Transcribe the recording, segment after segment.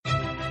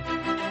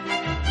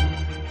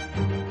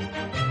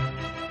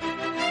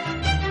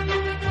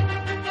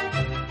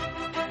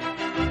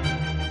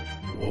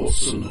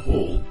Watson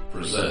Hall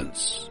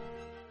presents.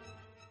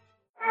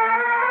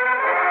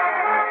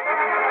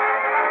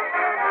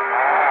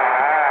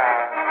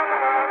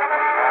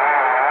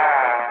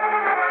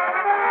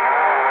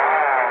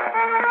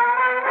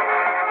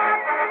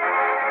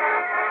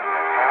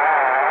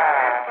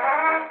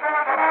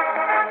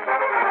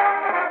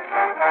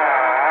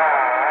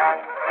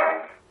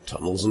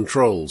 Tunnels and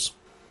Trolls.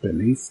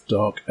 Beneath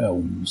Dark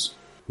Elms.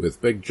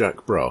 With Big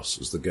Jack Brass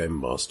as the Game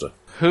Master.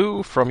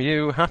 Who, from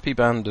you, happy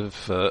band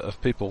of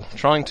people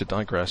trying to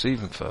digress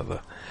even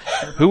further,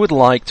 who would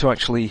like to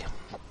actually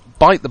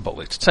bite the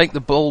bullet, take the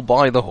bull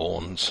by the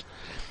horns,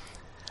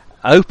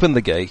 open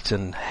the gate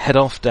and head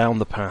off down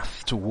the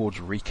path towards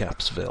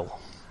Recapsville?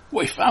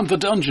 We found the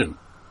dungeon.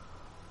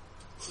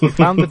 We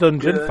found the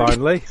dungeon,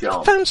 finally.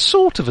 Found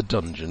sort of a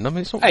dungeon. I mean,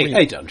 it's not really...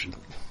 A dungeon.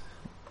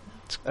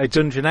 A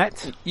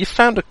dungeonette. You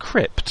found a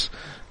crypt.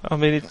 I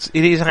mean, it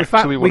is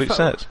actually what it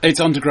says. It's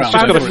underground,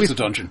 therefore it's a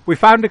dungeon. We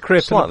found a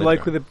crypt Slightly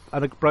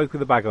and a bloke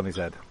with a bag on his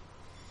head.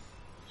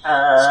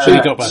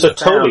 Sir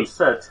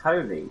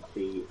Tony,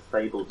 the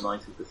fabled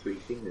Knight of the Three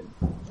Kingdoms.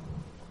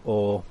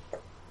 Or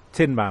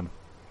Tin Man.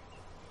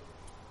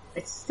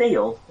 It's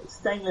steel. It's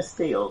stainless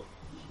steel.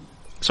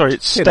 Sorry,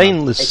 it's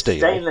stainless steel.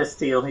 It's stainless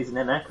steel. He's an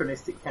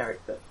anachronistic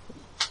character.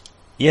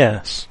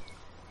 Yes.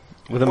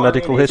 With a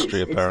medical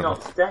history, apparently.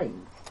 It's not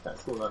stained.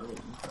 That's all I mean.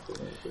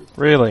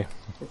 Really?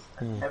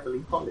 It's heavily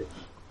polished.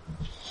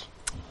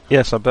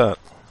 Yes, I bet.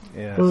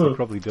 Yes, it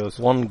probably does.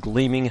 One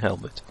gleaming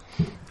helmet.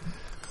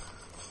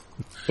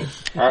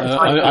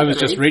 I was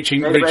just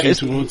reaching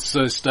towards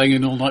staying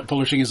in all night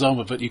polishing his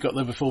armour, but you got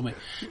there before me.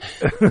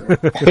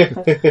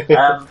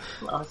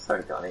 I'm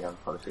sorry, darling, I'm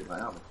polishing my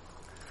armour.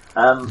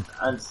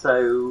 And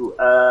so,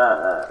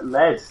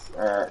 led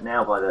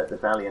now by the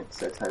valiant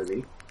Sir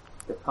Toby,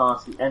 the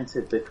party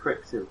entered the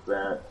crypt of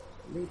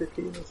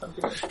Lieberkeen or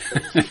something.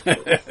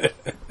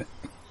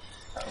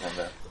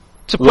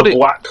 To put the it,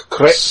 Black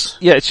Crypt.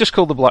 Yeah, it's just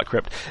called the Black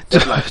Crypt.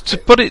 To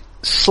put it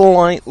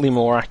slightly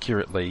more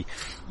accurately,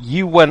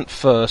 you went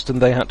first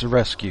and they had to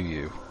rescue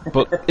you.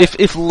 But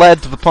if led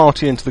the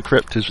party into the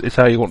crypt is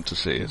how you want to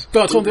see it.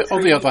 But on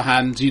the other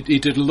hand, you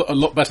did a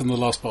lot better than the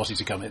last party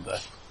to come in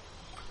there.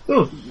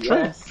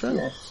 Yes.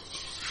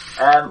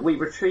 We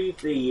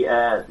retrieved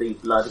the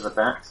blood of a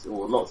bat,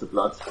 or lots of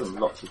blood from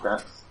lots of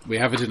bats. We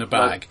have it in a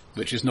bag,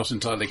 which is not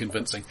entirely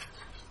convincing.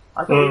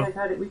 I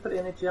thought we put it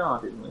in a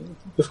jar, didn't we?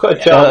 We've got a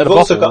jar. We've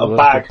also got a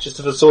bag, just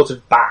of a sort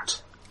of bat.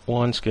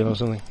 Wineskin or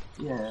something.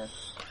 Yeah.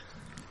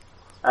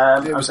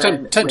 It was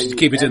tempted to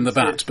keep it in the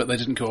bat, but they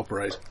didn't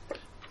cooperate.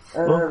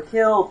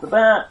 Killed the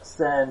bats,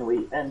 then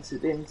we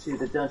entered into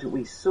the dungeon.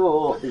 We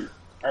saw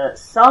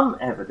some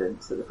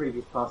evidence that the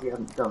previous party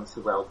hadn't done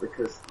so well,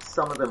 because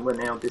some of them were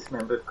now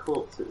dismembered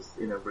corpses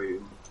in a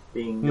room,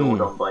 being gnawed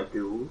on by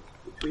ghouls,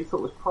 which we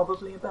thought was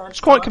probably a bad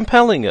It's quite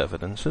compelling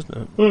evidence,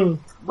 isn't it?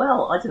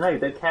 Well, I don't know,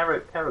 they're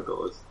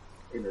Caragors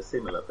in a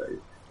similar boat.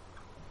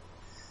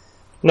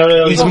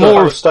 No, he's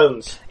more of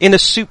stones. In a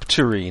soup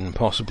tureen,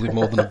 possibly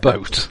more than a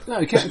boat.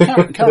 No,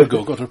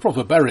 Caragor got a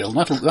proper burial.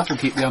 That'll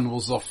keep the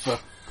animals off for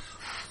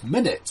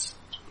minutes.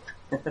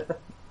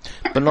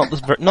 But not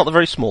the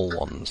very small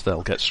ones.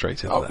 They'll get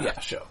straight in there. Yeah,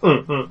 sure.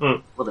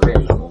 Well, the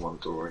really small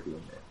ones are already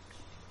in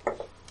there.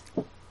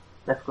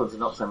 Leprechauns are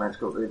not so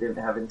magical that they don't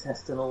have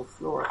intestinal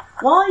flora.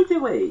 Why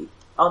do we,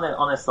 on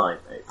a side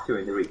note,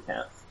 during the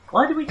recap,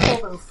 why do we call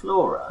them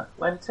flora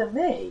when, to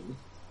me,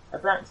 a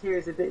bacteria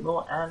is a bit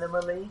more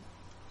animally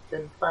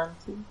than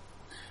planty?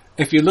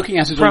 If you're looking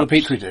at it on a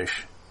petri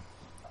dish,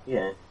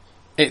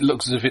 it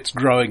looks as if it's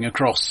growing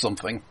across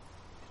something.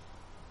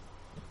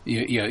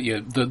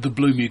 The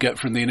bloom you get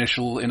from the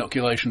initial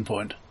inoculation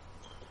point.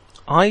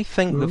 I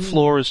think that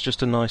flora is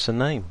just a nicer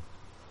name.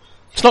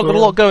 It's not got a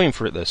lot going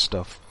for it, this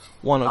stuff.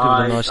 Why not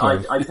give it a nice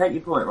name? I take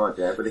your point,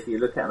 Roger, but if you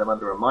look at them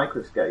under a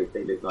microscope,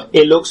 they look like...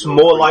 It looks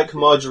more like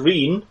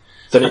margarine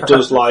than it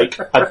does like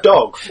a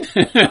dog.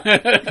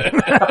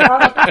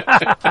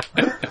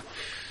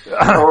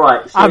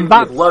 Alright, Shim,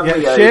 you've won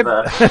me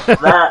over.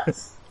 That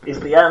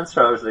is the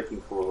answer I was looking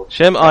for.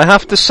 Shim, I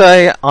have to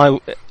say,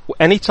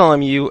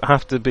 anytime you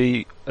have to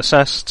be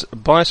assessed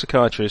by a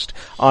psychiatrist,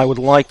 I would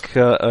like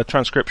a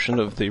transcription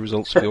of the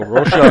results of your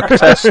Rorschach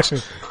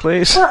test,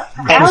 please.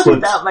 How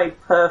did that make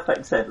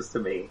perfect sense to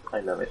me? I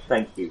love it.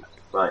 Thank you.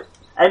 Right.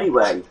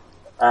 Anyway,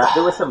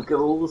 there were some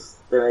ghouls.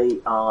 They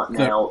are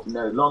now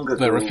no longer ghouls.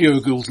 There are fewer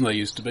ghouls than there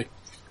used to be.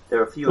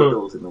 There are fewer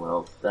ghouls in the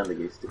world than there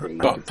used to be.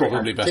 But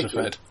probably better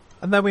fed.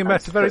 And then we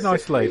met a very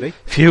nice lady.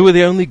 Few are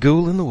the only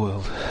ghoul in the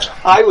world.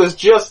 I was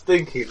just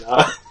thinking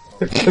that.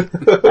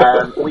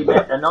 We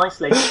met a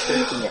nice lady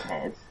shaking a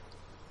head.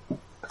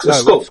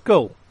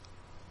 Skull.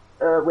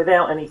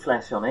 Without any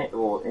flesh on it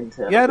or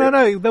internal. Yeah,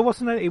 no. There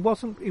wasn't. It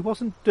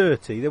wasn't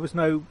dirty. There was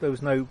no blood.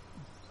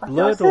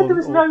 I said there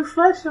was no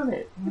flesh on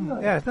it.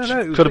 Yeah,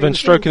 no. Could have been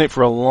stroking it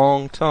for a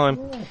long time.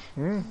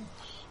 Yeah.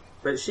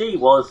 But she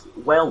was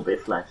well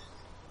befleshed.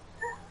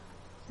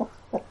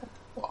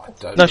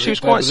 No, she was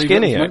quite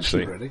skinny,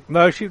 actually. Really.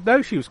 No, she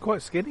was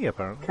quite skinny,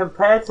 apparently.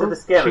 Compared to the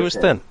skeleton, she was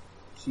thin.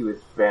 She was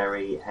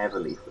very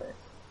heavily fleshed.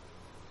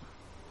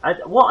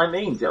 What I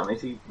mean, John,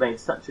 is you made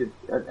such an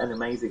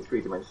amazing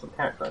three-dimensional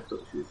character. I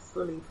thought she was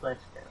fully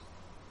fleshed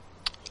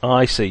out.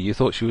 I see. You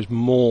thought she was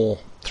more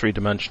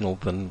three-dimensional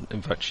than,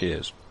 in fact, she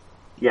is.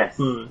 Yes,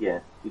 yeah.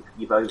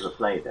 You've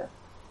overplayed her.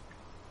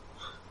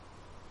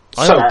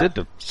 I did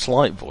a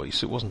slight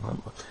voice. It wasn't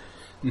that much.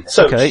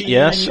 So okay,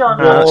 yes.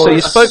 John, So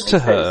you spoke to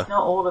her. It's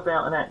not all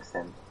about an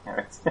accent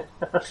character.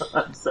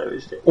 I'm so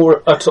ashamed.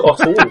 Or at all,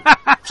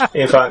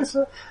 in fact.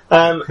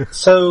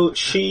 So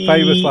she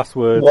Famous last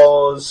words.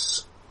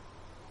 was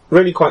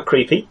really quite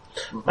creepy,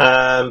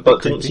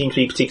 but didn't seem to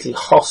be particularly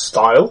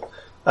hostile.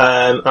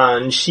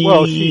 And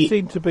she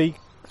seemed to be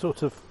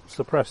sort of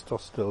suppressed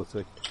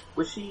hostility.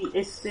 Was she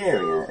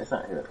Hysteria? Is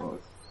that who it was?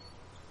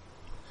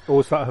 Or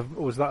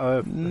was that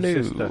her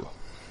sister?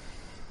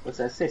 Was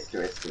her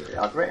sister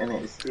Hysteria? I've written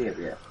it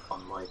Hysteria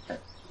on my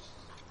text.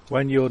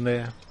 When you're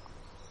near.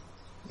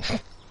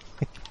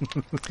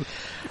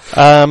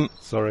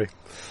 Sorry.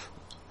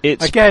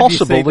 It's Again,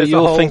 possible that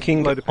you're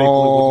thinking load of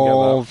people that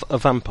wouldn't of a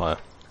vampire.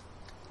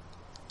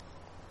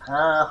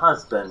 Her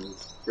husband,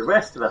 the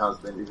rest of her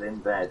husband is in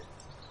bed.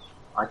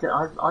 I'd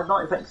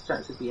not have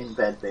extracted the in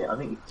bed bit. I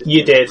think he's just you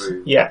in did, the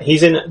room. yeah.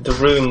 He's in the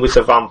room with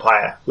the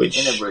vampire, which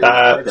In a room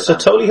with a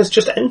Sertoli vampire. has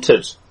just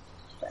entered.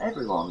 But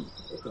everyone's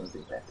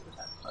in bed with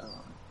that. Aren't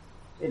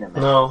they? In a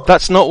minute. No,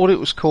 That's not what it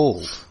was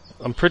called.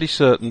 I'm pretty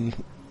certain.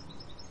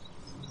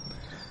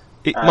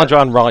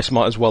 Marjoanne Rice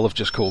might as well have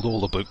just called all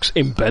the books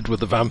In Bed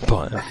with the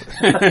Vampire.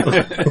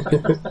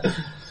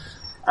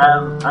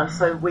 And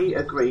so we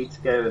agreed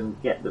to go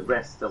and get the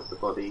rest of the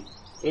body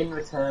in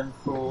return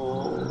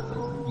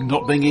for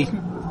Not being eaten.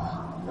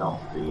 not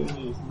being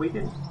eaten. We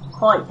didn't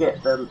quite get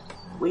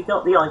we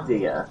got the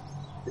idea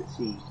that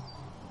she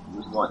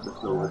would wipe the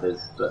floor with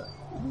us, but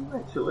we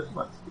weren't sure she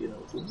might be an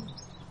old woman.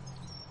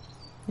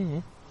 Mm-hmm.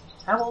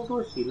 How old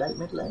was she? Late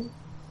middle-aged?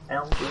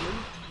 Elderly?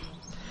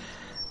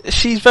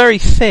 She's very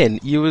thin.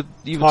 You would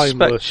expect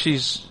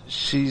Timeless.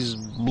 she's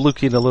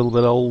looking a little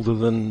bit older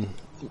than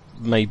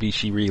maybe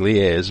she really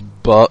is,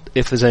 but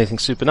if there's anything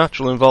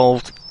supernatural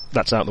involved,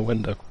 that's out the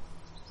window.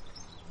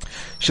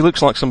 She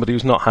looks like somebody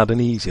who's not had an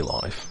easy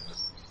life.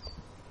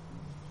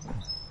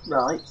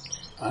 Right.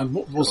 And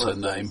what was her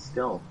name?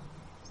 Skull.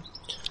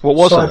 What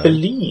was so her I name?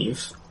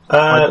 believe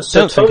don't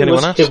think Sertoli anyone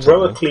was asked her,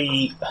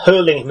 heroically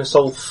hurling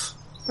himself.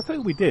 I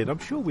think we did. I'm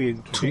sure we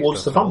introduced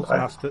Towards the ourselves vampire.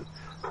 and asked it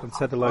and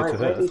said hello to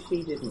her. Maybe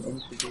she didn't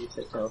introduce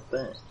herself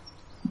there.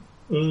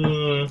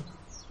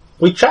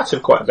 We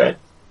chatted quite a bit.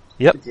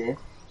 Yep, Did you?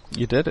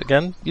 you did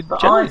again. You're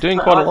But generally doing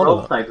quite a lot of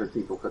that. I've played with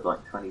people for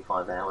like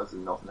 25 hours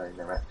and not knowing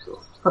their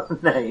actual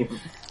name.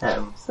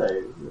 So,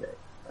 yeah.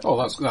 Oh,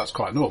 that's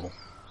quite normal.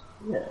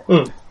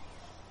 Yeah.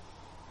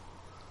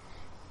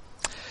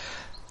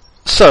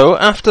 So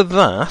after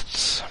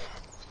that,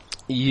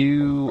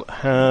 you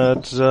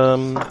had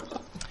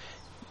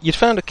you'd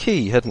found a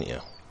key, hadn't you,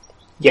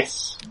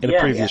 Yes. in a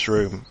Yeah, previous yes.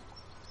 room?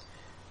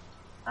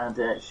 And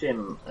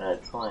Shim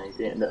tried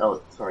in.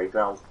 Oh, sorry,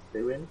 Val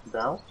tried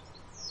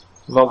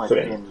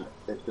Valkyrie. in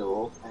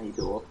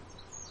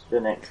the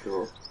next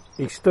door.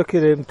 He stuck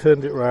it in,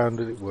 turned it round,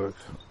 and it worked.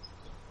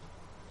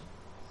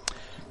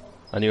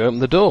 And you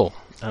opened the door,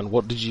 and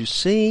what did you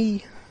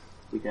see?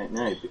 We don't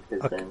know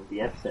because then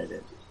the episode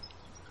ended.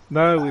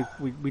 No,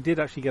 we did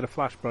actually get a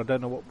flash, but I don't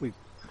know what we...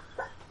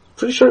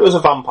 Pretty sure it was a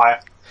vampire.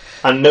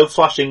 And no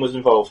flashing was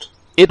involved.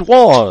 It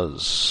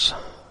was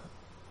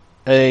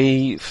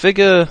a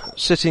figure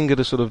sitting at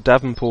a sort of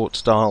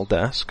Davenport-style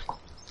desk.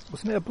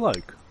 Wasn't it a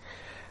bloke?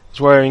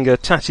 He's wearing a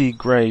tatty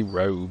grey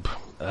robe.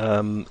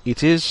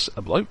 It is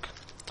a bloke.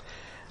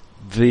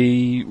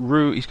 He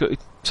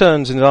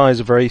turns and his eyes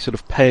are very sort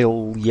of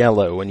pale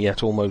yellow and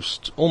yet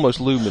almost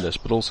luminous,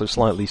 but also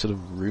slightly sort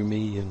of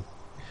roomy. And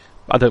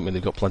I don't mean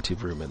they've got plenty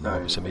of room in there.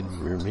 Obviously, I mean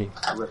roomy.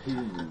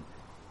 Rahoon.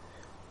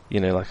 You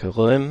know, like a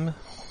room.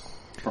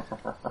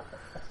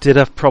 Did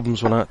have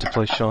problems when I had to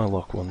play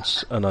Shylock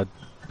once, and I'd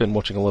been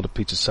watching a lot of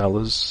Peter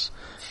Sellers.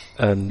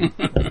 And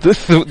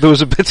there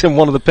was a bit in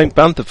one of the Pink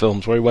Panther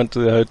films where he went to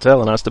the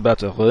hotel and asked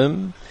about a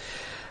room,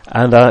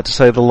 and I had to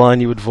say the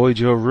line, "You would void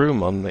your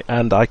room" on me,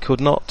 and I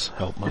could not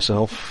help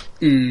myself.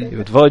 You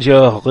would void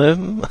your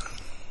room.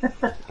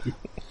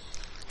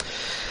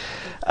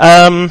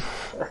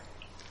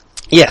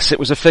 Yes, it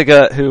was a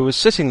figure who was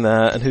sitting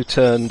there and who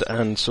turned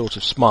and sort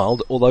of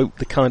smiled, although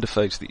the kind of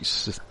face that you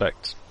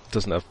suspect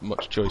doesn't have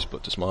much choice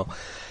but to smile.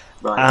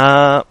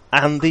 Right.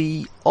 And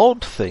the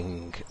odd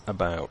thing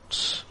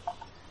about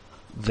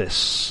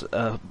this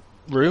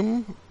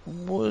room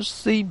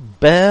was the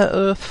bare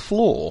earth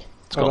floor.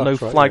 It's got no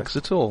that's right, flags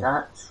at all,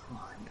 That's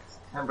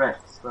right.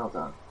 Correct. Well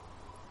done.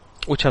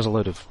 which has a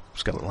load of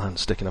skeletal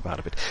hands sticking up out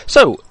of it.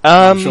 So,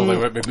 I'm sure they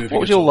won't be moving what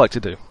would at you all all. like to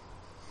do?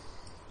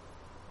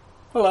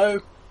 Hello.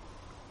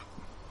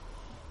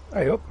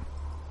 Hey up.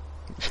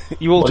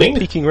 You all just Morning.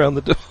 peeking around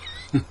the door.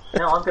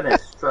 Now I'm going to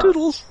strut.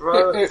 Doodles.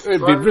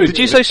 It'd be rude. Did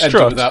you to say enter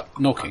strut? without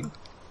knocking?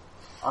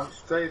 I'm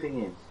stroding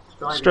in.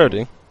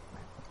 Stroding.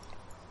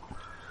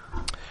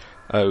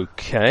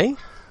 Okay.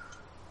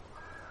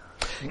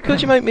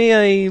 Could you make me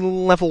a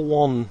level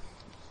 1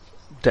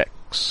 dex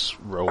athletics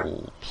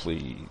roll,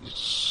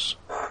 please.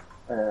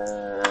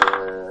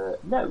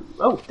 No.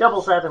 Oh,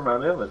 doubles add and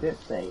run over,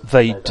 didn't they?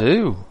 They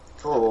do.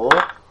 4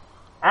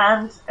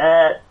 and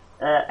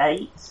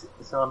 8.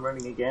 So I'm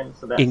running again.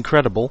 So that's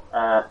Incredible.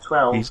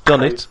 12. He's done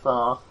so it.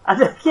 Far.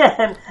 And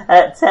again,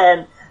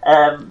 10.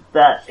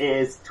 That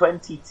is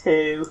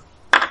 22.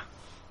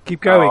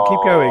 Keep going, keep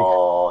going.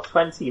 Oh,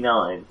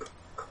 29.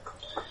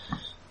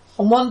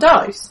 On one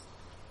dice?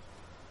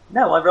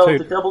 No, I rolled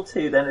Two. a double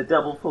 2, then a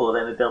double 4,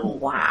 then a double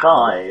Wow.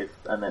 5,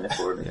 and then a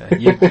 4 and a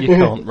Yeah, you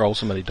can't roll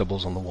so many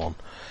doubles on the one.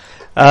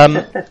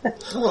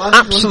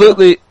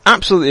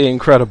 Absolutely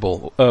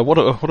incredible. What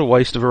a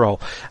waste of a roll.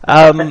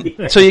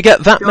 So you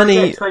get that Do I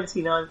many. get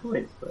 29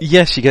 points?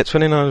 Yes, you get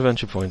 29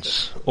 adventure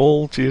points,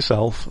 all to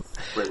yourself.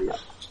 Brilliant.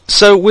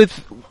 So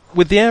with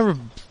the air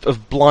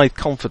of blithe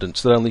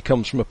confidence that only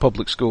comes from a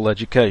public school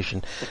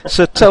education,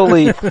 Sir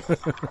Tully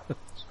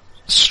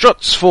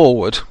struts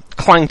forward,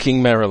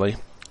 clanking merrily,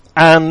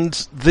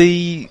 and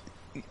the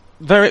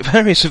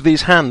various of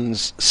these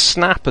hands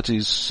snap at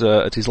his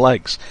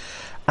legs,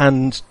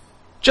 and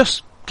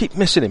just keep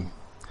missing him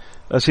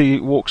as he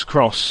walks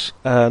across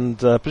and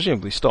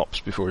presumably stops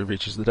before he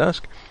reaches the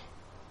desk.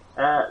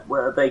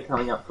 Well, are they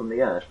coming up from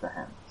the earth, the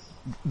hands?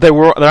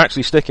 They're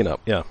actually sticking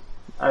up. Yeah,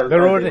 Oh,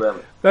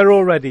 They're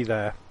already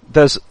there.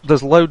 there's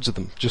loads of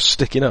them just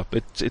sticking up.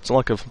 It's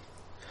like a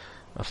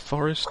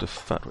forest of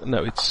fat.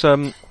 No, it's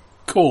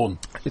Corn.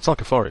 It's like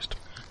a forest.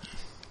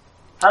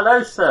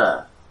 Hello,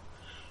 sir.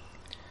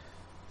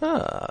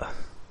 Ah,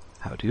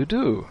 how do you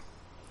do?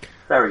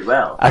 Very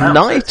well. A I'm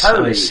knight, Sir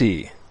Tully, I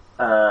see.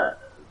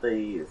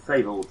 the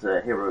fabled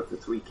hero of the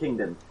Three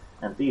Kingdoms,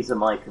 and these are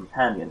my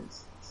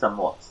companions, some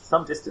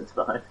distance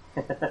behind.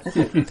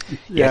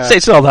 Yeah,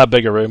 it's not that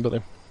big a room,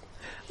 but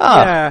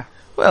Yeah.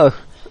 well,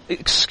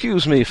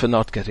 excuse me for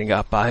not getting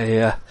up.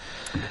 I'm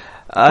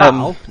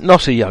Val?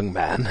 not a young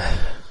man.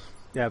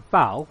 Yeah,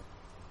 Val.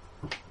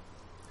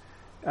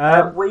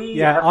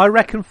 We I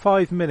reckon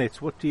 5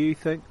 minutes. What do you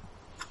think?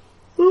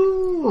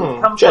 come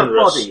from a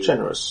Generous, body,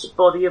 generous. the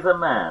body of a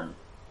man,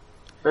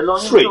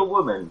 belonging 3. to a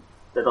woman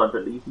that I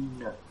believe you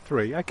know.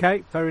 3.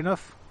 Okay, fair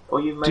enough.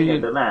 Or you may Do know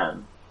you- the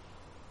man.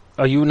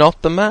 Are you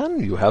not the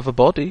man? You have a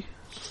body.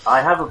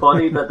 I have a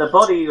body, but the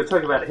body you're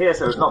talking about here,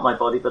 sir, is not my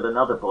body, but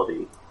another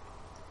body.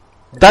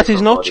 That is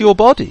different not body. your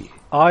body.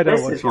 I don't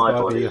This want is your my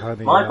body, body.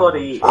 honey. My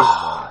body is...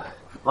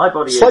 My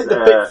body It's like is...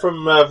 the bit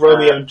from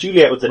Romeo and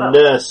Juliet with the well-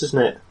 nurse,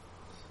 isn't it?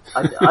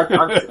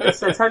 I'm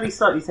so Tony's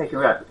slightly taken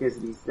aback because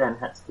he's then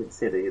had to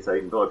consider his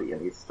own body,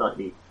 and he's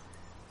slightly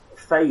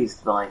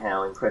phased by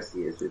how impressed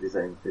he is with his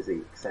own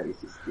physique. So he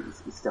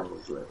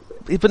stumbles a little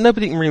bit. But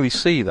nobody can really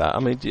see that. I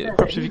mean,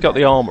 perhaps if you got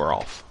the armour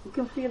off. You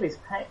can feel his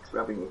pecs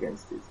rubbing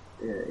against his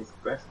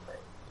breastplate.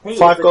 He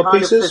 5 is the gold kind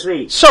of pieces?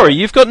 physique- Sorry,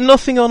 you've got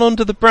nothing on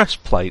under the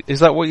breastplate. Is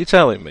that what you're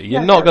telling me?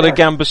 You've not got a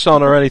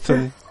gambesson or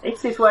anything.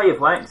 It's his way of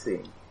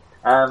waxing.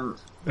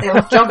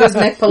 It'll jog his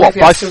nipple What, if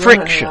you by have to run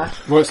friction? anywhere.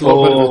 Works a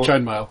lot better Oh.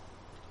 than chainmail.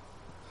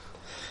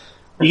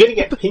 You're going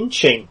to get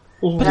pinching.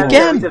 But No,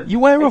 again, no, you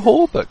wear a it's-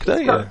 hawbuck,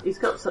 don't you? He's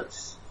got such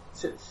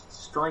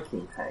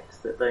striking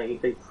pecs that they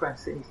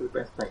press into the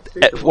breastplate.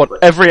 through the What, wall,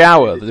 but- every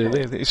hour do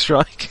they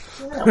strike?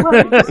 Yeah,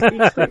 well,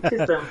 he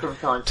switches them from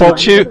time To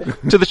to the,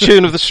 time. to the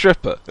tune of the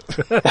stripper.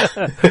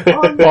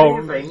 I'm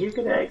moving, you're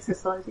going to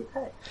exercise your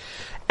pecs.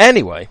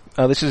 Anyway,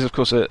 this is of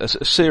course a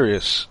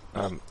serious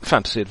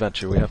fantasy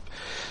adventure. We have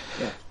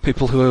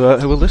people who are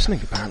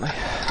listening, apparently.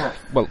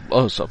 Well,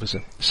 us,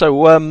 obviously.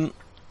 So, I'm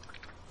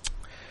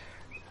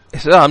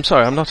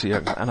sorry, I'm not a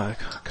young man. I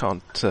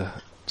can't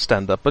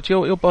stand up. But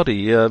your body,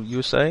 you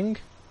were saying?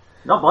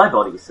 Not my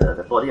body, sir,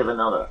 the body of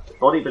another. The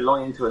body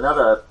belonging to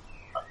another,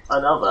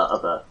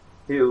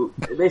 who,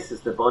 this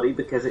is the body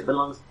because it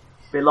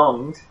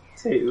belonged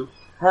to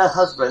her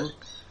husband.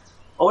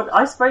 Or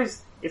I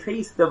suppose if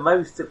he's the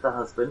most of the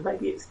husband,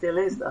 maybe it still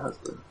is the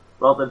husband,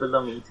 rather than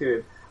belonging to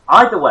him.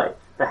 Either way,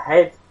 the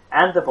head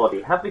and the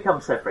body have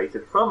become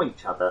separated from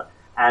each other,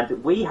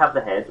 and we have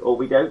the head, or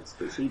we don't,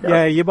 but she does.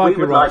 Yeah, you might we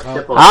be would right, like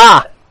the Carl. body.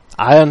 Ah,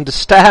 I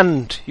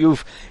understand.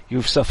 You've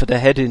suffered a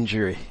head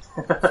injury.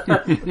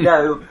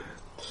 No.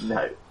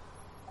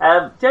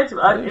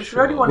 Gentlemen, is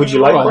there anyone Would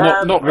you who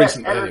like is, not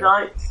recently, anyway.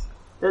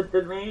 erudite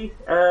than me,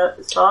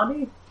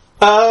 Spani?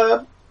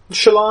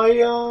 Shall I,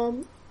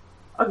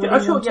 What do you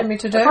want me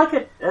to do? If I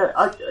could,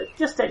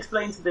 just to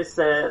explain to this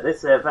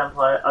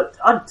vampire,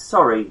 I'm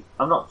sorry,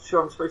 I'm not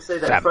sure I'm supposed to say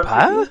that in front of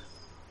Vampire? you.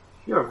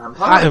 You're a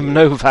vampire. I am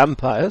no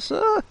vampire,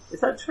 sir. Is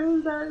that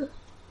true, though?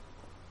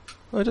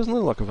 Well, it doesn't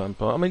look like a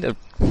vampire. I mean,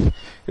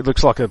 it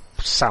looks like a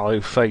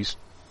sallow-faced,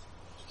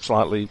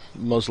 slightly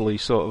muzzly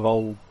sort of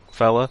old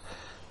fella.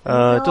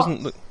 It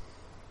doesn't look...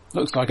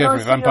 Looks like Can I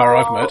every see vampire your-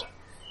 I've met.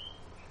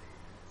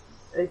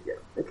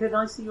 Can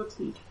I see your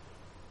teeth?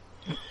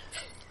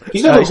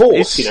 he's not a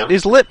horse, you know.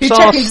 His lips You're are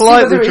checking to see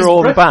slightly whether he's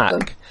drawn ripped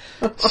back.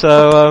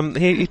 So,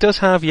 he does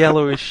have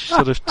yellowish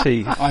sort of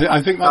teeth.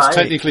 I think that's Right.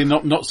 technically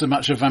not so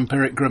much a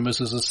vampiric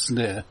grimace as a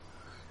sneer.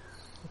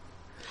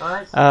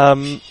 Right? I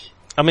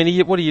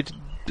mean, what are you...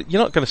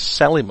 you're not going to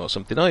sell him or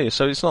something, are you?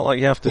 So it's not like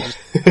you have to just...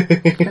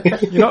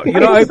 You're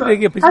not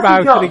opening up his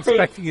mouth and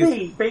expecting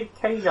his... big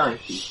canine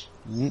teeth?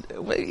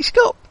 Well, he's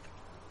got...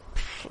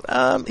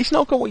 he's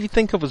not got what you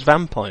think of as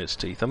vampire's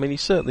teeth. I mean,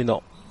 he's certainly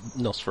not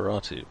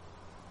Nosferatu.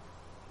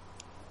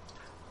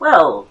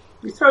 Well,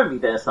 you've thrown me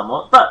there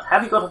somewhat, but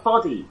have you got a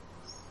body?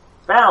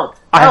 Val,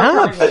 I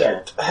have.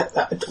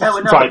 No,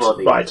 another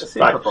body. Right. A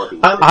super body.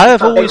 I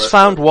have always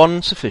found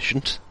one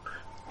sufficient.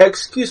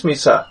 Excuse me,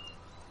 sir.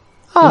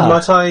 Ah.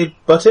 Might I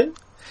butt in?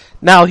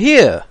 Now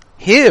here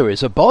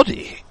is a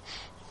body.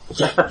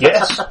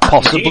 Yes.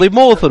 Possibly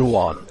more than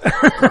one.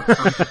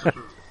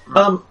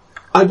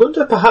 I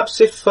wonder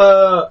perhaps if,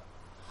 well,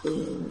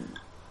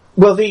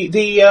 the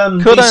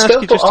Could I ask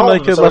you skeletal just to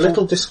make arms a are level... a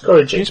little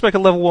discouraging. Can you just make a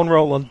level 1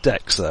 roll on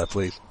Dex there,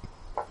 please?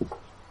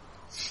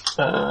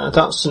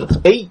 That's an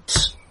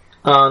 8,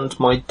 and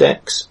my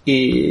Dex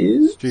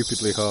is...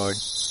 Stupidly high.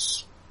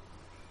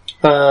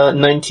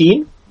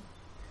 19.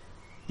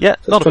 Yeah,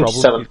 That's not a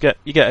 27. problem.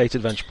 You get 8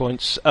 adventure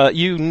points.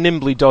 You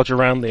nimbly dodge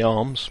around the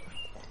arms.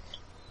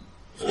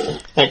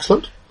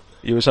 Excellent.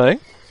 You were saying?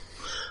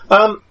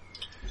 Right,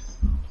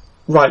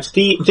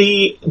 do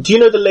you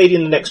know the lady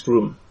in the next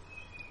room?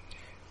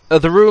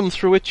 The room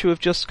through which you have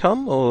just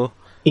come, or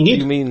Indeed.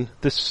 do you mean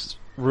this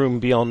room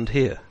beyond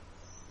here?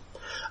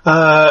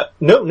 No,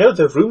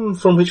 the room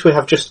from which we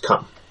have just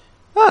come.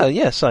 Ah,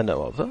 yes, I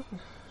know of her.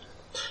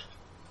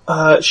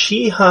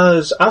 She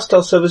has asked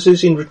our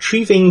services in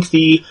retrieving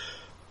the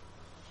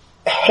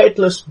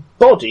headless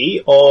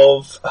body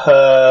of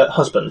her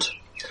husband,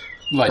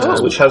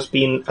 which has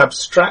been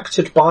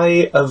abstracted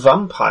by a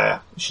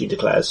vampire, she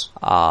declares.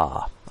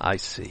 Ah, I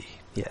see.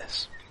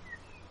 Yes.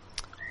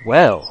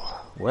 Well.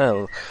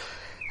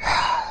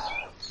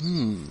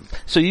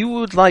 So you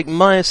would like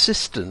my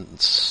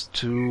assistance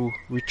to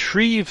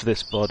retrieve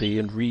this body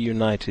and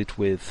reunite it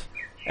with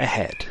a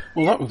head?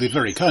 Well, that would be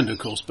very kind, of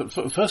course, but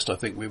first I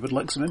think we would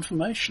like some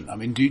information. I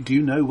mean, do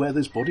you know where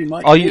this body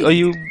might be? Are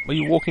you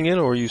walking in,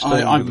 or are you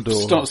staying at the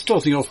door? I'm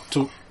starting off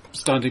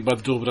standing by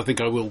the door, but I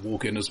think I will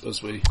walk in as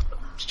we...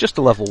 It's just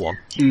a level 1.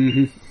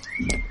 Mm-hmm.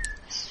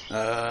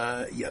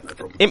 Yeah, no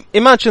problem.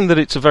 Imagine that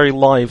it's a very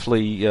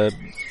lively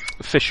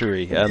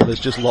fishery, and there's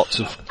just lots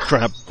of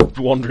crab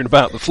wandering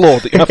about the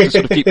floor that you have to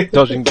sort of keep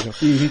dodging.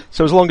 Mm-hmm.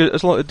 So as long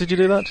as did you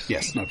do that?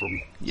 Yes, no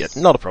problem. Yeah,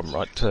 not a problem,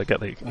 right? To get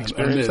the experience.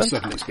 Only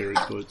 7 experience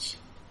points.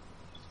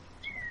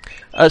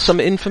 Some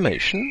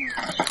information.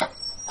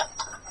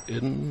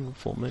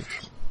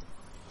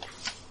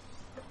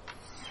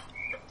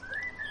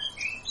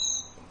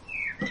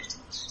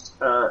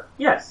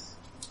 Yes.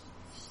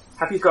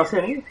 Have you got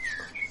any?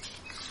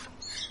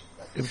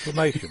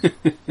 Information.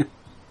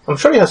 I'm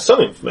sure he has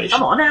some information.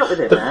 Come on, out with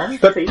it, man.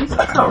 Please.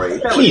 Sorry.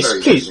 Please.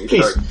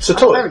 Sir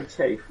Toy. I'm very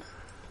chafed.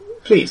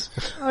 Please.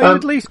 Are you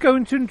at least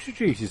going to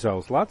introduce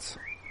yourselves, lads?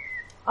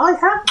 I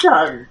have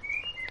done.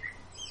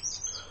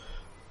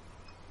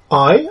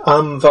 I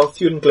am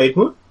Valthian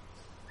Glademoor.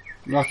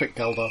 Rafik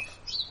Galdar.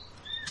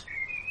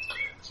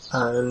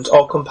 And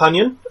our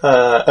companion,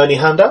 Ernie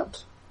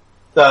Handout.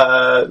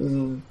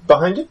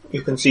 Behind it,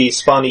 you can see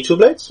Svarny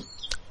Twoblades.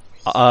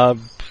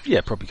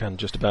 Yeah, probably can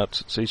just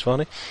about see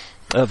Svarny.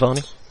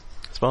 Varney.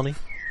 Svarny?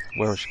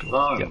 Where is she called?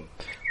 Varney. Yeah.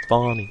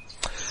 Varney.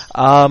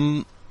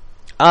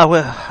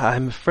 Well,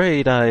 I'm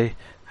afraid I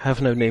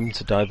have no name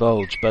to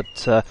divulge,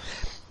 but,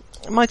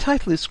 my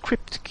title is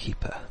Crypt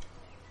Keeper.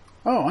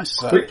 Oh, I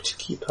see. Crypt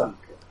Keeper.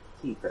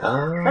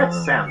 That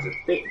sounds a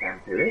bit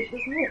vampiric,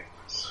 doesn't it?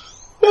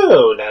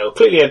 No,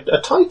 clearly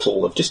a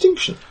title of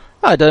distinction.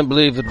 I don't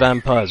believe that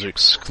vampires are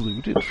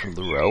excluded from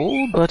the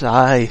role, but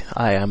I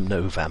am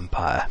no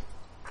vampire.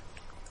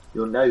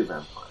 You're no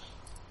vampire.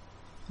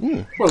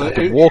 Well, I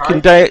can walk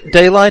in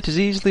daylight as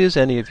easily as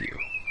any of you.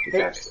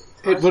 Exactly.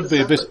 It would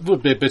be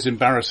a bit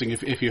embarrassing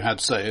if you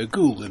had, say, a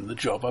ghoul in the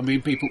job. I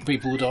mean,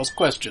 people would ask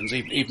questions,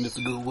 even if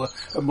the ghoul were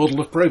a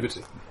model of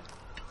probity.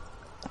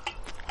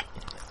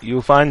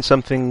 You'll find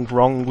something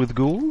wrong with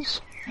ghouls?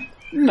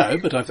 No,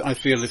 but I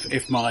feel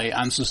if my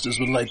ancestors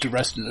were laid to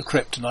rest in a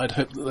crypt and I'd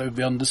hope that they would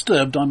be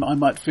undisturbed, I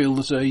might feel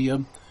that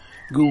a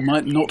ghoul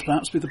might not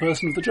perhaps be the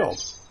person of the job.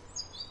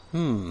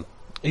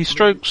 He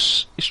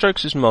strokes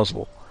his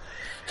muzzle.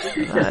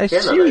 I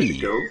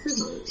see.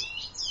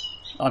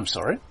 I'm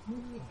sorry?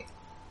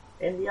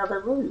 In the other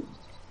room.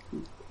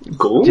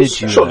 Ghouls?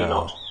 Did you Surely know?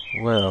 not.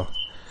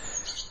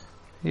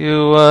 Well,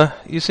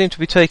 you seem to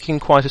be taking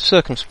quite a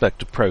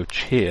circumspect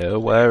approach here,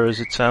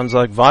 whereas it sounds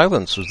like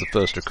violence was the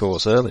first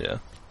recourse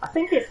earlier. I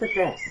think it's the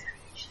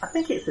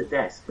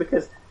desk.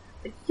 Because,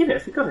 if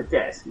you've got a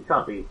desk, you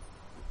can't be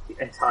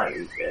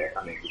entirely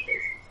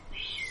uneducated.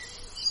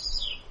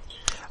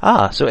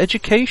 So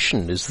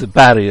education is the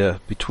barrier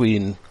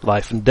between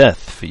life and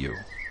death for you.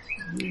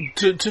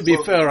 To be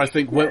fair, I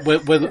think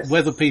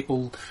whether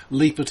people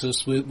leap at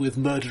us with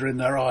murder in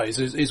their eyes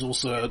is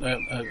also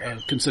a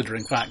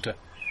considering factor.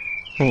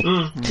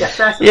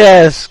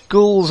 Yes,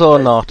 ghouls or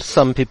not,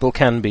 some people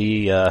can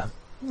be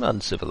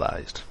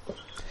uncivilized.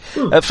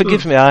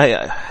 Forgive me,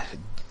 I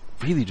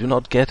really do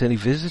not get any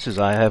visitors.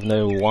 I have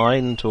no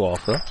wine to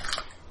offer.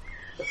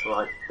 That's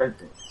right, don't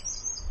think.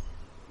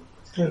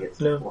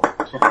 No.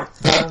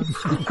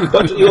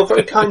 But you're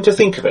very kind to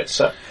think of it,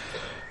 sir.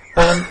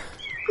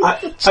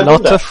 It's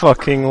not a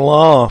fucking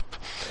LARP.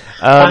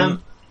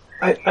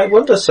 I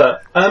wonder,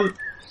 sir,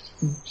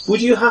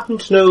 would you happen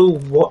to know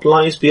what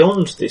lies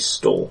beyond this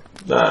store?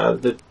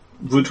 The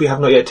route we have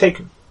not yet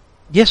taken?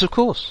 Yes, of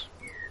course.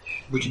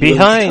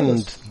 Behind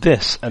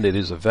this, and it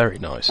is a very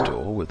nice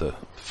door with a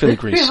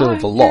filigree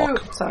silver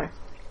lock. Sorry.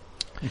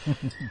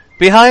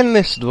 Behind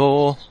this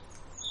door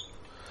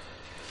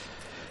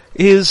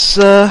is,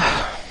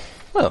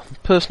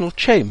 personal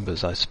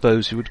chambers, I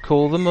suppose you would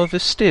call them, of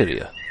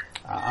Hysteria.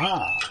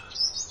 I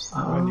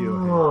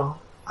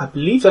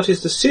believe that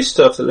is the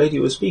sister of the lady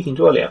you were speaking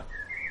to earlier.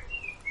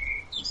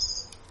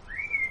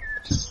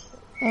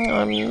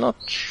 I'm not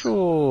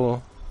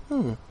sure.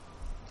 I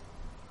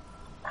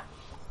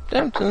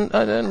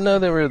don't know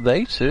they're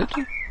related.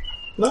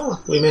 No,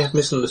 we may have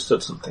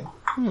misunderstood something.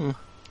 Oh,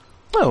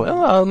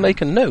 well, I'll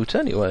make a note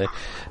anyway.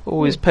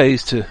 Always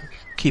pays to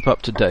keep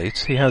up to date.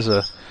 He has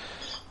a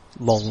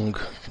long,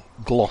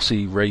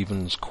 glossy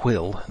raven's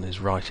quill and is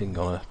writing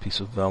on a piece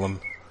of vellum.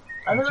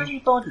 Are there any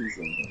bodies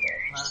in here?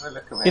 Can I have a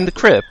look around? In the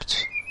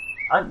crypt?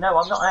 No,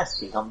 I'm not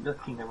asking. I'm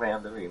looking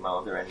around the room.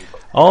 Are there any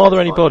bodies? Are there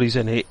any bodies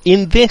in here?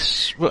 In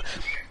this...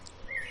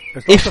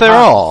 If there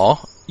are,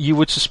 you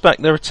would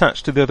suspect they're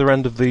attached to the other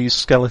end of these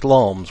skeletal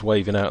arms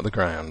waving out of the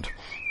ground.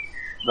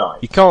 Right.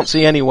 You can't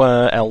see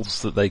anywhere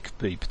else that they could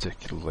be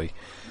particularly.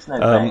 There's no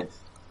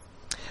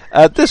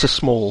beds. There's a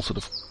small sort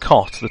of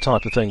cot, the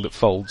type of thing that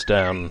folds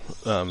down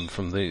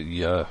from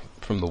the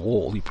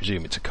wall. You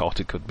presume it's a cot.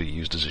 It could be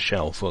used as a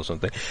shelf or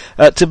something.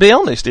 To be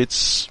honest,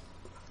 it's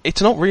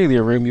not really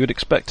a room you would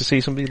expect to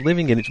see somebody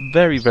living in. It's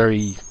very,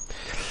 very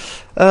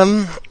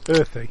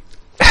earthy.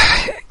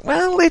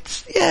 Well,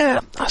 I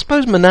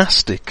suppose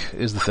monastic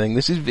is the thing.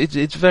 It's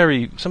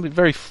something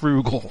very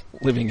frugal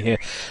living here.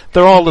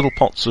 There are little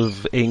pots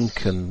of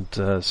ink and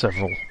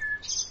several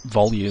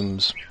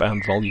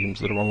bound volumes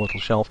that are on a little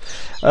shelf.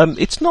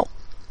 It's not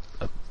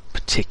a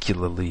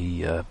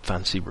particularly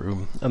fancy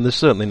room, and there's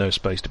certainly no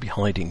space to be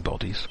hiding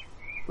bodies.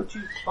 Would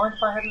you mind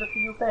if I had a look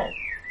in your bed?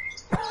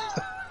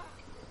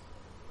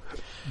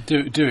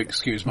 Do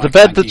excuse my the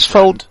bed that's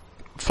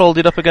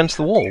folded up against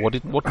the wall.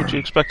 What would you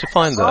expect to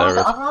find there?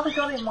 I've rather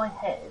got in my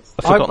head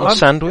A forgotten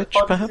sandwich,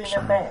 bodies perhaps? in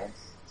a bed.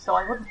 So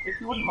if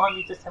you wouldn't mind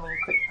me just having a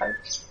quick poke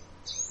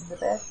in the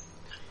bed.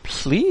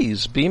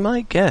 Please, be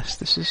my guest.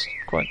 This is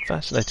quite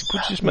fascinating.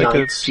 Could you just make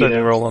a study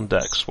roll on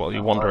Dex while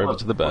you wander over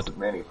to the bed? Wasn't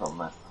really a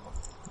problem.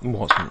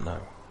 Wasn't, no.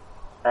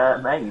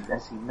 Made,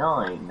 actually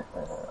 9.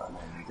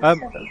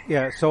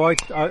 Yeah, so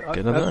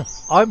know.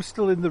 I'm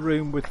still in the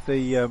room with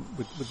the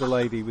with the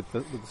lady with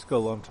the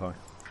skull, aren't I?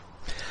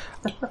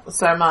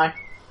 So am I.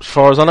 As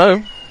far as I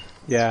know.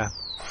 Yeah.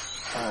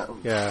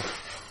 Yeah.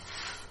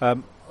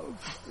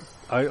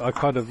 I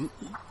kind of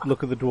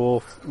look at the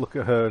dwarf, look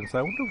at her, and say,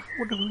 I wonder if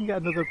we can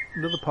get another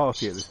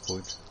party at this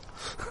point.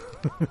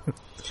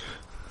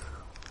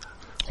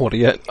 What are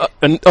you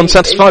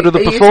unsatisfied with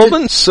the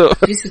performance? Are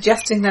you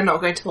suggesting they're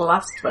not going to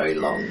last very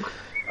long?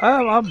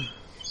 I'm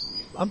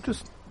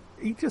just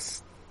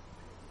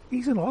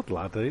he's an odd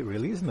lad,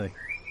 really, isn't he?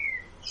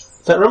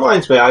 That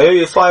reminds me, I owe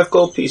you 5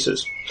 gold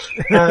pieces.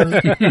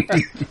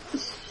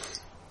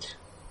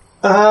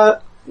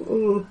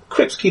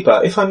 Crypt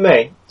Keeper, if I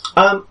may.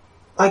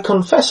 I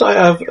confess I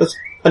have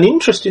an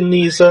interest in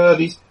these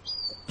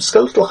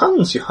skeletal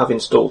hands you have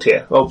installed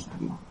here. Well,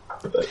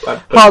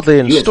 hardly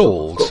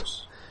installed.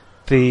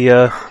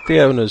 The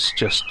owners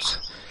just,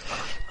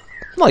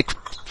 like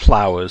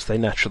flowers, they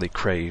naturally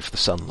crave the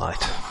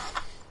sunlight.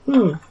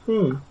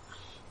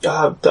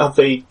 Have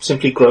they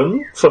simply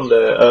grown from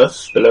the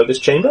earth below this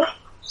chamber?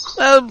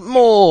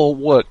 More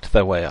worked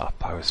their way up,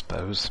 I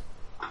suppose.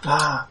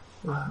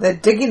 They're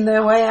digging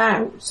their way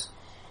out.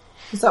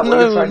 Is that what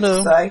you're trying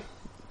to say?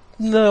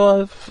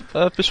 No,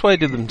 I've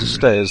persuaded them to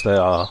stay as they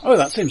are. Oh,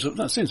 that seems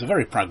a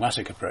very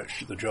pragmatic approach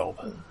to the job.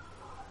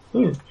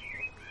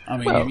 I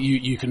mean,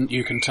 you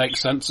can take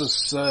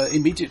census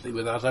immediately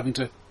without having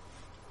to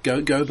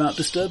go about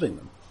disturbing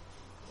them.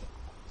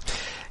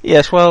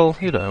 Yes, well,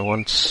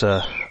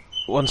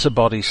 once a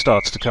body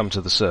starts to come to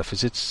the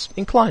surface, it's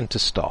inclined to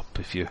stop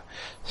if you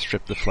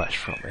strip the flesh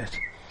from it.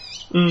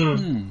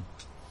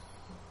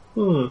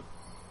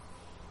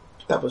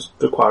 That would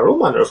require all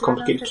manner of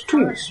complicated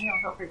tools.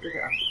 I'm not very good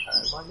at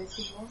undercurrent. Am I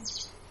missing one?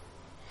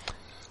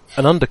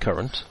 An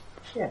undercurrent?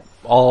 Yes.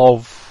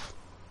 Of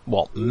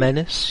what,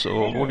 menace?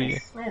 Or what are you?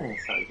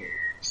 Menace, I do.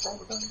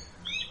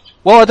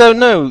 Well, I don't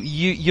know.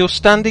 You're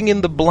standing in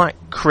the black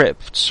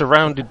crypt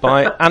surrounded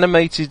by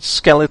animated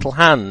skeletal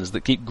hands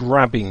that keep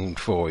grabbing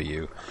for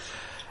you.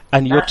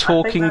 And you're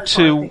talking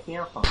to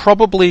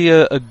probably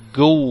a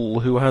ghoul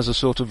who has a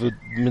sort of a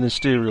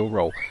ministerial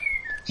role.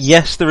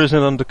 Yes, there is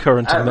an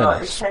undercurrent of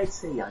menace. Right,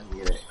 KC, I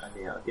knew it. I'm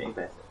getting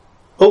better.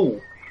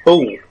 Oh,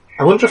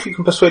 I wonder if you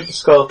can persuade the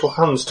skeletal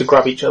hands to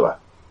grab each other.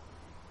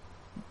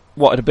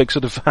 What, in a big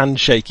sort of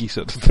handshakey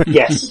sort of thing?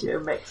 Yes.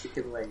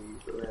 Mexican way.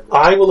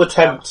 I will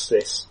attempt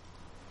this.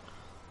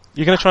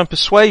 You're going to try and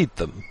persuade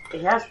them? He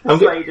has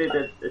persuaded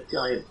a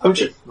giant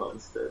fish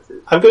monster.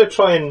 I'm going to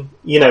try and,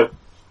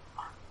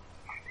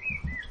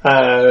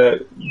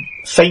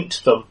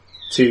 feint them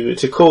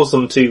to cause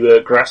them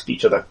to grasp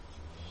each other.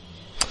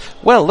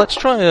 Well, let's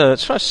try a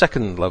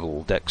second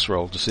level dex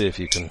roll to see if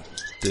you can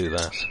do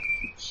that.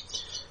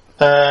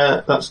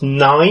 That's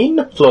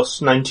 9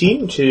 plus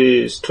 19, which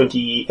is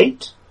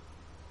 28.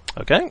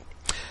 Okay.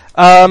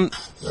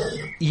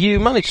 You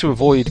manage to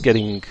avoid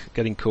getting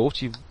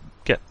caught. You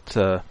get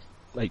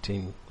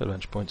 18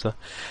 adventure points there.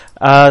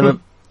 A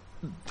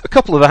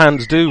couple of the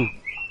hands do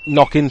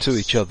knock into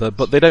each other,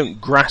 but they don't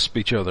grasp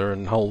each other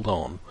and hold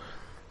on.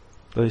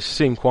 They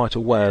seem quite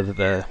aware that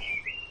they're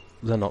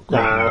not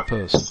grabbing the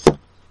person.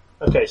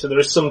 Okay, so there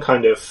is some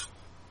kind of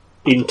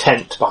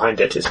intent behind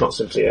it. It's not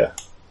simply a...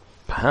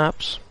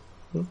 Perhaps.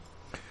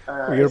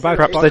 You're about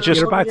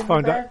to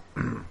find out.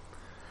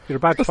 You're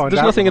about to find out.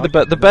 There's nothing in the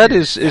bed. The bed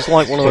is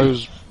like one of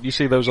those, you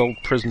see those old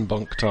prison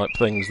bunk type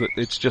things that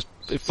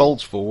it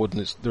folds forward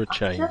and there are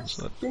chains.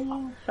 Just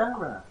being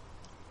thorough.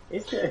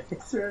 Is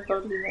there a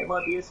body that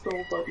might be a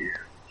small body?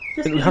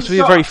 It would have to be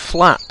a very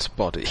flat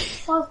body.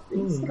 Well,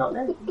 it's not,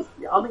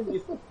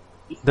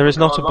 there is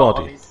not a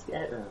body.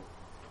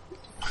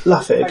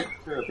 Lafig.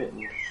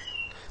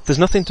 There's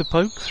nothing to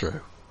poke through.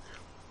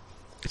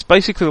 It's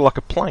basically like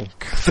a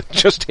plank that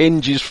just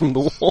hinges from the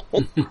wall.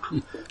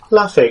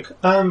 Lafig,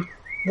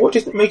 what do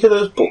you make of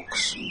those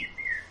books?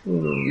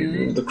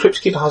 The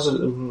Crypt Keeper has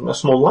a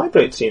small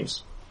library, it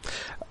seems.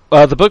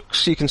 The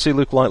books you can see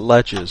look like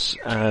ledgers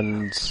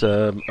and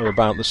are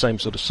about the same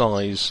sort of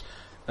size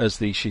as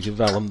the sheet of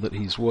vellum that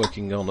he's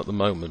working on at the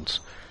moment.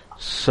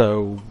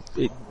 So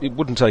it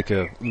wouldn't take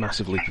a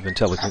massive leap of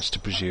intelligence to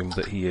presume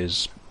that he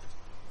is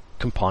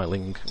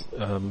compiling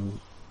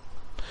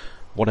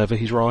whatever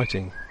he's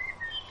writing.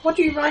 What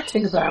are you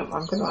writing about?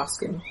 I'm going to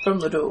ask him from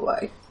the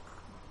doorway.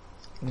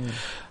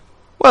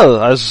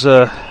 Well, as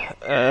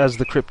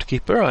the Crypt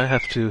Keeper, I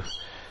have to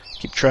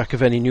keep track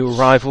of any new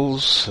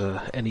arrivals,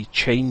 any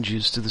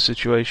changes to the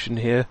situation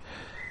here.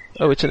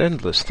 Oh, it's an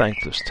endless,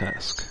 thankless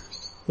task.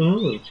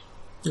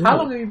 How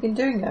long have you been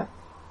doing that?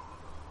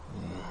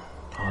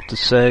 Hard to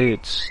say.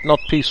 It's not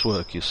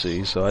piecework, you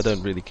see, so I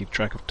don't really keep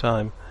track of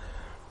time.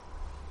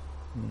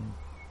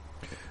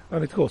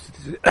 And of course,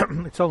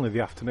 it's only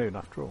the afternoon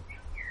after all.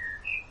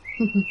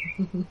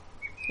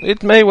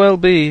 It may well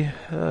be.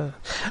 On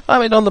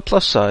the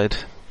plus side,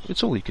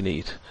 it's all you can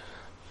eat.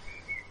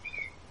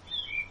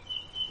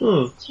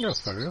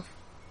 That's fair enough.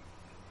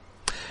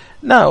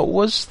 Now,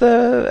 was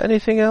there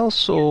anything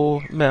else,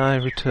 or may I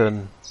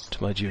return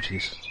to my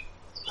duties?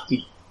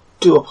 We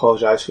do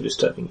apologise for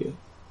disturbing you.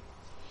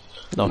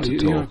 Not at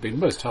all. You have been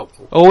most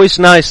helpful. Always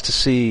nice to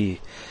see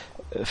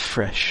a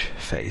fresh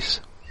face.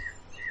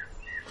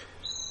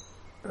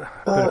 Bit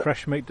of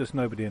fresh meat does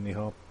nobody any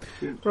harm.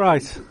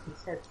 Right. He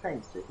said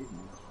face, didn't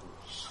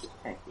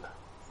he? He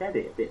said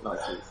it a bit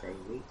like he was saying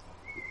meat.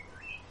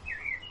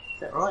 Is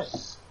that right?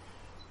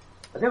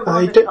 I don't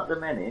want to cut the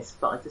menace,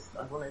 but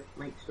I want to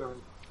make sure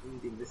I'm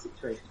reading the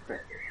situation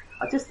correctly.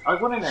 I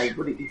want to know,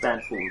 would it be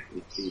bad form if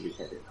we see his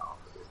head in half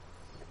of it?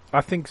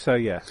 I think so,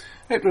 yes.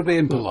 It would be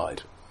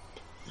impolite.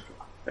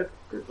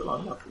 Good, well,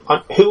 I'm not.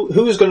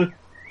 Who's going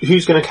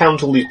to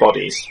count all these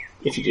bodies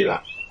if you do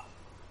that?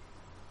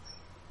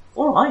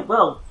 All right.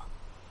 Well.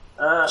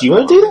 Do you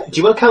want to do that? Do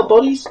you want to count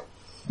bodies?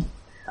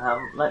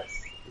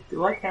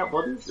 Do I count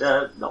bodies?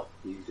 Not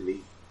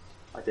usually.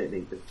 I don't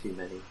think there's too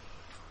many.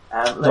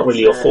 Not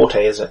really your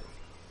forte, is it?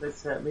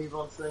 Let's move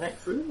on to the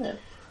next room then.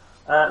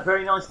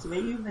 Very nice to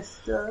meet you,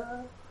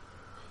 Mr.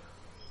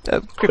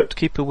 Crypt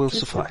Keeper will Mr.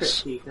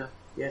 suffice. Crypt Keeper.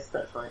 Yes,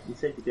 that's right. You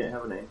said you didn't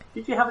have a name.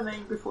 Did you have a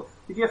name before?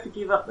 Did you have to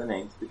give up the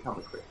name to become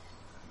a crypt?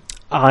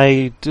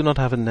 I do not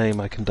have a name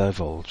I can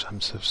divulge.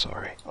 I'm so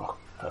sorry. Oh,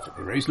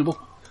 perfectly reasonable.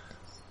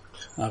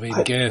 I mean,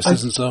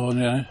 guests and so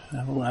on,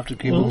 we'll have to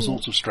give all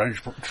sorts of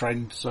strange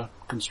constraints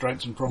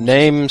and promises.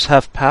 Names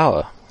have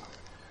power.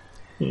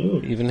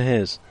 Even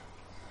his.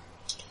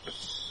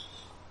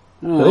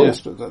 Oh, yes,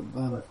 but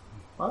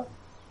What?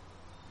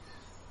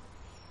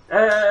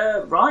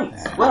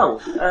 Right. Well,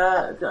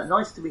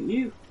 nice to meet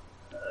you.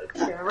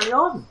 Carry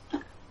on.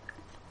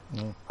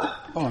 oh,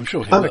 I'm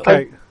sure.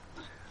 Okay.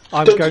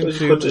 I'm going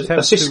to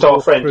assist our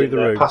friend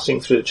in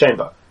passing through the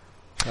chamber.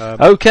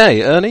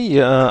 Okay,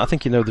 Ernie, I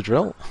think you know the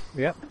drill.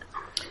 Yep.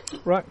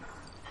 Right.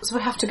 So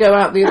we have to go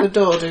out the other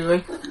door, do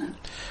we?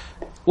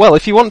 Well,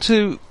 if you want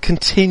to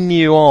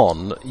continue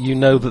on, you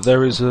know that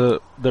there is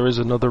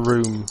another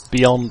room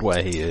beyond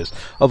where he is.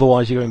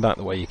 Otherwise, you're going back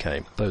the way you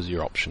came. Those are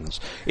your options.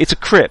 It's a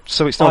crypt,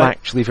 so it's not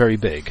actually very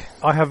big.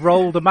 I have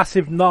rolled a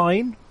massive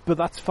 9, but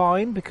that's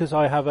fine because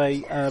I have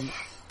a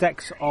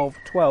dex of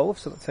 12,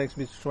 so that takes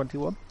me to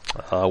 21.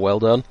 Well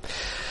done.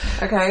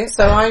 Okay,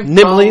 so I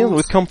nimbly and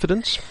with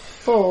confidence.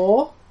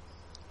 4.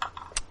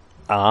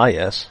 Ah,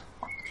 yes.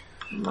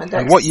 My dex.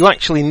 And what you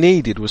actually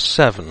needed was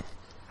 7.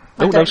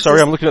 Oh, no,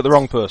 sorry, I'm looking at the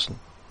wrong person.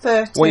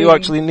 13. What you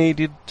actually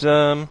needed,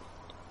 no,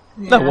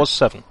 it was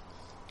 7.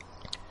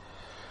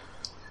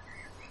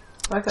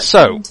 I got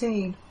So,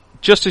 17.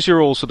 just as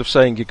you're all sort of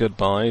saying your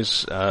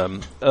goodbyes,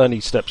 Ernie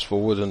steps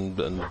forward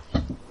and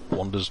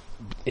wanders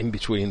in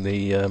between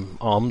the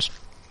arms,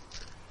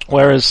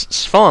 whereas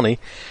Svani,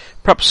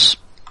 perhaps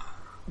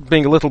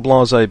being a little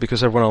blasé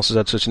because everyone else has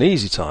had such an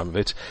easy time of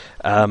it,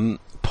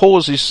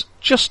 pauses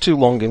just too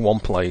long in one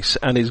place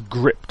and is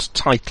gripped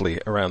tightly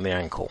around the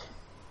ankle.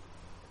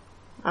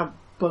 Oh,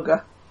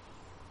 bugger.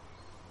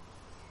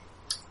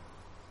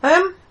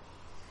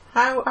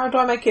 How do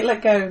I make it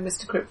let go,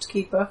 Mr. Crypt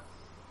Keeper?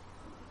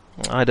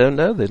 I don't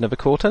know. They've never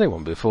caught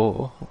anyone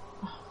before.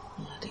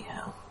 Bloody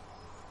hell.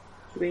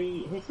 Should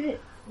we hit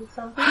it with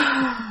something?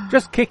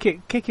 Just kick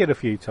it a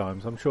few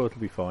times. I'm sure it'll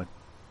be fine.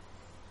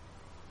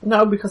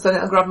 No, because then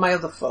it'll grab my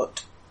other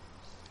foot.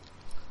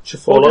 Should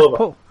fall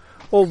over.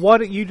 Or why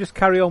don't you just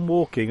carry on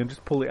walking and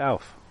just pull it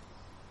off?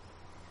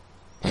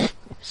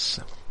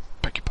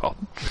 Beg your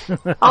pardon.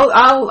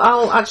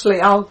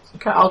 I'll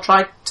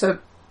try to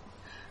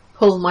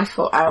pull my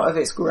foot out of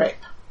its grip.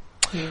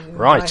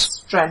 Right. My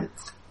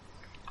strength.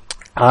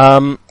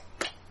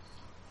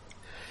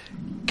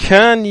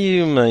 Can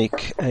you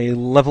make a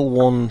level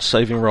 1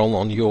 saving roll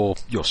on your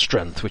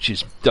strength, which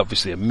is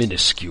obviously a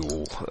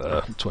minuscule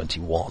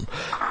 21.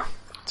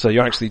 So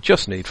you actually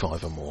just need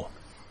 5 or more.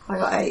 I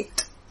got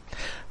 8.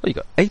 Well, you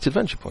got 8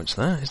 adventure points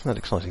there. Isn't that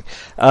exciting?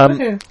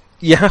 Okay.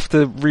 You have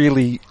to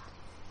really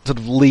sort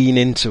of lean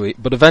into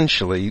it, but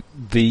eventually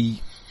the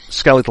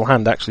skeletal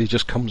hand actually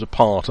just comes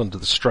apart under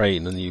the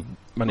strain and you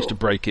manage to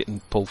break it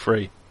and pull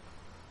free.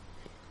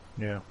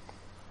 Yeah.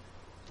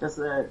 Does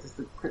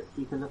the Crypt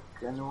Keeper look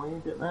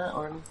annoyed at that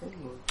or anything?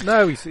 Or?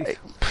 No,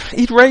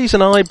 he'd raise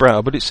an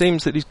eyebrow, but it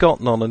seems that he's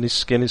got none and his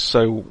skin is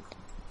so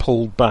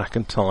pulled back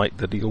and tight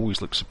that he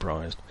always looks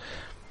surprised.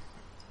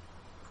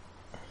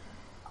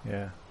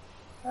 Yeah.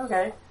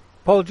 Okay.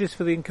 Apologies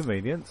for the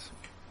inconvenience.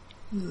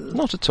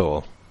 Not at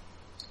all.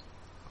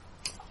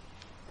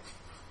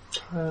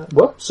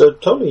 Well, so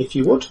Tony, if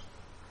you would.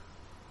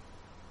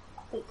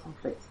 A bit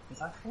conflicted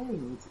because I really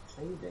need it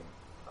cleaving,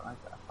 but I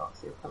can't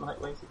see a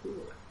polite way to do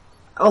it.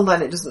 Oh,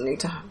 then it doesn't need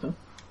to happen.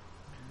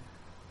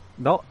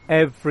 Not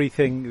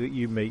everything that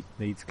you meet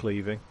needs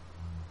cleaving.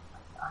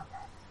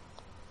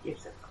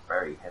 Gives a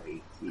very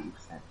heavy cube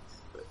sense.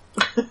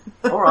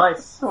 But alright,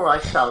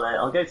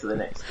 I'll go to the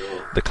next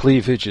door. The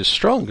cleavage is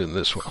strong in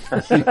this one.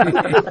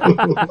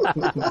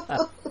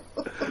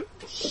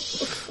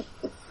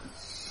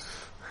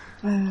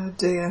 Oh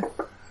dear.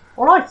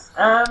 Alright,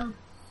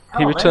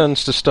 He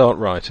returns to start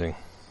writing.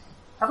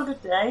 Have a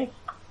good day.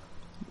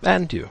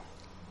 And you.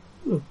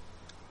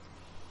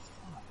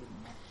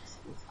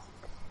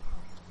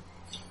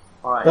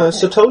 Alright.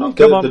 So Tony,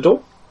 go to the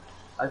door.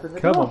 Open the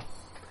Come door. on.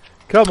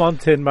 Come on,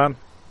 Tin Man.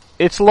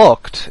 It's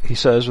locked, he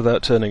says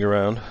without turning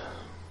around.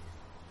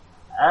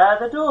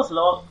 The door's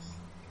locked.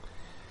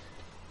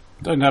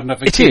 Don't have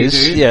enough It key, is,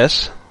 do you?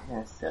 yes.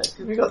 Yes,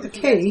 Have you got the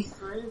key?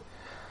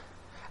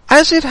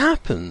 As it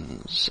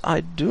happens, I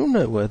do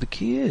know where the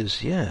key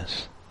is,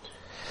 yes.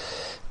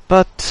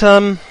 But,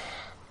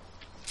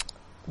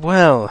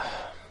 well...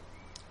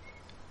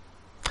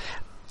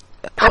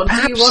 What do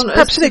you want us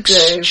perhaps an to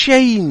do?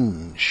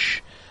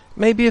 exchange.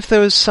 Maybe if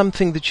there was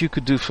something that you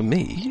could do for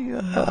me,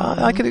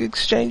 I could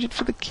exchange it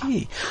for the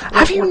key.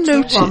 Have you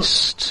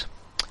noticed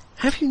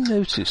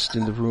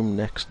in the room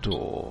next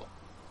door,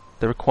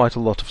 there are quite a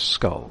lot of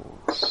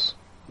skulls?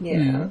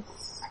 Yeah.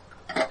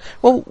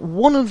 Well,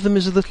 one of them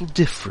is a little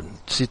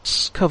different.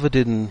 It's covered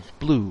in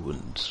blue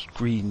and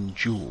green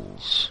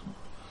jewels.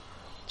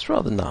 It's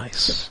rather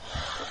nice.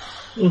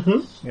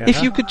 Mm-hmm. Yeah.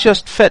 If you could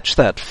just fetch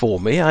that for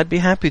me, I'd be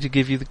happy to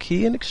give you the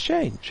key in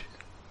exchange.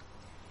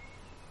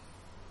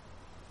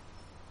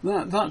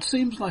 That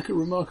seems like a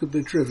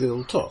remarkably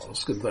trivial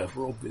task, and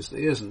therefore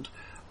obviously isn't.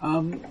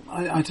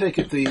 I take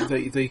it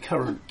the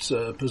current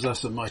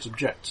possessor might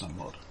object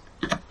somewhat.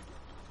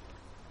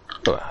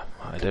 Well,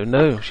 I don't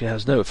know. She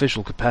has no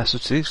official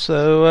capacity,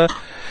 so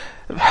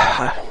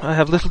I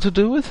have little to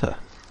do with her.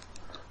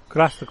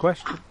 Could ask the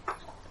question.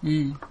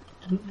 And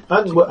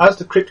as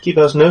the Crypt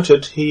Keeper has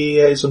noted, he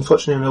is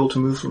unfortunately unable to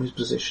move from his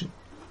position.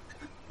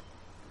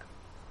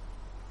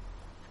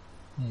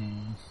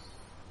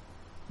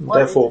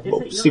 Therefore,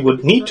 he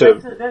would need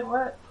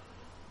to.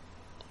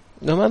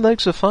 No, my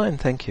legs are fine,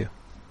 thank you.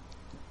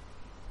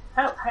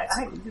 How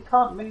you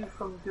can't move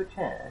from your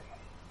chair?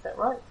 Is that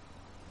right?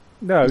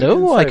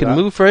 No, I can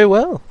move very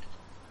well.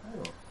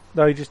 Oh.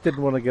 No, he just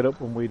didn't want to get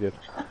up when we did,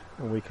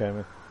 when we came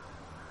in.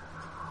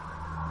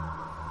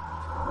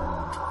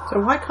 So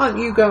why can't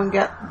you go and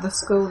get the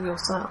skull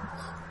yourself?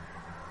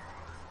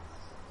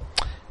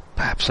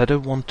 Perhaps I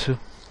don't want to.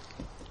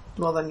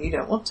 Well, then you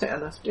don't want it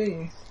enough, do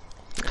you?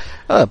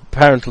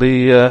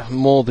 Apparently,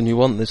 more than you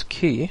want this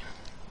key.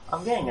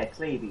 I'm getting a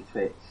cleavy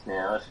twitch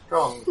now, a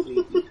strong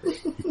cleavy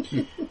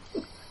twitch.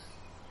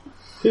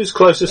 Who's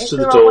closest to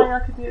the Is there a way door? I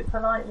could do it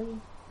politely?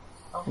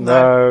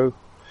 No.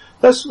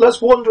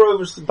 Let's wander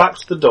over back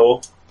to the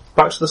door,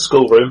 back to the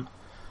schoolroom.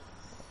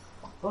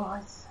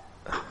 Right.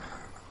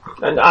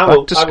 And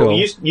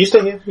you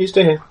stay here. You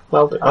stay here.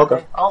 I'll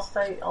go. I'll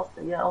stay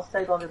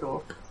by the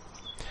door.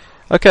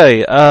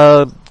 Okay,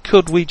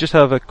 could we just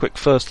have a quick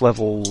first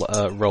level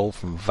roll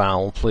from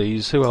Val,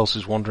 please? Who else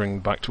is wandering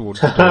back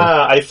towards the door?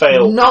 I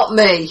failed. Not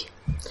me.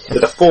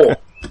 With a 4.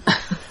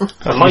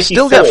 You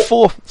still get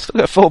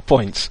 4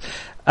 points.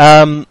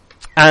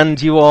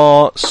 And you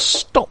are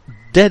stopped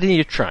dead in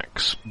your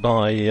tracks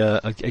by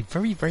a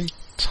very, very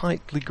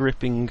tightly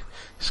gripping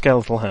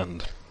skeletal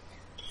hand.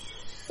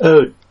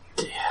 Oh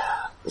dear.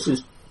 This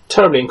is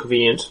terribly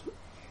inconvenient.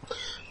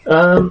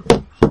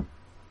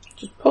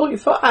 Just pull your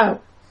foot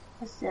out.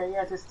 Just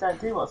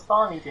do what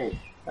Sparny did.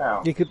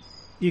 Oh.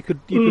 You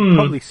could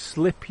probably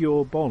slip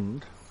your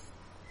bond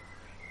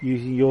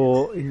using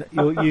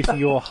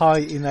your high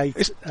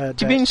innate. Do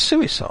you mean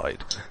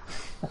suicide?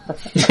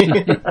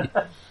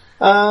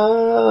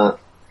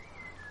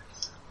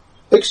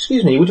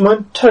 Excuse me, would you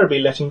mind terribly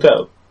letting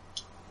go?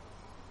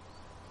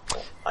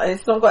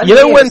 It's not got You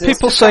know any when ears, it's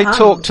people just say a hand.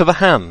 talk to the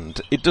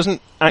hand, it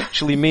doesn't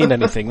actually mean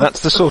anything.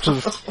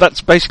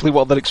 That's basically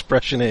what that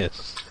expression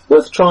is.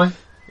 Worth a try.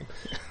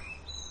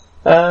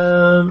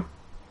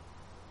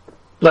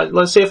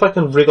 Let's see if I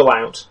can wriggle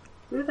out.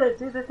 Do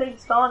the thing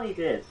Sparny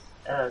did.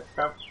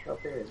 Stop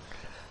in.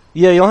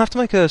 Yeah, you'll have to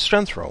make a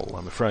strength roll,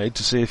 I'm afraid,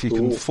 to see if you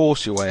can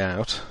force your way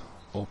out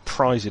or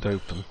prise it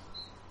open.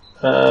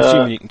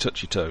 Assuming you can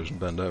touch your toes and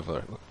bend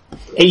over.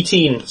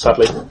 18,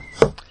 sadly.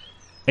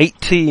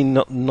 18,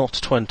 not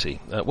 20.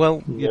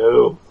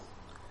 No.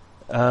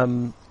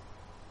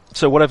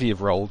 So whatever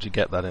you've rolled, you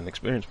get that in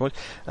experience point.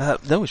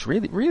 No, it's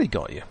really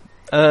got you.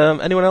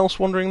 Anyone else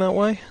wandering that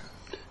way?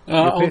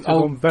 I'll go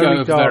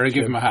over there and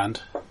give him a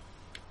hand.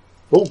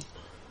 Oh,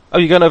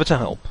 you're going over to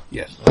help?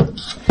 Yes.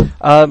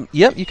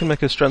 Yep, you can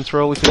make a strength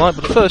roll if you like,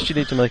 but first you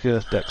need to make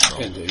a dex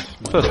roll. Indeed.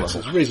 My dex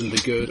is reasonably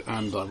good,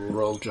 and I will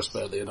roll just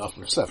barely enough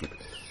for a 7.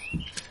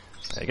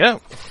 There you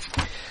go.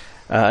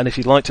 And if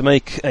you'd like to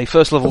make a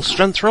first level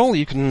strength roll,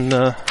 you can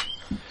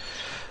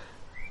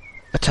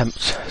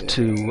attempt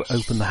to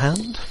open the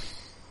hand.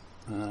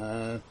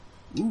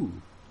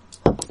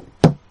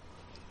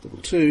 Double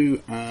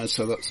 2,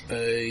 so that's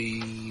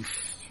a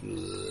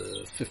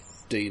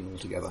 15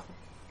 altogether.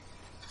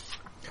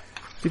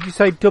 Did you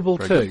say double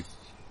Very 2? good.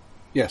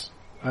 Yes.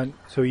 And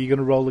so are you going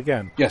to roll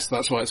again? Yes,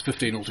 that's why it's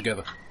 15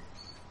 altogether.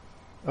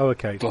 Oh,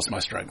 okay. Plus my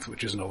strength,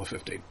 which is another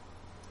 15.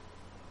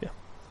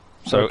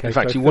 So, Okay, in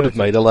fact, so you would have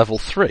 30. made a level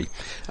 3.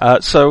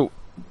 So,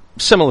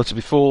 similar to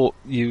before,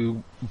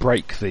 you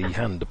break the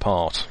hand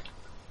apart.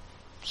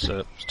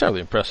 So, it's totally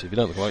impressive. You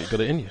don't look like you've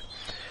got it in you.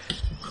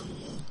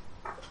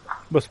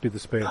 Must be the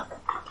spear.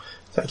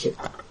 Thank you.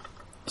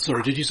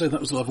 Sorry, did you say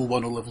that was a level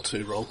 1 or level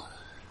 2 roll?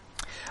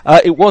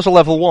 It was a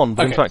level 1,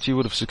 but in Okay. fact you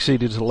would have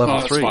succeeded at a level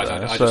 3 fine.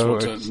 there. I So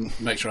just want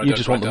to make sure I you don't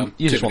just write want down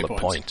you too just many want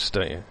the points. points,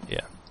 don't you?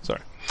 Yeah,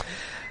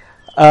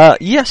 sorry.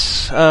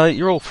 Yes,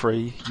 you're all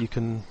free. You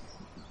can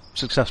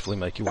successfully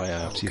make your way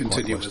out. You're quite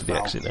continue close to with the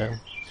Val. exit now.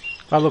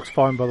 That looks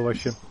fine, by the way,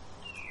 Shim.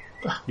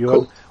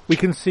 Cool. We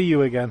can see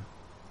you again.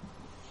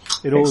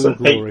 In all Excellent.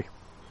 your glory.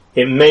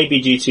 It may be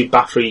due to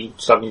battery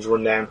starting to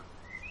run down.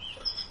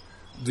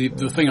 The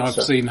thing I've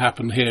seen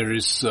happen here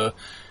is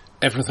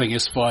everything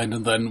is fine,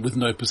 and then with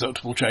no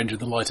perceptible change in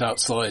the light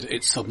outside,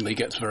 it suddenly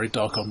gets very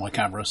dark on my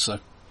camera. So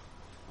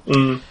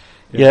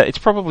Yeah, it's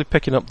probably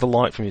picking up the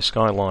light from your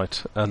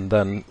skylight and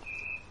then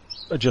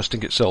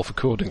adjusting itself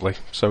accordingly.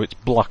 So it's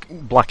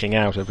blacking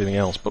out everything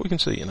else, but we can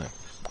see you now.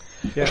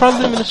 Yeah. Try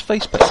luminous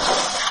face paint.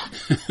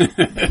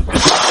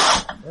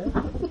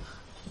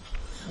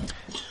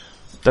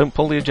 Don't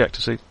pull the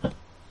ejector seat.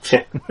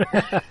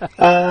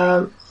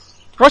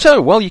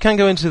 Righto, well, you can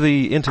go into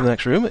the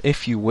next room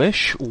if you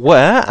wish,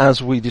 where,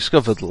 as we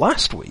discovered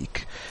last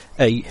week,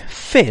 a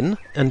thin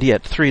and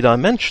yet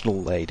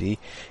three-dimensional lady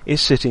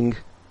is sitting,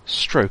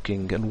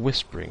 stroking and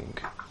whispering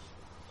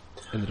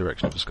in the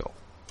direction of the skull.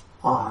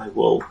 I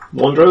will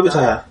wander over to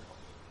her.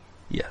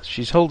 Yes,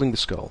 she's holding the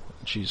skull,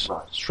 and she's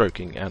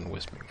stroking and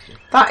whispering.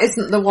 That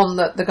isn't the one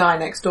that the guy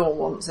next door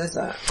wants, is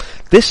it?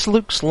 This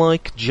looks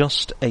like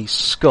just a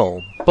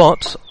skull,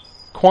 but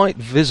quite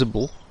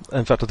visible.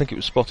 In fact, I think it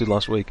was spotted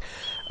last week.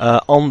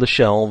 On the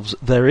shelves,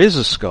 there is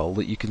a skull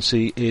that you can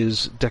see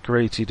is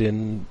decorated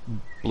in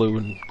blue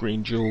and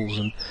green jewels,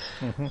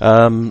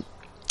 and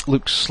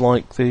looks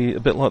like a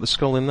bit like the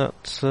skull in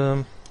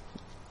that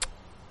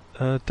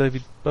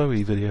David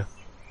Bowie video.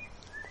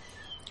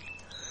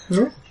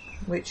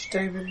 Which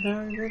David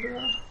Bowie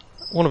video?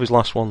 One of his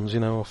last ones,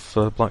 off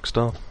Black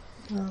Star.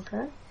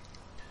 Okay.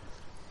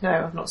 No,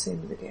 I've not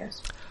seen the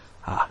videos.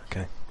 Ah,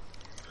 okay.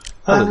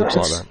 Well, it looks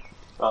like that.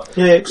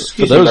 Yeah, For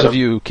excuse me, those of madam.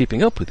 you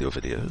keeping up with your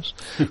videos,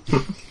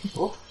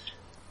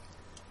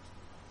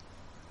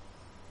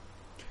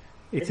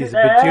 It Is is it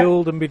there?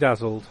 bejeweled and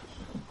bedazzled.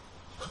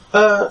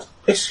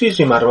 Excuse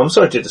me, madam, I'm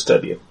sorry to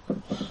disturb you.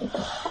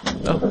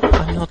 oh,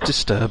 I'm not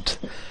disturbed.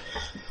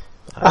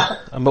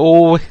 I'm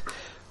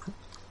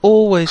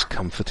always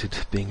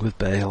comforted being with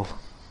Bale.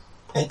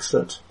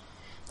 Excellent.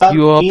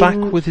 You are back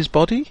with his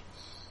body?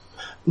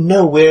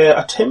 No, we're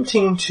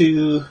attempting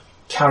to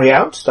carry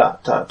out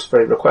that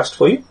very request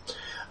for you.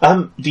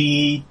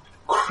 The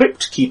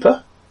crypt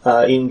keeper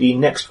in the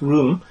next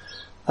room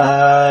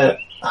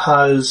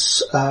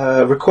has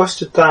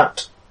requested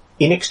that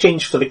in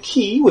exchange for the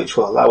key, which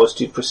will allow us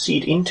to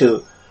proceed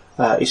into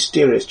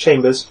Asteria's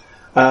chambers,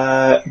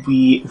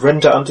 we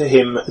render unto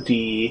him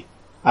the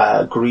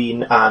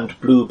green and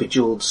blue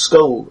bejeweled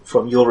skull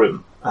from your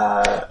room.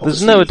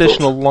 There's no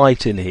additional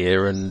light in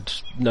here and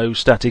no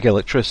static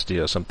electricity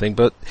or something,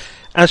 but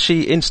as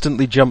she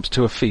instantly jumps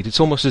to her feet, it's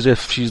almost as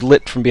if she's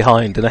lit from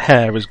behind and her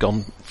hair has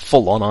gone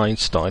full on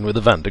Einstein with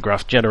a Van de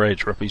Graaff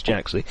generator up his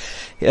jacksie.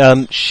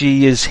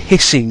 She is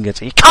hissing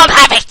at you. Can't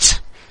have it!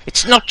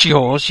 It's not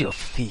yours, you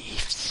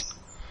thieves.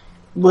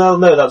 Well,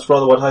 no, that's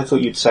rather what I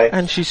thought you'd say.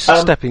 And she's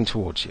stepping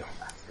towards you.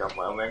 That's gone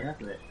well then,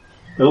 hasn't it?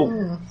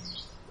 Oh.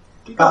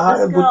 You got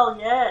the skull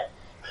yet?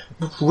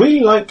 Would really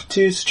like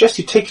to suggest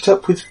you take it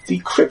up with the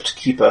Crypt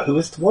Keeper, who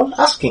is the one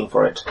asking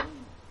for it.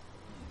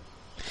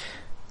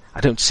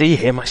 I don't see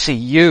him, I see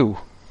you.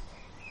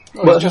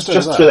 Oh, well, just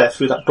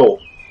through that door.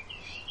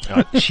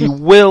 She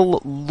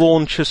will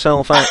launch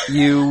herself at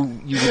you.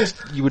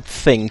 You would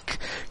think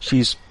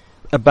she's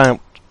about.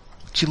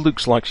 She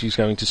looks like she's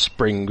going to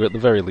spring, or at the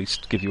very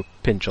least, give you a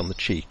pinch on the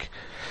cheek.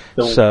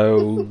 No.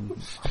 So,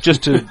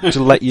 just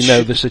to let you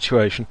know the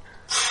situation.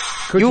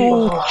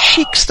 You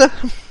cheekster.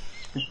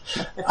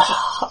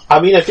 I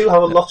mean, I do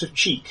have a lot of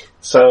cheek,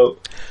 so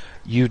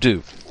you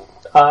do.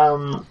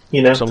 Some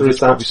of it's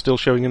probably still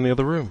showing in the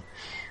other room.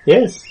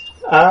 Yes.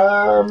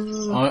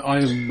 I'm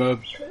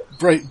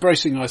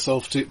bracing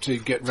myself to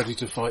get ready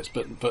to fight,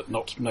 but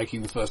not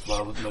making the first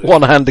violent move.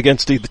 One hand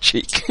against either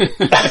cheek. No,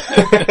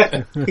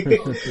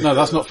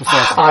 that's not for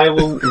fighting. I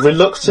will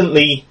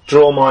reluctantly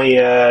draw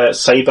my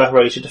sabre,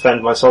 ready to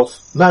defend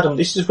myself. Madam,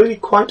 this is really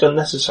quite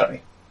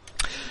unnecessary.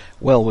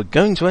 Well, we're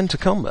going to enter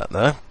combat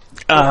now.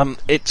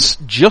 It's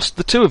just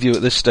the two of you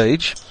at this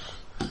stage,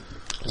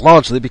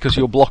 largely because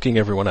you're blocking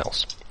everyone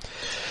else.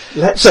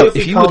 So,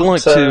 if you would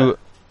like to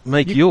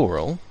make your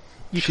roll,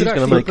 she's going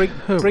to make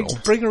her roll.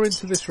 Bring her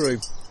into this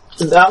room.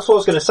 That's what I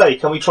was going to say.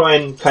 Can we try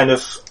and kind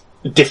of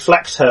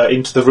deflect her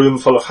into the room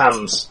full of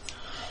hands?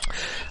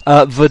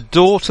 The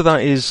door to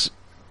that is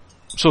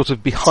sort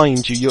of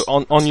behind you. You're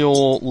on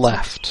your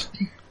left.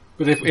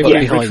 But if we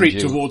retreat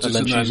towards us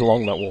and then she's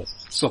along that wall.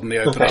 Suddenly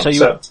open up.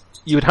 So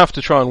you would have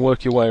to try and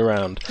work your way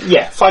around.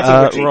 Yeah,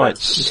 fighting retreat. Right,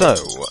 so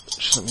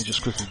let me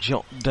just quickly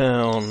jot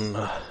down.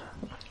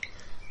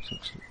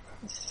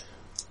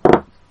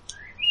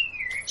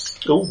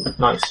 Oh,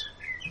 nice.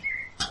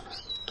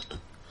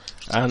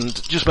 And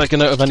just make a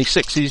note of any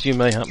sixes you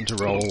may happen to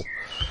roll,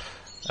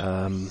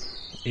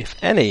 if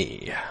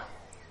any.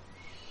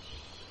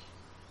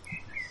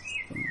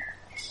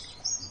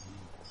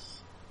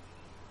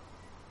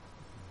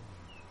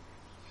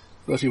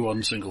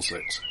 $31 single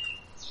six.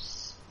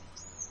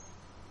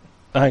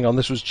 Hang on,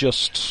 this was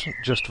just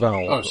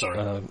Val. Oh,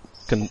 sorry.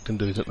 Can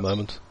do it at the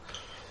moment.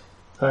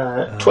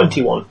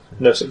 21,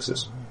 no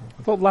sixes.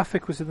 I thought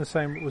Lafik was in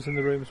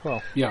the room as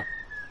well. Yeah.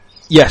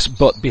 Yes,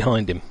 but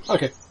behind him.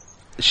 Okay.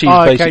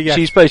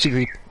 She's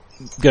basically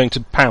going to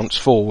pounce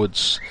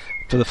forwards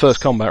for the first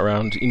combat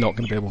round. You're not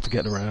going to be able to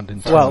get around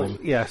in time. Well,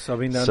 yes, I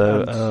mean,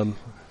 so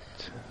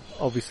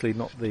obviously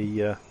not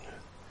the.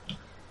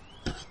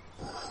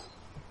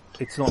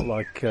 It's not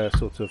like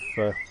sort of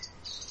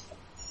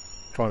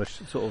trying to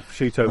sort of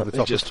shoot over the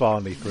top of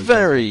Farney.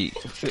 Very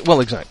well,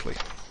 exactly.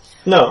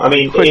 No, I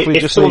mean,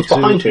 if someone's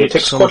behind me, it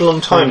takes quite a long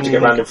time to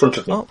get round in front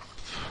of them.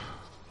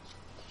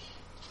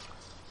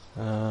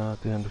 At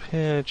the end of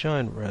here,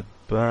 giant red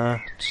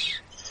bat.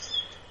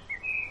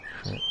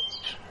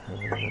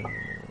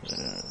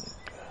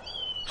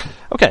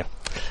 Okay.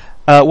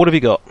 What have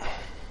you got?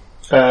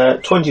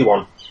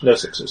 21, no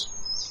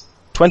sixes.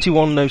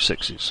 21, no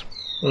sixes.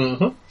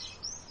 Mm-hmm.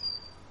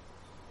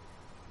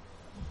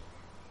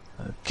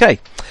 Okay.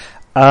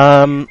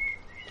 Let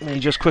me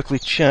just quickly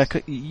check.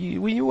 Were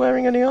you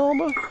wearing any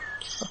armour?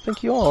 I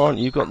think you are, aren't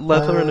you? You've got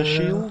leather and a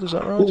shield, is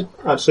that right?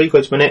 Actually,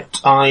 wait a minute.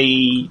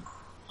 I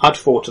add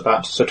 4 to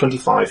that, so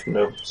 25,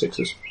 no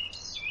sixes.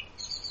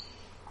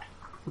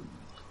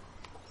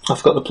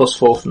 I've got the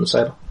 +4 from the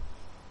sabre.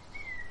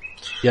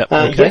 Yep,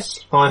 okay. Yes,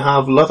 I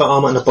have leather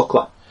armour and a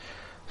buckler.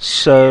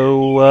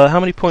 So, how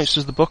many points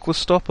does the buckler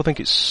stop? I think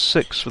it's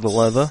 6 for the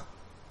leather.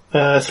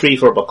 3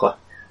 for a buckler.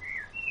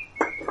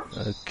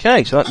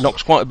 Okay, so that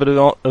knocks quite a bit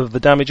of the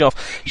damage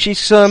off. She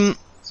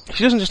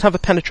doesn't just have a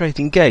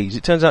penetrating gaze.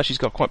 It turns out she's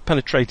got quite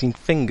penetrating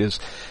fingers.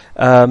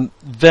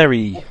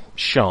 Very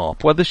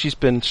sharp. Whether she's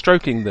been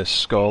stroking this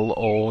skull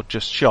or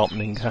just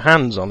sharpening her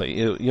hands on it,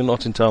 you're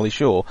not entirely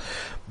sure.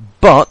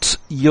 But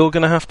you're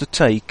going to have to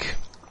take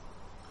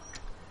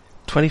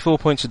 24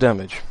 points of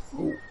damage.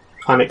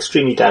 I'm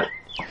extremely dead.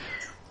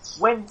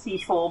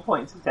 24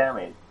 points of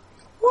damage.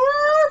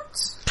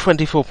 What?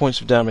 24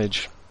 points of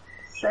damage.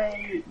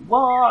 Say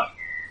what?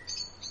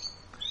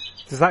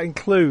 Does that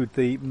include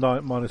the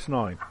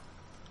 -9?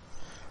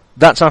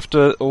 That's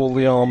after all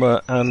the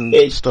armour and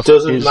stuff. It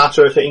doesn't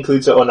matter if it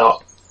includes it or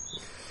not.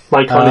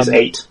 My con is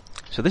 8.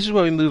 So this is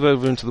where we move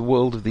over into the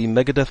world of the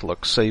Megadeth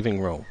Lux saving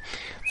roll.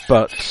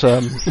 But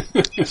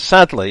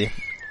sadly,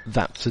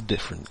 that's a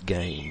different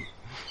game.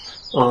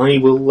 I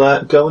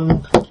will go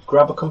and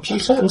grab a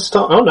computer and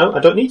start... Oh no, I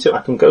don't need to.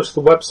 I can go to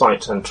the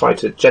website and try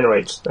to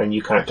generate a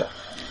new character.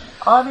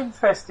 I'm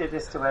interested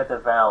as to whether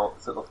Val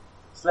sort of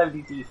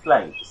slowly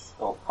deflates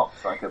or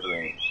pops like a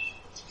balloon.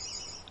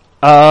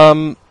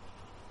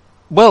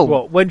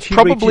 Well, when she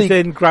reaches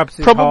in, grabs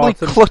his probably heart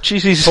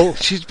clutches his...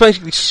 She's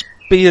basically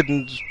speared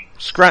and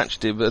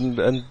scratched him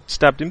and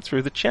stabbed him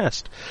through the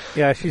chest.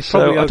 Yeah, she's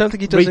probably I don't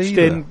think he does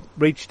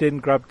reached in,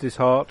 grabbed his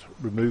heart,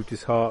 removed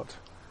his heart.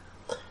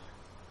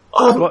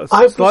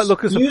 Slight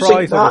look of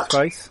surprise on his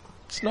face.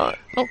 It's not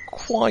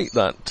quite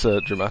that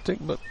dramatic,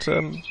 but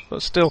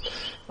still,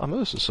 I'm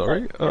also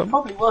sorry. It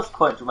probably was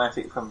quite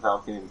dramatic from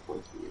Valkyrie's point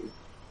of view.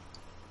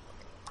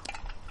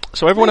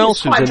 So everyone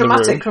else who's in the room... Quite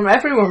dramatic from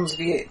everyone's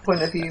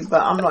point of view,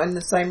 but I'm not in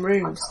the same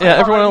room. So. Yeah,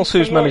 everyone else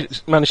who's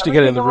managed to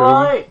get in the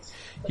room,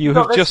 you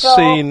have just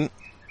seen...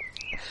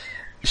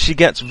 She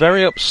gets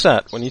very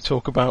upset when you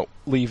talk about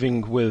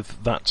leaving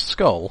with that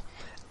skull,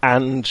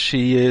 and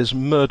she is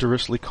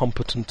murderously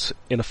competent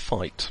in a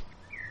fight.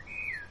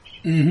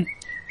 Mm-hmm.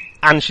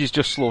 And she's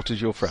just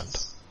slaughtered your friend.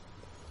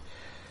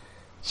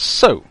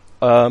 So,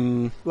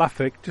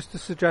 Lafik, just a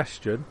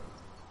suggestion.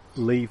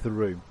 Leave the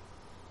room.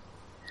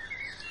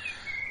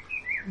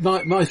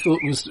 My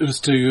thought was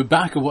to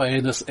back away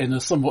in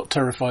a somewhat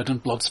terrified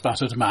and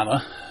blood-spattered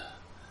manner,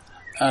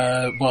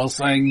 while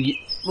saying,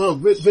 well,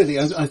 really,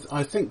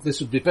 I think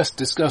this would be best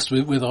discussed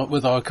with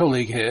our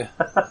colleague here.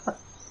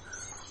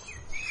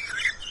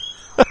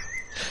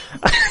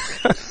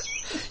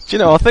 Do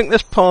you know, I think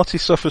this party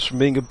suffers from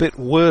being a bit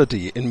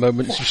wordy in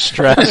moments of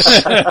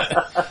stress.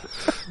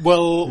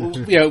 Well,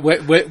 yeah,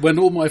 when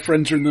all my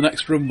friends are in the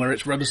next room where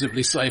it's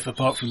relatively safe,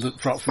 apart from the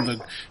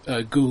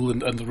ghoul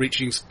and the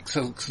reaching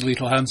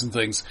skeletal hands and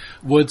things,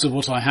 words are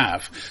what I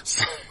have.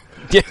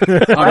 Yeah.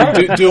 I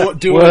mean,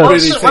 do I really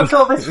think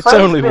it's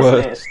only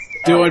words?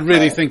 Do I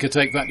really think a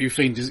take that, you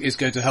fiend is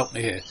going to help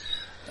me here?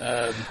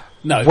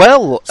 No.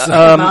 Well,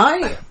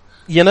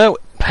 you know,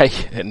 hey,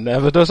 it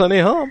never does any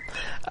harm.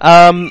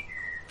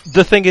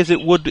 The thing is,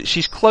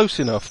 she's close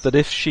enough that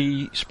if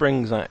she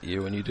springs at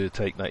you and you do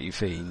take that, you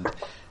fiend,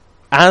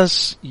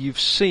 as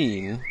you've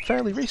seen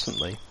fairly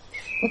recently,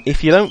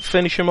 if you don't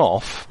finish him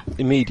off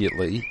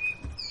immediately,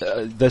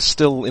 there's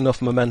still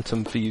enough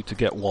momentum for you to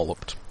get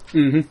walloped.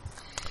 Mm-hmm.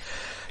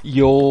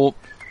 Your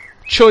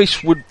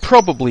choice would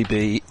probably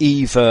be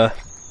either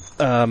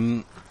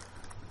go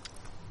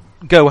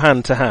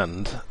hand to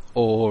hand,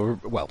 or,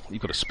 well,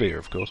 you've got a spear,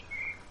 of course.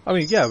 I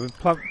mean, yeah,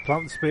 plant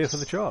the spear for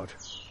the charge.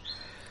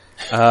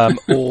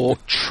 Or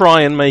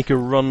try and make a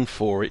run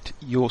for it.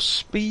 Your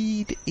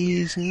speed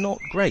is not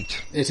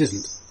great. It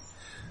isn't.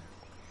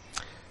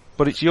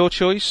 But it's your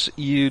choice.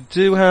 You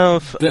do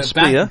have a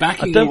spear.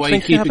 I don't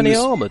think you have any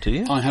armour, do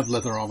you? I have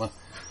leather armour.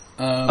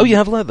 Oh, you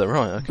have leather,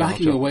 right. Okay,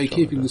 backing away,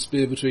 keeping the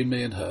spear between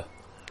me and her.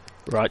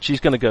 Right, she's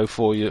going to go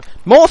for you.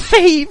 More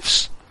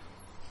thieves!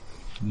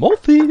 More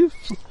thieves!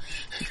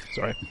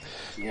 Sorry.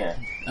 Yeah.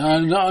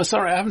 No,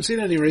 sorry, I haven't seen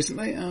any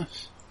recently.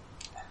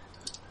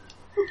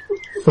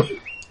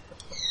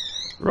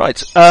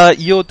 Right,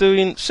 you're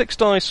doing 6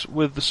 dice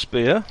with the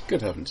spear.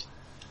 Good heavens.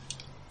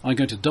 I'm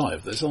going to die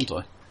of this, aren't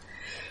I?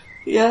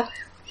 Yeah.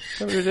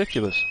 Very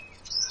ridiculous.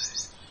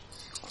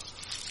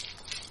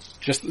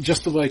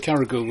 Just the way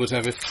Caragul would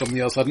have if somebody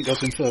else hadn't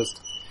got him first.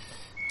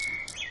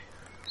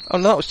 Oh,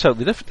 no, that was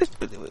totally different.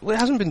 It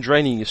hasn't been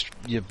draining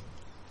your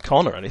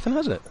con or anything,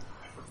 has it?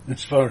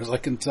 As far as I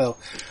can tell.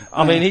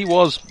 I mean, he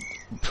was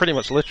pretty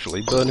much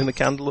literally burning the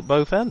candle at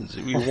both ends.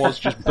 He was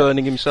just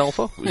burning himself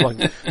up. It was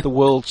like the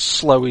world's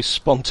slowest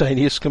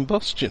spontaneous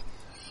combustion.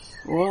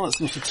 Well, that's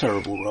not a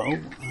terrible roll.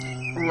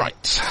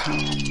 Right.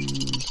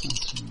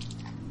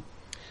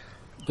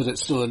 But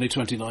it's still only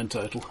 29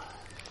 total.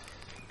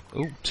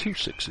 Oh, 2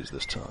 6s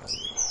this time.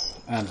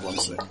 And 1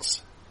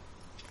 6.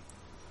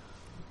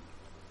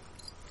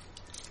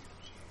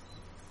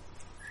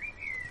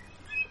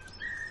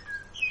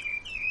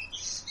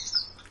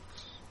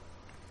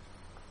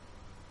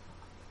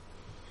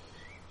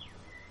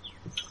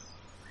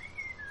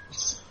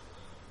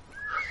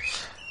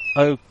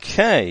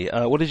 Okay,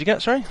 what did you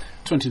get, sorry?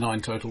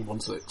 29 total, 1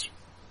 6.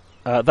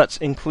 That's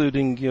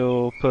including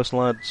your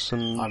personal ads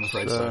and... I'm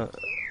afraid so.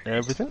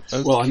 Everything?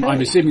 Okay. Well,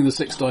 I'm assuming the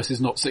 6 dice is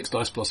not 6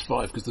 dice plus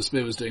 5, because the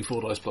spear was doing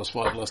 4 dice plus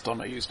 5 last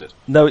time I used it.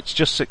 No, it's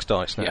just 6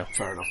 dice now. Yeah,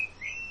 fair enough.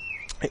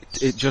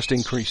 It just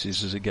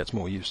increases as it gets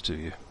more used to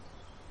you.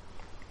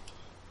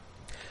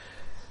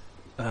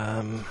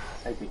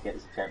 Hope he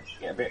gets a chance to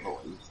get a bit more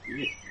used to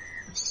you.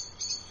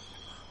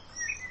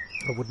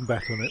 I wouldn't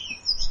bet on it.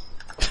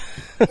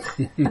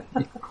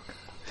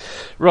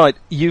 Right,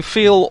 you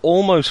feel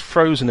almost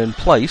frozen in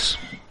place.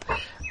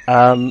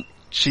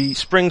 She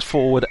springs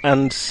forward,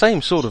 and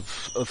same sort of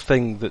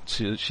thing that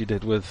she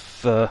did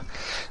with the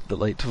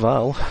late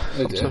Val. Oh,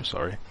 I'm so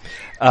sorry.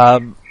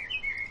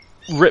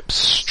 Rips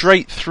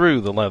straight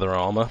through the leather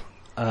armour.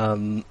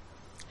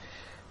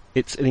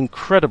 It's an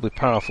incredibly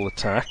powerful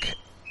attack.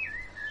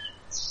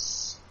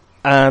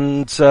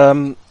 And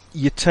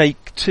you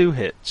take 2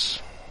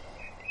 hits.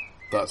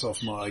 That's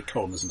off my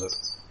con, isn't it?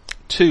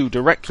 2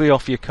 directly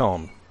off your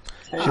con.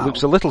 She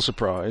looks a little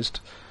surprised,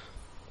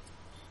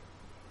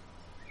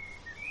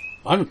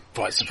 I'm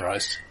quite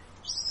surprised.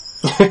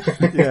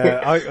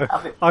 Yeah,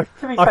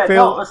 to be fair,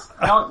 feel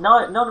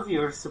none of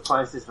you are as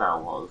surprised as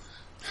Val was.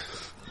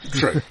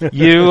 True.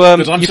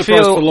 But I'm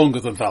surprised for longer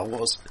than Val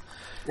was.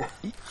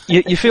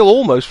 You feel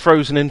almost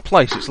frozen in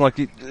place. It's like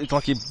your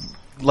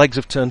legs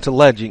have turned to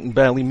lead. You can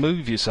barely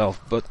move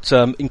yourself. But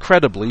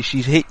incredibly,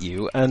 she's hit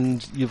you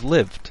and you've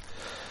lived.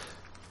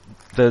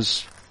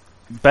 There's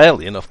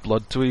barely enough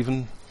blood to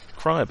even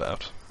cry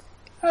about.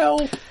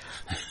 Hell.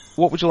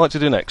 What would you like to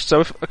do next?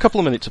 So if a couple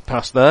of minutes have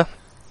passed there,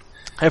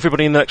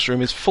 everybody in the next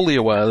room is fully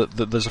aware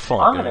that there's a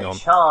fight I'm going going on. to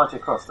charge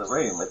across the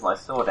room with my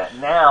sword out.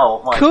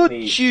 Now, Could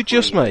you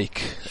just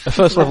make a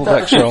first level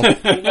dex roll?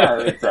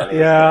 Exactly.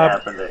 Yeah,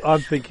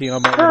 I'm thinking I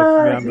might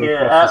want to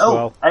meander across as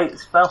well. Hey,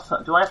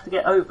 spell, do I have to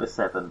get over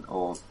 7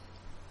 or...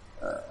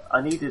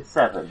 I needed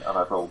 7 and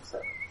I've rolled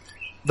 7.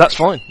 That's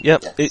fine,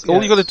 yep. Yes.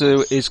 All you got to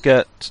do is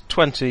get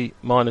 20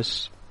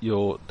 minus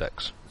your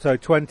dex. So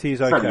 20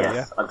 is okay, So, yes,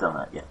 yeah? I've done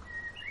that, yeah.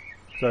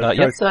 So, yep.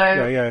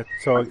 yeah.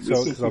 So You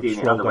seem because to I've be doing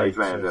just it rolled other ways 8.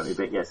 round, don't you?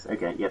 But yes,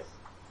 okay, yes.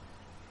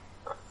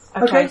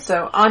 Okay,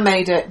 so I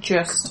made it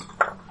just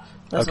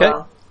as Okay.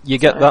 well. You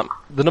get that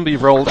the number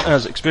you've rolled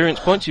as experience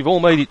points. You've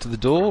all made it to the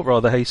door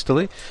rather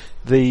hastily.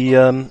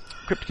 The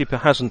Crypt Keeper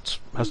hasn't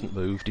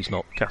moved. He's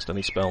not cast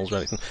any spells or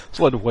anything. It's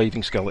a load of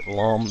waving skeletal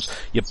arms.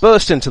 You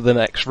burst into the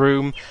next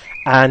room,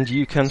 and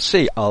you can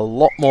see a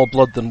lot more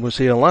blood than was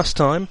here last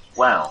time.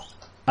 Wow.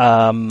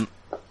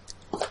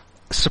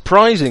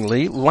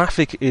 Surprisingly,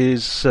 Lafik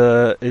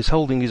is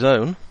holding his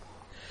own,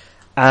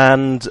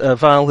 and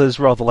Val has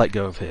rather let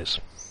go of his.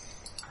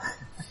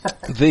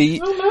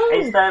 The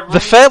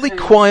fairly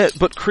quiet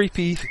but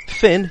creepy,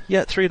 thin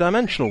yet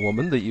three-dimensional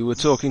woman that you were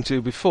talking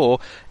to before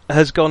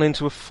has gone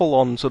into a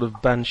full-on sort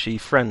of banshee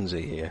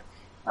frenzy here.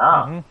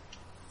 Ah.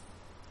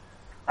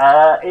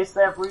 Is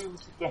there room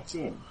to get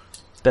in?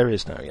 There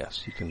is now,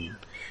 yes.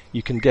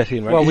 You can get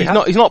in. Right?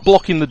 Well, he's not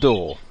blocking the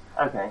door.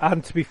 Okay.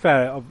 And to be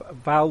fair,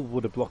 Val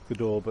would have blocked the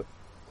door, but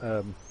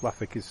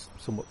Lafik is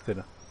somewhat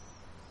thinner.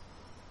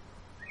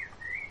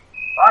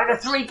 By the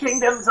 3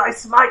 kingdoms, I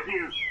smite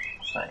you!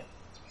 Sorry.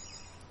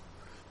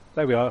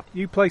 There we are.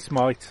 You play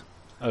Smite.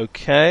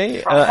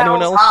 Okay. From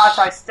Anyone hell's else? heart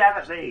I stab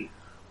at thee!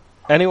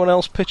 Anyone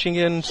else pitching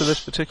in to this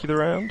particular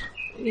round?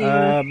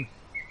 Yeah.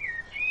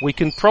 We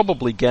can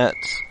probably get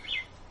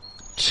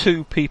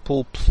 2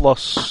 people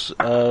plus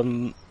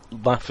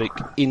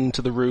Lafik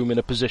into the room in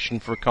a position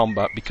for a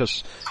combat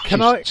because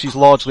she's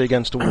largely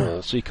against a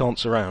wall, so you can't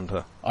surround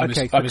her. I'm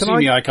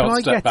assuming I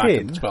can't step back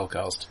and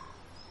spellcast.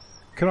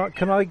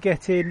 Can I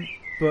get in?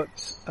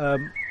 But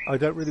I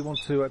don't really want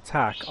to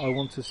attack. I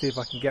want to see if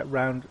I can get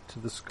round to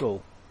the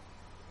skull.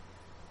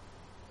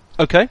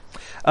 Okay.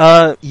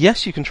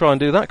 Yes, you can try and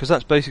do that, because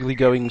that's basically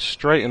going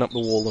straight and up the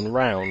wall and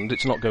round.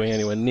 It's not going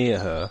anywhere near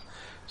her.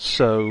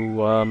 So,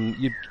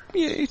 you're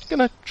going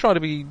to try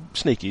to be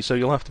sneaky, so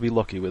you'll have to be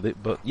lucky with it,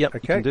 but yep, you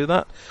can do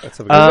that.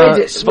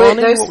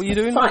 Svani, what were you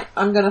doing?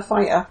 I'm going to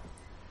fight her.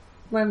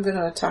 I'm going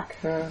to attack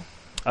her.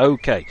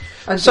 Okay.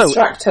 And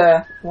distract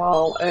her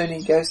while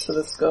Ernie goes for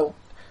the skull.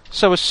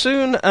 So as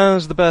soon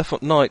as the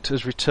Barefoot Knight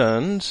has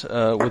returned,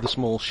 with a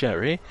small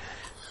sherry...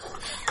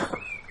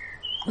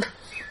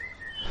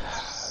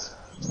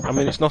 I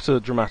mean, it's not a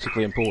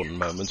dramatically important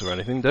moment or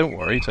anything, don't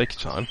worry, take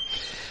your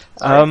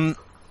time.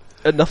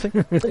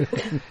 Nothing.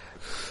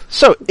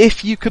 So,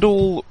 if you could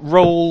all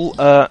roll,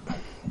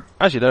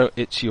 as you know,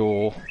 it's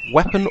your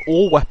weapon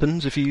or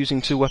weapons, if you're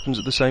using 2 weapons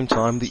at the same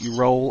time, that you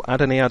roll,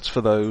 add any adds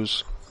for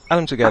those, add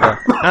them together,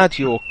 add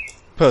your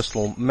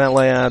personal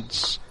melee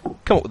adds,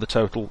 come up with a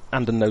total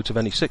and a note of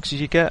any 6s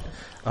you get,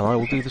 and I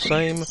will do the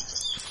same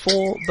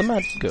for the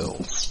Mad Girl.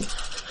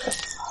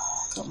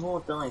 Got more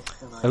dice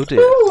than I... Oh dear.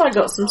 Oh, I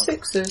got some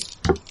 6s.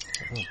 Oh,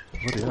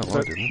 bloody hell,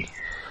 I didn't.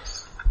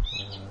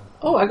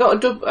 Oh, I got a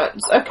double...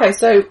 okay,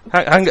 so...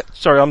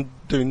 Sorry, I'm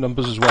doing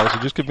numbers as well, so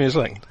just give me a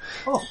second.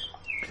 Oh,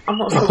 I'm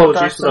not sure.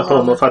 Apologies for the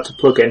home I've had to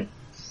plug in.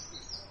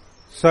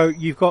 So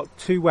you've got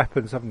 2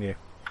 weapons, haven't you?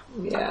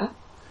 Yeah.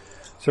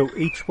 So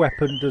each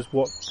weapon does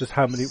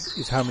how many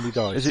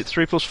dice? Is it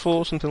 3 plus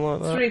 4, something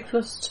like that? 3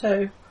 plus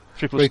 2.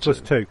 3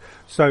 plus 2.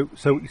 So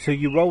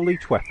you roll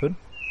each weapon.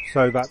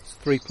 So that's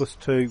 3 plus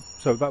 2.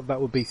 So that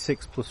would be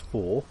 6 plus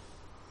 4.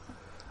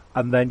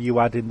 And then you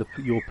add in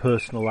your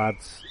personal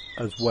adds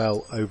as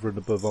well over and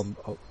above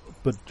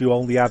but you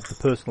only add the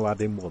personal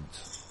add in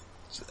once.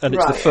 And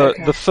it's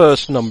the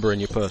first number in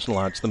your personal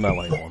adds, the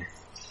melee one.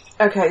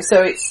 Okay,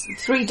 so it's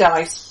 3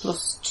 dice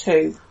plus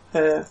 2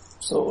 per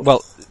sword.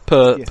 Well,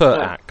 per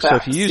axe. So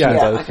if you're using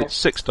both, okay. it's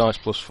 6 dice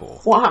plus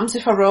 4. What happens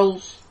if I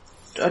roll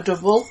a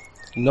double?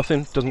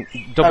 Nothing.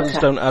 Doubles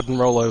don't add and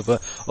roll over.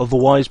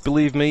 Otherwise,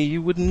 believe me,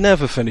 you would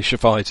never finish a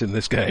fight in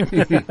this game.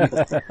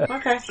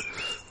 Okay.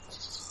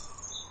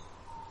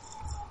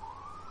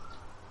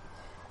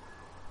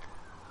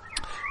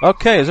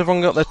 Okay, has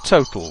everyone got their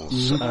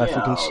totals?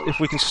 If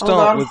we can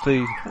start with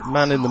the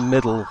man in the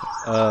middle,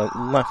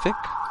 Lafik.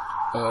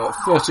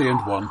 30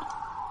 and 1.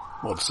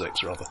 1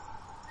 6, rather.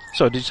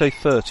 So, did you say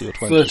 30 or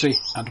 20? 30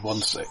 and 1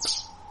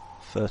 6.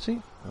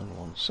 30 and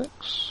 1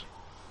 6.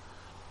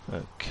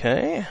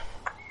 Okay.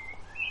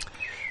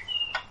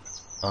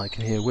 I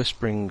can hear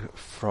whispering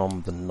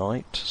from the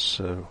night,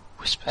 so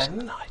whispers in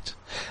the night.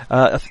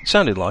 It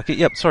sounded like it.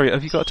 Yep, sorry,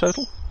 have you got a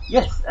total?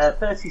 Yes,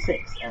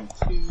 36 and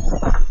 2.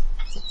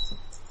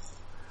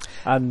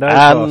 And no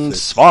and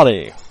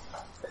Swanee.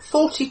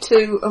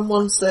 42 and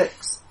 1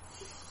 6.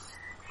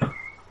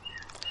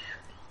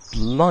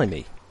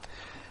 Blimey.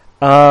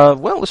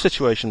 Well, the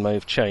situation may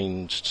have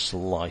changed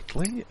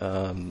slightly.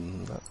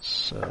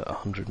 That's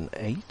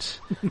 108.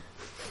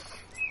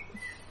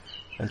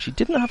 And she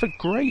didn't have a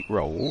great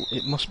roll,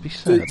 it must be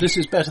said. This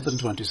is better than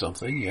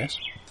 20-something, yes.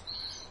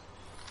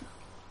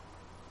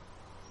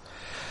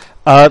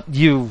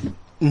 You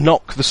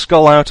knock the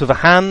skull out of her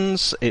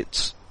hands,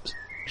 it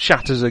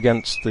shatters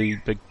against the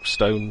big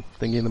stone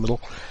thingy in the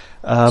middle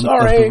of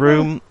the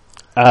room,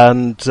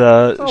 and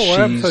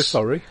I'm so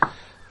sorry.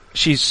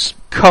 She's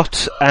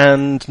cut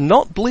and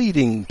not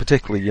bleeding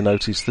particularly, you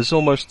notice. There's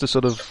almost a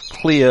sort of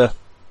clear,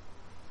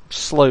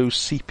 slow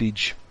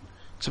seepage.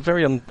 It's a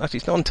very actually,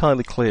 it's not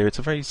entirely clear. It's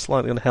a very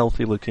slightly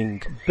unhealthy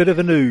looking... Bit of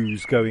an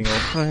ooze going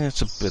on.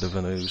 It's a bit of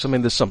an ooze. I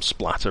mean, there's some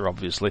splatter,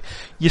 obviously.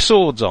 Your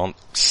swords aren't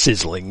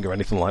sizzling or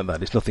anything like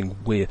that. It's nothing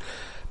weird.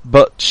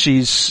 But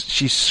she's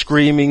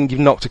screaming. You've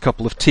knocked a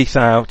couple of teeth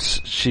out.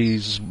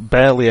 She's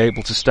barely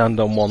able to stand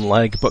on one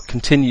leg, but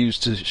continues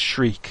to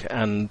shriek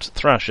and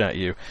thrash at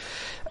you.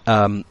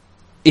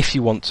 If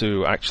you want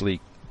to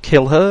actually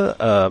kill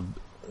her,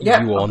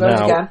 you are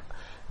now... Again.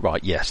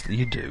 Right, yes,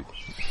 you do.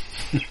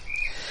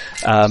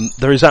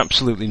 There is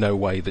absolutely no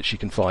way that she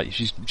can fight.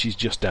 She's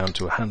just down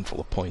to a handful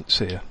of points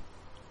here.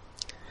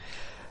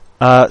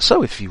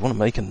 So if you want to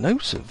make a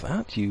note of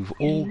that, you've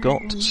all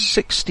got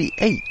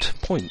 68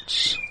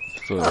 points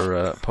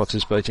for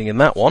participating in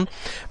that one.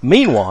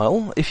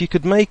 Meanwhile, if you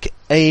could make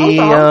a...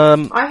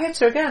 I hit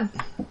her again.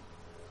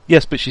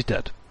 Yes, but she's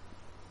dead.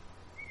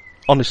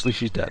 Honestly,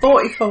 she's dead.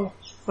 44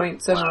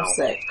 points and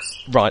 6.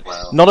 Right.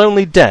 Wow. Not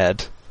only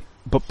dead,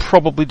 but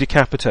probably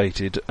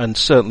decapitated and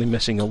certainly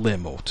missing a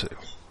limb or two.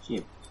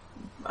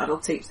 That'll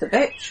teach the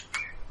bitch.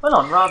 Well,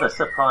 I'm rather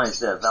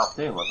surprised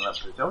Valkyrie wasn't up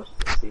to the job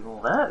to see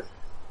all that.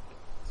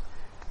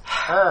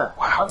 Wow.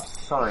 I'm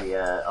sorry,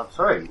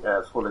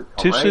 Swallowed Comrade.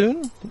 Too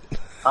soon?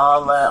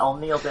 I'll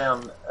kneel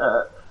down,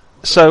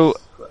 So,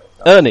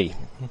 Ernie,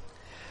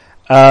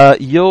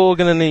 you're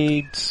gonna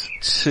need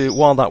to,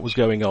 while that was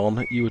going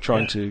on, you were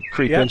trying to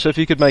creep in, so if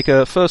you could make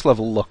a first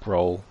level luck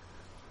roll.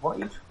 What are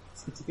you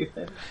trying to do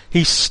then?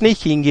 He's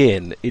sneaking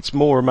in, it's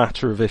more a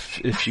matter of if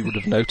she would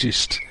have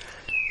noticed.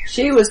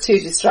 She was too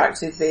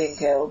distracted being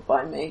killed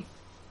by me.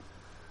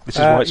 This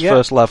is why it's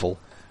first level.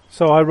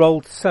 So I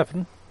rolled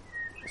 7,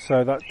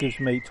 so that gives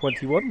me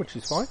 21, which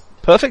is fine.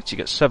 Perfect, you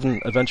get 7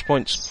 adventure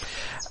points.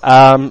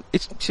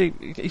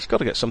 He's got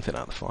to get something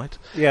out of the fight.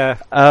 Yeah.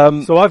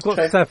 So I've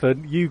got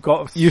 7, you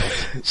got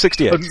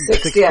 68.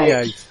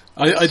 68.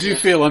 I do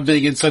feel I'm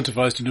being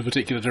incentivised in a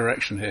particular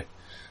direction here.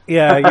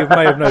 Yeah, you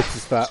may have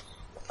noticed that.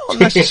 Not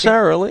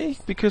necessarily,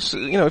 because,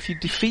 if you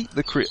defeat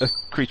the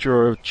creature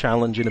or a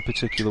challenge in a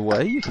particular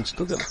way, you can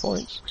still get the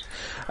points.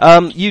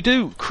 You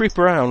do creep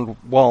around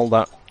while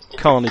that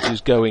carnage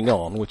is going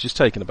on, which has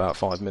taken about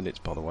 5 minutes,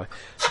 by the way.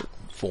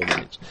 4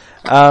 minutes.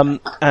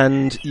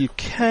 And you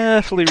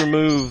carefully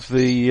remove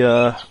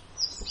the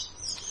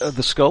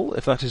skull,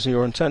 if that is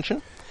your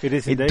intention. It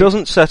is indeed. It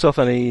doesn't set off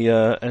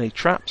any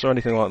traps or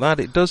anything like that.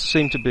 It does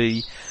seem to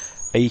be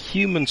a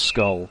human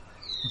skull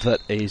that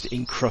is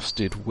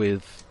encrusted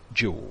with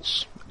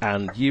jewels,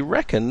 and you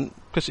reckon,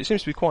 because it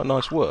seems to be quite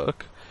nice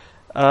work,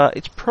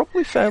 it's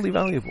probably fairly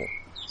valuable.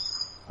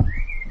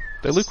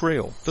 They look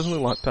real. Doesn't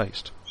look like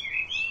paste.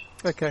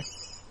 Okay.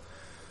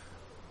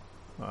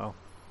 Well,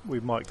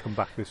 we might come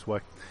back this way.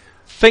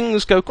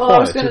 Things go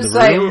quiet in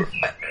the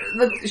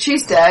room.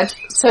 She's dead.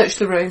 Search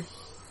the room.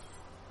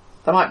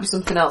 There might be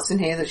something else in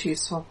here that's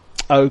useful.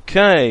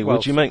 Okay,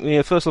 would you make me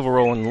a first level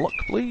roll in luck,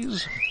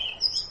 please?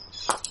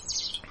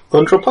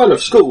 Under a pile of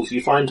skulls,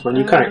 you find my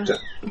new character.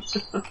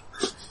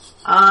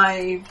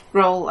 I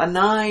roll a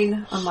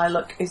 9, and my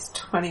luck is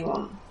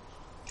 21.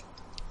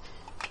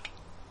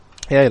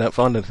 Yeah, you don't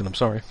find anything, I'm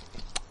sorry.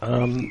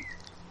 No,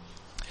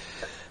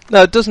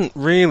 it doesn't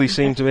really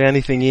seem to be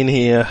anything in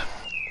here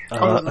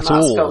at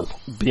all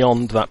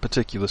beyond that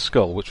particular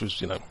skull, which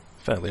was,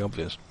 fairly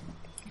obvious.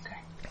 Okay.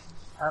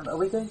 Are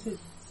we going to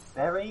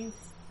bury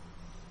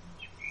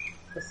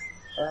this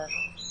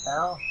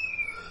Al?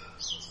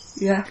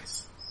 Yes.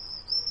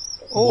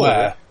 Or,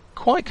 where?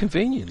 Quite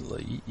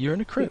conveniently, you're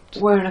in a crypt.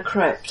 We're in a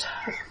crypt.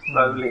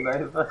 Roll him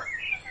over.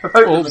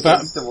 Or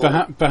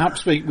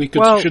perhaps we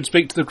should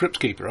speak to the crypt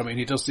keeper. I mean,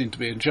 he does seem to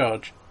be in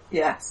charge.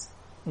 Yes.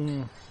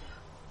 Is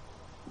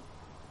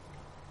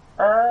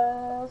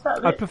that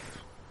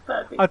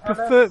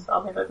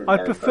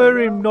I'd prefer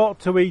him not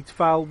to eat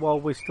Val while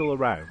we're still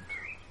around.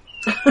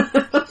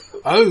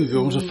 Oh,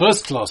 you want a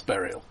first-class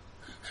burial?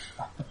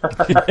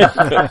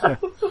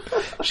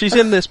 She's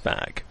in this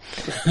bag.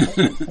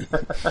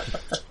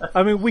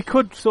 I mean, we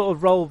could sort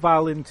of roll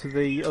Val into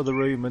the other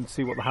room and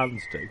see what the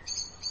hands do.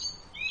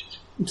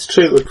 It's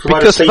true, it would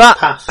provide a safe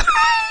path.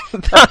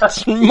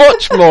 That's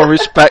much more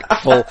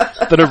respectful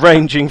than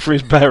arranging for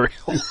his burial.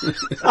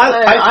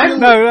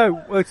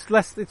 No. It's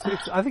less. It's.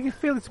 I think you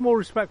feel it's more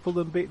respectful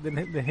than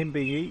him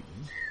being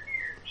eaten.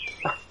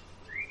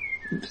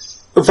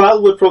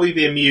 Val would probably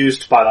be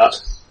amused by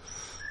that.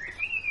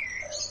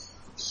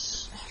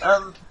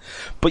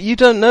 But you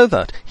don't know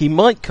that. He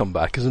might come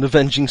back as an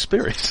avenging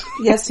spirit.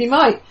 Yes, he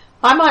might.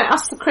 I might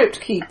ask the crypt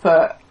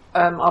keeper.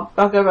 I'll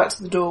go back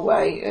to the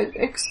doorway.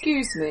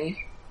 Excuse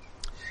me.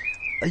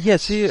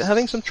 Yes, are you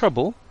having some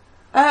trouble?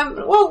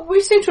 Well,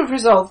 we seem to have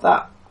resolved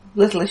that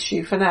little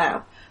issue for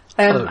now.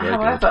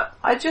 However, good.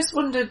 I just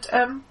wondered,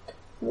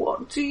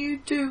 what do you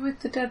do with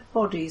the dead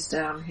bodies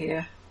down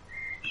here?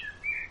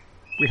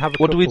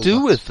 What do we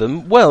do with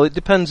them? Well, it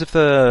depends if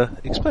they're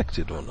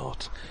expected or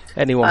not.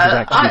 Anyone who's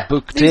actually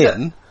booked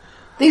in.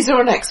 These are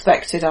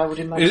unexpected, I would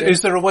imagine.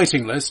 Is there a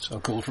waiting list? I'll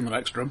call from the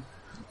next room.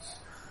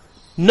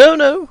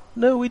 No,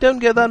 we don't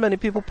get that many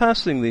people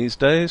passing these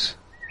days.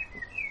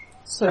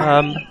 So,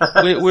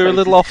 we're a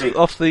little off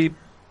the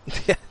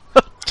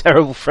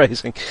terrible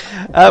phrasing.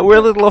 We're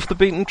a little off the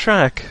beaten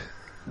track.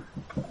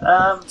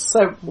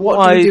 So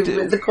what do you do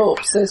with the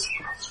corpses?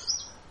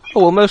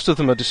 Oh, well, most of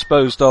them are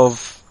disposed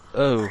of.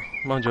 Oh,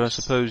 mind you, I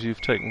suppose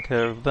you've taken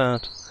care of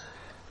that.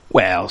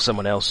 Well,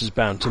 someone else is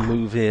bound to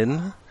move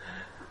in.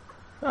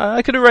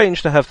 I could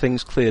arrange to have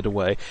things cleared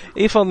away.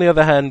 If, on the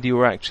other hand, you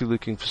were actually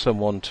looking for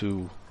someone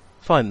to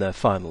find their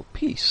final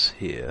piece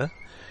here,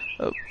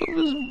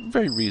 there's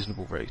very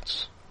reasonable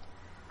rates.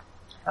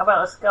 How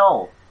about a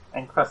skull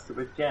encrusted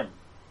with gems?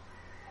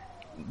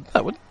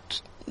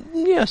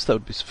 Yes, that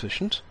would be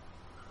sufficient.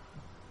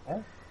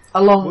 Yeah.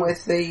 Along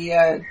with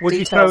the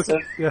details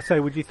of...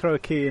 would you throw a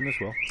key in as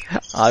well?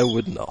 I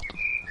would not.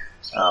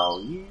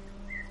 Oh, you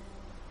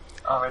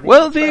are an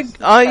Well,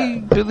 I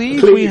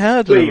believe we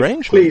had an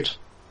arrangement.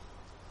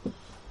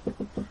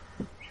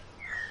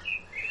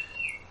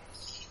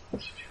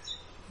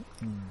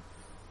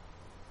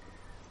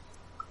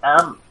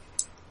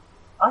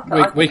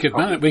 We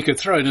could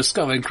throw in a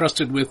skull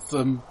encrusted with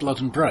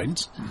blood and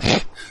brains.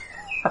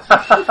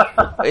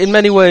 In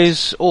many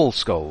ways, all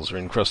skulls are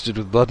encrusted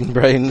with blood and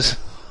brains.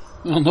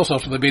 Well, not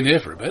after they've been here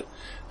for a bit.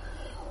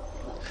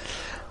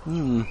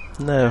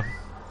 No.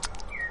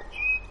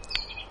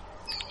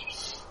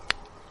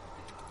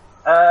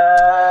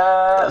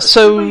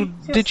 So,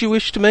 did you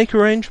wish to make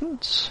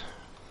arrangements?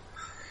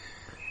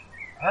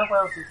 How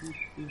well did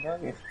you know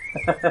it?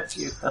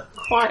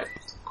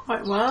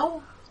 Quite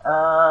well.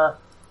 I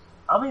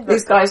mean,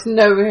 these guys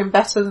know him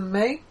better than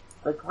me.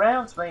 The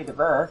ground's made of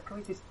earth. Can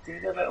we just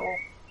dig a little,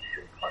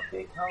 quite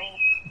big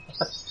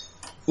hole?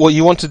 Well,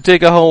 you want to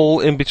dig a hole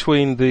in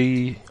between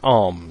the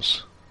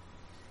arms?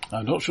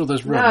 I'm not sure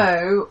there's room.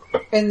 No,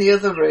 in the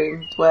other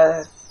room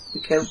where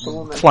we killed the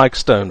woman.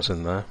 Flagstones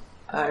in there.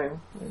 Oh.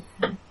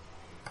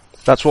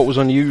 That's what was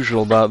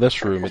unusual about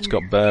this room. It's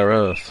got bare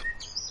earth.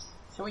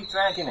 Shall we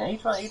drag him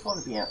out? He'd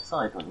want to be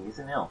outside when he's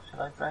an elf.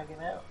 Shall I drag him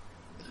out?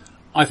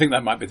 I think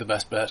that might be the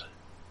best bet.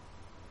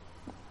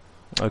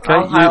 Okay.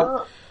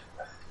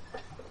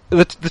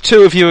 The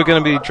two of you are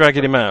going to be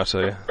dragging him out,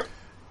 are you?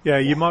 Yeah,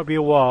 you might be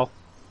a while.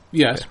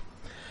 Yes.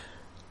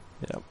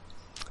 Yeah.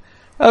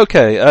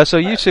 Okay, so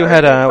you two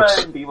head out.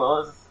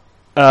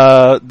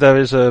 There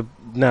is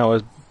now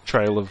a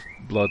trail of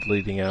blood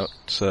leading out.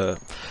 The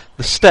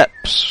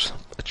steps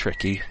are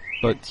tricky,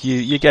 but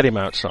you get him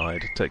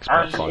outside. It takes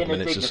about 5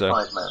 minutes or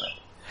so.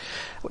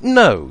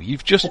 No,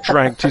 you've just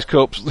dragged his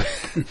corpse.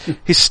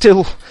 He's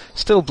still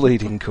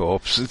bleeding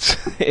corpse.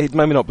 It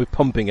may not be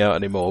pumping out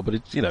anymore, but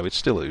it's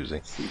still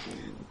oozing.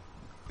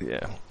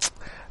 Yeah.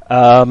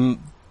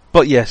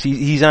 But yes,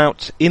 he's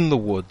out in the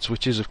woods,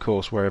 which is of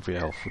course where every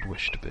elf would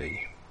wish to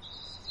be.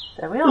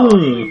 There we are. Do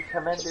you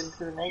commend him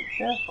to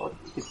nature, or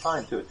you could tie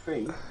him to a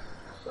tree?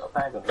 Got a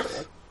bag on his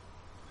head.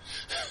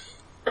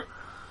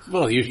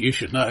 Well, you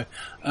should know.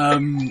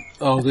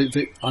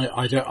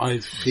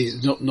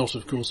 He's not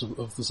of course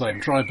of the same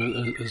tribe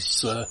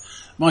as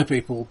my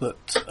people, but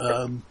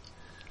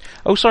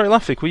Oh, sorry,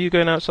 Lafik, were you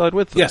going outside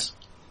with them? Yes.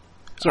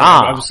 Sorry,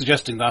 I was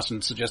suggesting that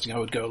and suggesting I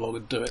would go along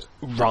and do it.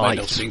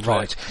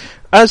 Right.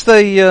 As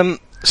they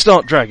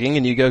start dragging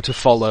and you go to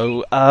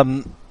follow,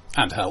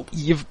 and help,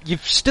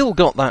 you've still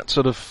got that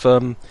sort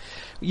of.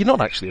 You're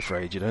not actually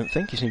afraid, you don't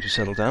think. You seem to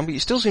settle down, but you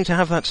still seem to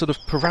have that sort of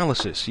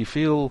paralysis. You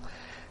feel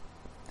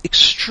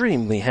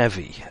extremely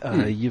heavy.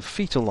 Your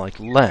feet are like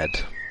lead.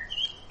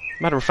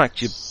 Matter of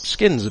fact, your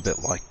skin's a bit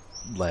like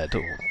lead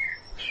or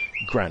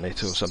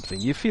granite or something.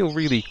 You feel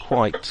really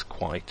quite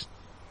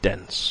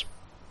dense.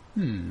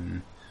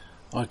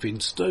 I've been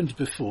stoned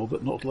before,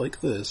 but not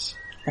like this.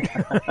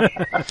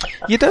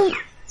 You don't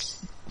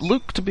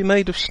look to be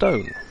made of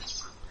stone.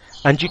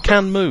 And you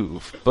can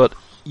move, but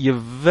you're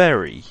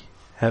very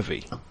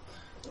heavy.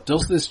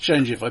 Does this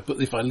change if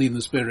I lean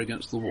the spear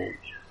against the wall?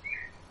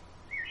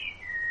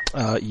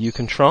 You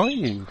can try.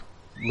 You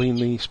lean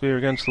the spear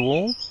against the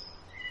wall.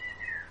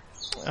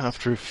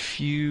 After a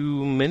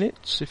few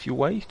minutes, if you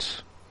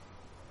wait,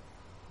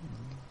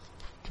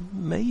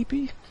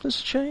 maybe there's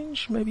a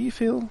change. Maybe you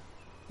feel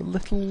a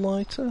little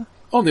lighter.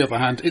 On the other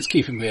hand, it's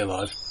keeping me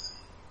alive.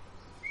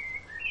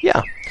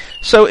 Yeah.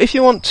 So if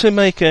you want to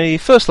make a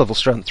first level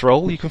strength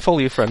roll, you can follow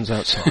your friends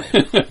outside.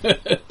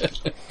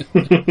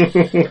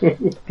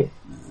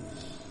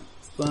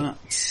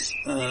 That's,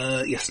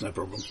 yes, no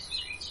problem.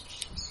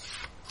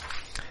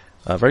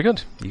 Very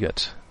good. You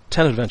get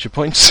 10 adventure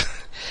points.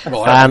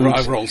 Well, I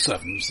rolled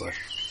 7, so.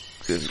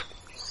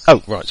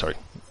 Oh, right, sorry.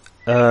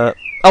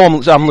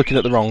 I'm looking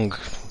at the wrong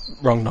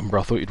number.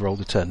 I thought you'd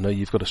rolled a 10. No,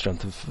 you've got a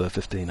strength of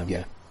 15, haven't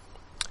you?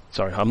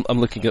 Sorry, I'm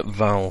looking at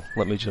Val.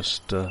 Let me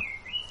just...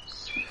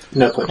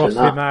 No point in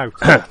that. Him out.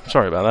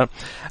 Sorry about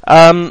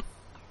that.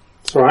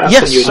 It's all right.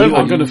 Yes, So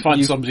I'm going to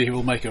find somebody who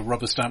will make a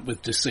rubber stamp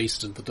with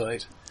deceased and the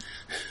date.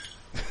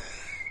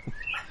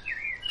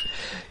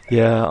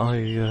 Yeah,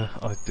 I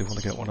do want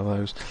to get one of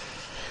those.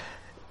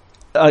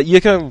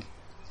 You get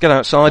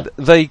outside.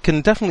 They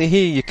can definitely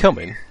hear you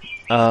coming.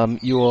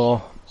 You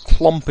are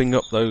plomping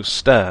up those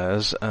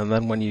stairs, and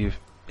then when you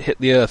hit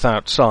the earth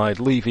outside,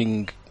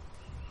 leaving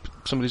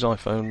somebody's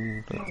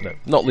iPhone... No,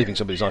 not leaving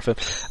somebody's iPhone.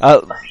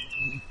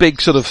 Big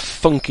sort of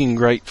thunking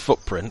great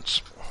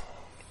footprints.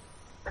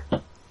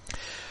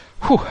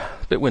 Whew,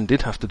 a bit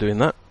winded after doing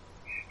that.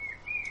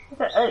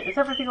 Is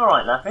everything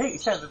alright, Laffy? You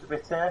sounded a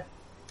bit,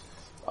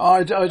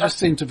 I just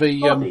seem to be,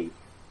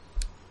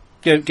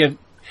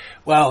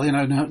 well, you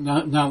know,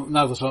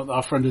 now that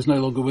our friend is no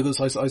longer with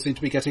us, I seem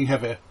to be getting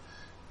heavier.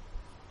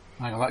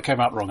 Hang on, that came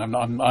out wrong.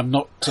 I'm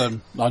not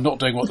doing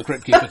what the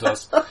Crypt Keeper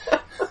does.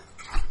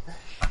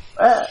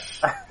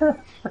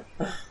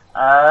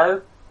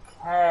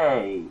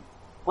 Okay.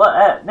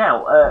 Well,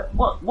 now,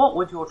 what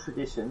would your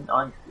tradition?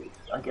 I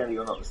gather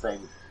you're not the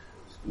same.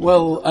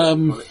 Well,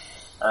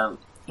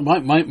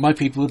 my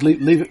people would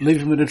leave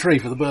him in a tree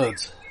for the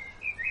birds.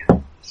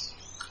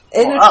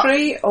 In a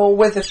tree or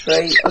with a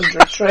tree? Under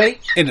a tree?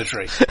 In a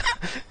tree.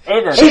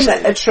 In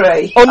a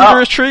tree.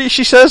 Under a tree,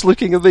 she says,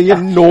 looking at the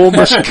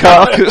enormous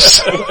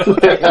carcass.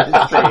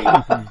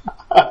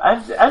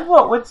 And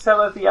what would some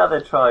of the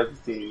other tribes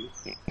do?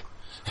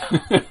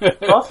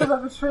 Bottom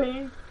of a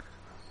tree?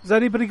 Has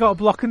anybody got a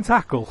block and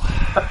tackle?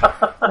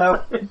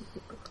 No.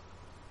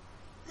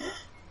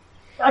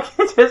 I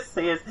can just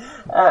see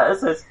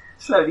as I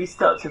slowly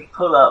start to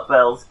pull up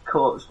Belle's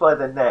corpse by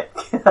the neck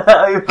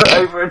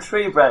over a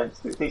tree branch.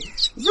 You think,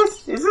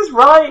 is this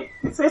right?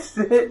 Is this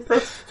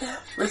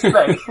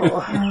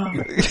respectful?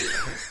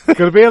 It's going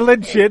to be a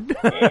lynching.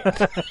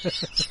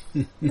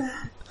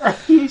 Are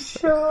you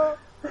sure?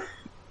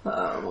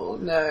 Oh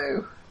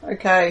no.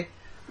 Okay.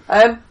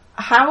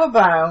 How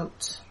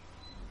about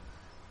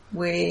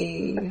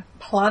we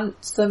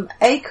plant some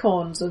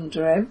acorns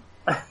under him?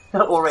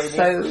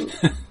 Already.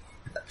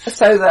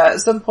 So that at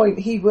some point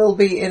he will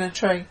be in a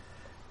tree.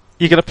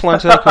 You're going to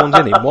plant acorns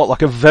in him? What,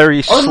 like a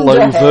very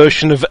slow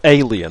version of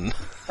Alien?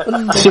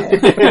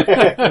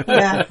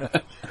 Yeah.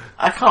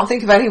 I can't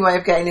think of any way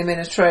of getting him in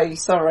a tree,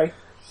 sorry.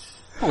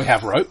 We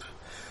have rope.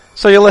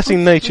 So you're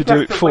letting nature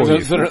do it for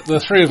you?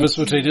 The three of us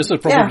between us are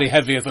probably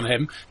heavier than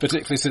him,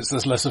 particularly since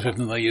there's less of him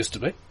than there used to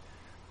be.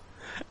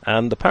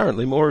 And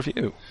apparently more of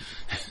you.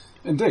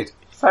 Indeed.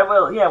 So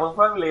we'll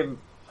roll him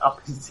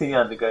up into the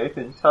undergrowth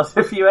and toss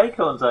a few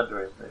acorns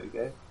under him. There we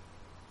go.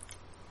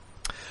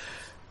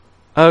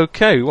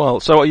 Okay, well,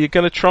 so are you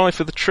going to try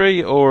for the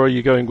tree, or are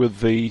you going with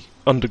the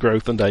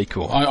undergrowth and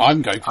acorn?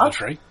 I'm going for the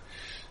tree.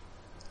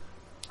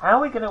 How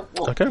are we going to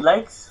walk? Okay.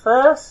 Legs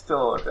first,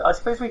 or I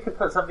suppose we could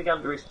put something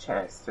under his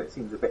chest, so it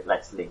seems a bit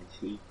less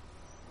lynchy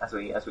as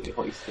we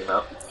hoist him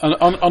up.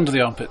 Under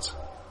the armpits.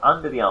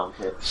 Under the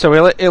armpits. So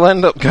he'll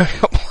end up going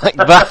up like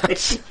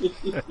that.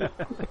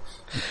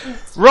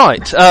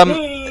 Right.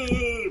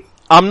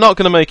 I'm not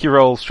going to make you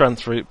roll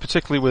strength for it,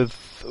 particularly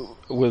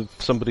with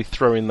somebody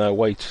throwing their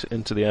weight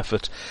into the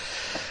effort.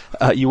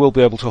 You will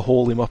be able to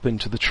haul him up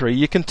into the tree.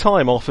 You can tie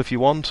him off if you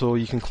want, or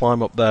you can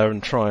climb up there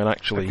and try and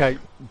actually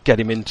get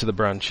him into the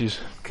branches.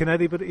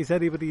 Is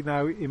anybody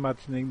now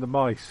imagining the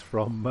mice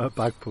from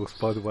Bagpuss,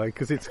 by the way?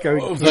 Because it's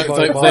going.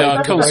 They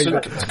are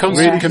constant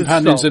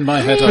companions in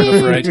my head, I'm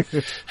afraid.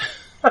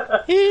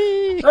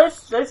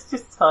 Let's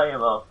just tie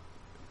him off.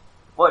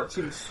 Watch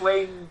him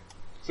swing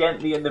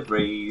gently in the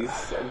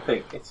breeze and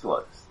think it's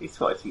what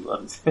he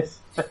wanted.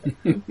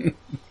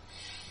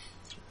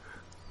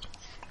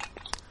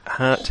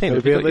 Tina,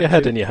 have you got your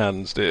head in your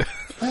hands, dear?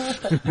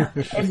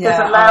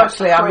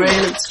 Actually, I'm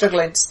really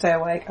struggling to stay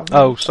awake.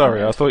 Oh,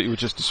 sorry, I thought you were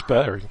just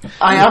despairing.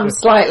 I am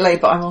slightly,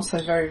 but I'm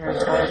also very, very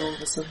tired all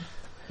of a sudden.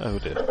 Oh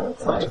dear.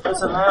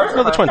 There's a loud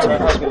another 20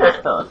 minutes.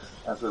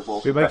 As we're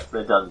walking back to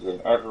the dungeon.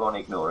 Everyone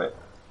ignore it.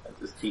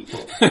 Just keep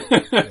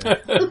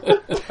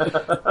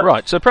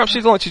Right, so perhaps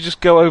you'd like to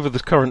just go over the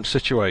current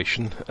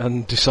situation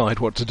and decide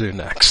what to do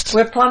next.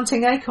 We're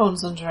planting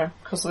acorns under him,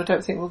 because I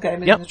don't think we'll get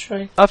him in the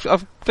tree. I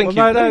think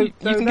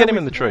you can get him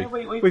in the tree.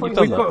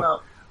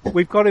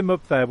 We've got him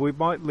up there. We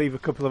might leave a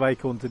couple of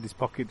acorns in his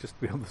pocket just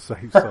to be on the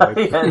safe side.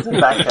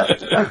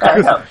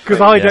 Because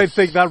I don't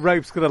think that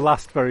rope's going to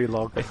last very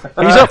long. He's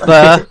up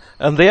there,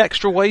 and the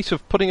extra weight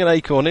of putting an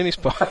acorn in his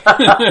pocket.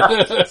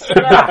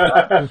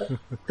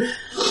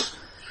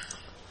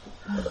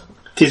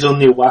 It is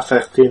only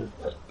wafer thin.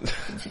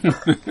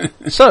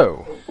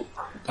 So,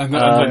 And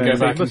then go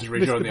back and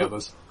rejoin the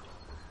others.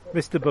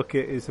 Mr.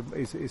 Bucket is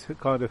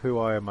kind of who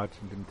I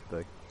imagined him to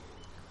be.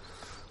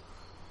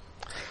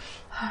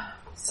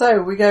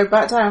 So we go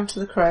back down to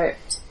the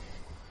crypt,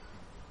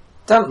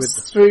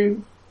 dance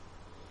through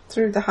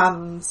the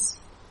hands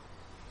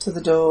to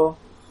the door.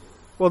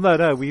 Well,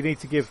 no, we need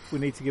to give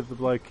the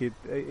bloke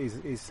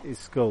his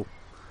skull.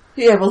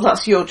 Yeah, well,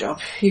 that's your job.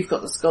 You've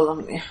got the skull,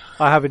 haven't you?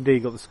 I have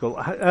indeed got the skull.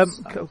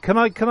 Can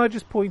I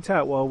just point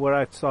out while we're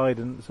outside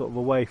and sort of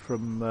away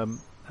from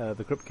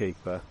the crypt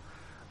keeper,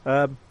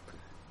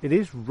 it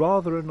is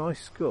rather a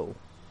nice skull.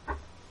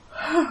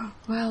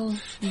 Well,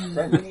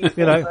 don't we need to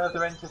go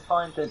further in to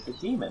find the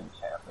demon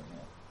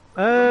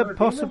chap?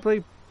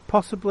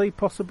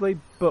 Possibly,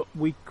 but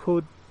we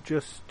could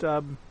just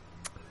steal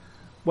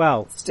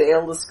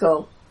the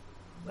skull.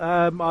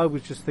 I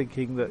was just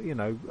thinking that,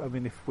 I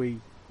mean, if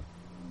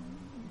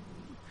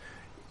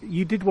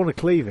you did want to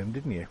cleave him,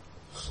 didn't you?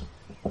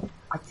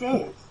 I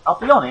did. I'll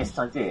be honest,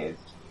 I did.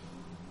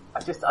 I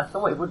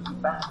thought it would be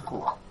bad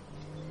for him.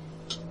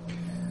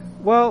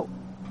 Well,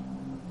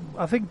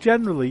 I think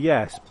generally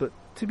yes, but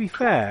to be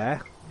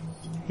fair,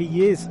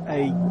 he is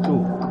a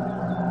ghoul.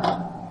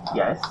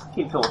 Yes,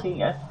 keep talking,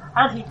 yes.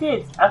 And he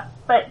did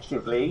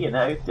effectively,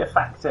 de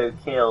facto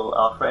kill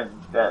our friend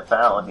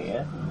Val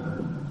here.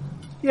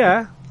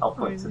 Yeah. I'll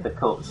point to the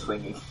corpse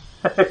swinging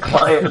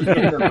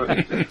quietly in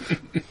the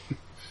room.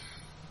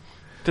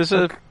 There's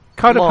a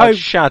kind of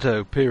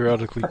shadow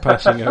periodically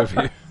passing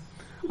over you.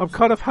 I'm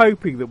kind of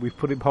hoping that we've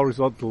put him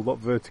horizontal, not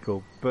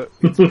vertical, but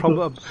it's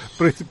probably,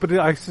 but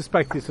I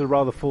suspect it's a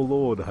rather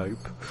forlorn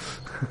hope.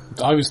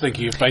 I was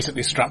thinking of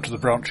basically strapped to the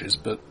branches,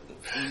 but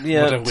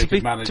yeah, whatever we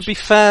could manage. To be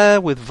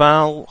fair, with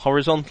Val,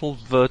 horizontal,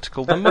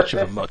 vertical, they're much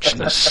of a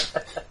muchness.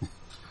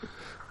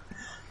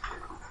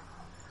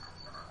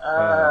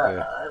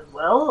 I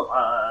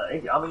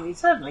mean, he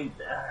certainly.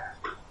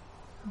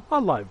 I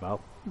like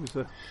Val.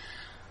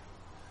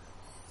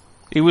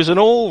 He was an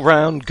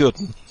all-round good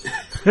un.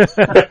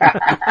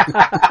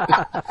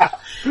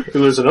 It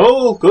was an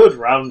all good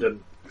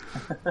roundin'.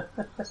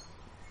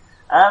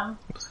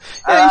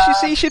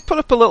 You should put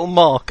up a little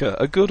marker,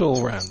 a good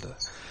all-rounder.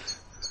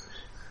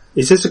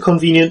 Is this a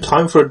convenient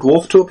time for a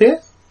dwarf to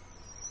appear?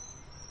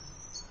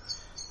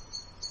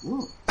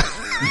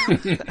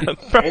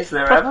 Is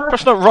there ever?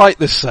 Perhaps not right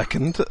this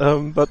second,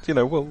 but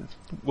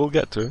we'll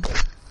get to him.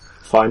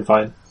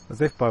 Fine.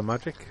 As if by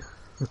magic,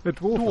 a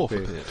dwarf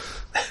appeared.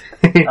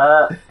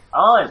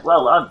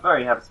 I'm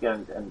very happy to go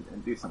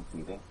and do some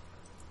cleaning.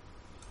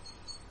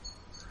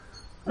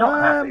 Not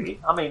happy.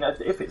 I mean,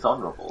 if it's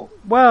honourable.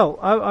 Well,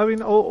 I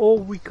mean, or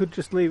we could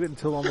just leave it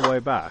until on the way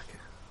back.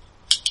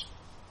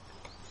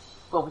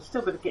 Well, we're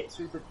still going to get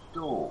through the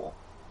door.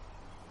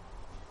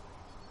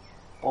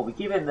 Or we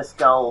give him the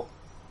skull,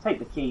 take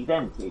the key,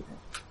 then cleave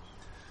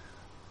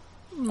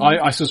him.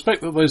 I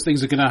suspect that those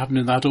things are going to happen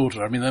in that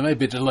order. I mean, there may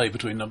be a delay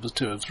between numbers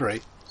 2 and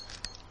 3.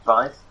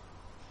 Right.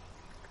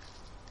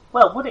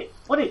 Well,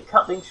 would it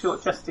cut things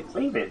short just to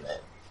cleave him then?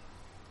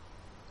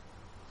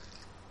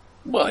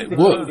 Well, it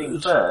cleaving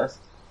would. First.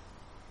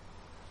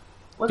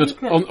 Well,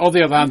 But on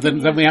the other hand,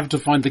 then we have to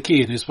find the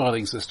key in his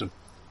filing system.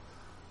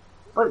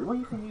 But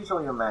you can use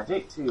all your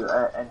magic to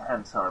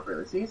enhance our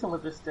abilities, and we'll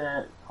just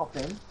hop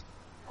in,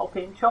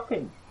 chop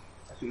in,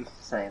 as we used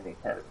to say in the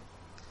academy.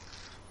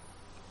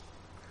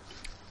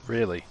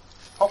 Really?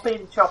 Hop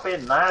in, chop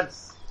in,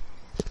 lads.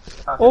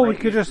 Or we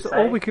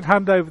could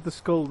hand over the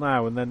skull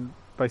now and then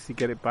basically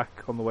get it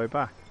back on the way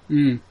back.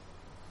 Unless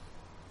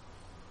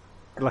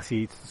he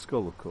eats the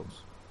skull, of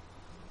course.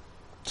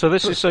 So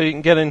this is so you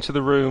can get into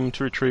the room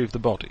to retrieve the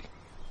body.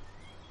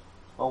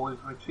 Well,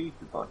 we've retrieved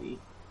the body.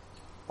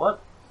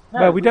 What?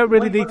 No, we don't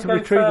really need to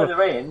retrieve it.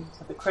 Further in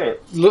to the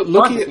crypt.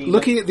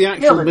 Looking at the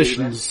actual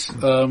missions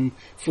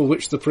for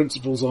which the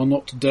principals are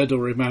not dead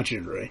or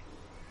imaginary.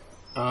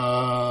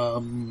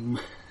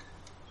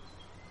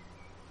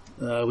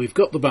 We've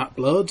got the Bat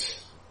Blood.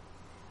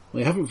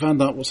 We haven't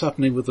found out what's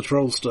happening with the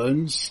Troll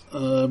Stones.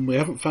 We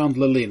haven't found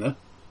Lalina.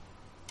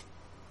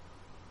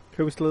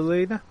 Who was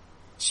Lalina?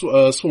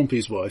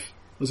 Swampy's wife.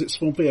 Was it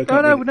Swampy?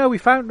 No, we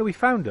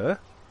found her.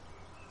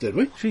 Did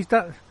we? She's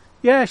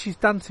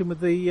dancing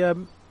with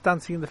the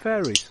Dancing in the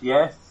Fairies.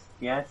 Yes.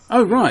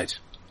 Oh, right.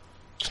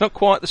 It's not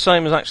quite the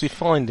same as actually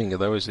finding her,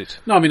 though, is it?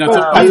 No, I mean,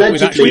 I think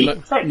we'd actually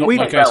not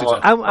located her.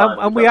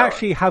 And we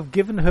actually have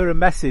given her a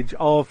message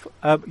of,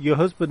 your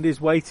husband is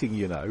waiting,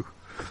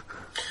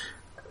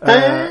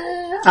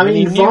 I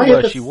mean,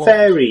 via the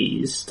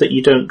fairies that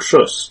you don't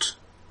trust.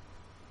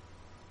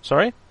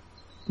 Sorry?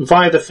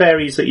 Via the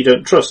fairies that you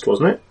don't trust,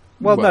 wasn't it?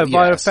 Well, no,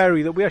 via a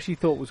fairy that we actually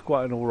thought was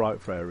quite an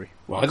alright fairy.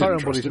 Well, I can't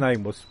remember what his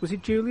name was. Was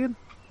it Julian?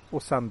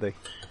 Or Sandy?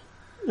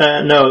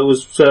 No, it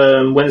was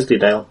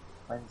Wensleydale.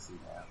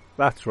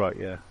 That's right,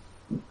 yeah.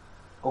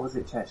 Or was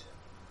it Cheshire?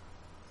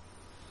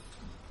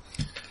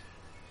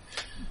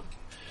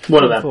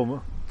 One of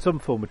them. Some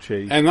form of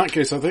cheese. In that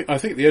case, I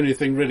think the only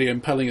thing really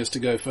impelling us to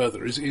go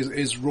further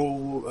is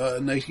raw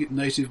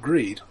native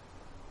greed.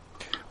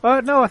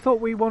 No, I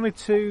thought we wanted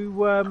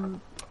to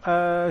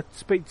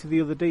speak to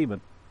the other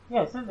demon.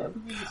 Yes, isn't it?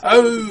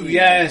 Oh,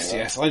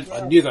 yes.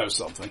 I knew there was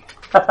something.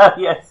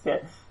 Yes.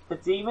 The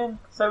demon.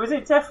 So is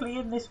it definitely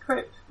in this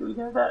crypt? Do we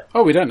know that?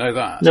 Oh, we don't know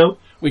that. No.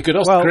 We could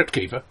ask the Crypt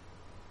Keeper.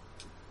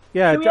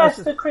 Yeah, Do we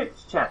ask the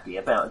crypt chappie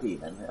about a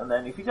demon, and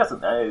then if he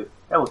doesn't know,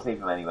 we'll leave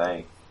him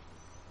anyway.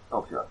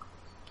 Oh, sure.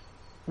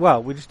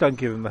 Well, we just don't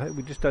give him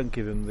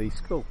the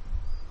skull.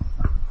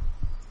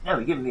 No,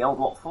 we give him the old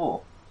Lot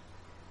 4.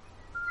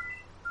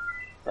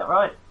 Is that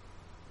right?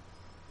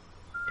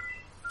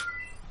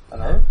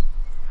 Hello?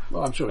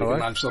 Well, I'm sure we can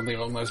manage something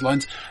along those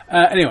lines.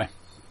 Anyway,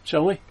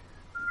 shall we?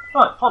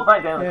 Right, pop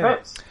back down the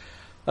crypt.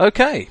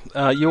 Okay,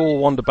 you all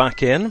wander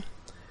back in.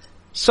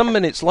 Some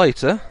minutes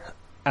later,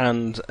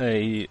 and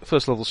a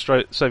first level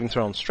saving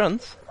throw on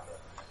strength.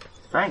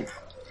 Strength.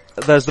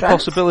 There's the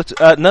possibility.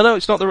 No,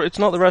 it's not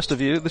the rest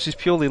of you. This is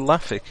purely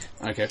Lafik.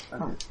 Okay.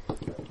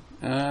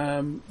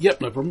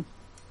 Yep, no problem.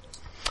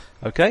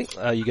 Okay,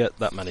 you get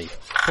that many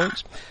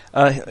points.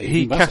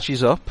 He better.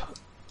 catches up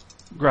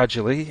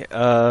gradually.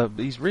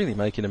 He's really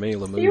making a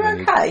meal of moving. Are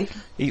you okay?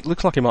 He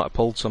looks like he might have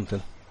pulled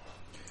something.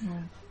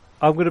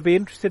 I'm going to be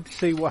interested to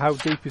see how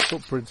deep his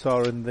footprints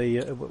are in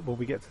the when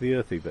we get to the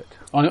earthy bit.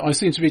 I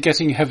seem to be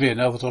getting heavier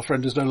now that our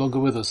friend is no longer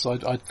with us.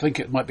 I think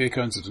it might be a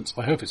coincidence.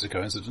 I hope it's a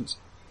coincidence.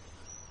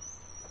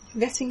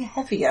 Getting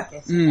heavier.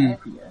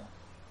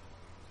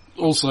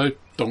 Also,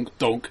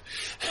 donk.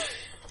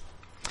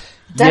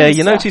 Yeah,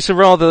 you notice a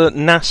rather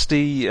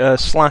nasty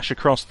slash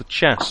across the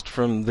chest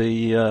from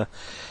the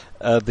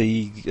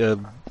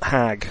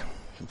hag,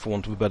 for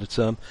want of a better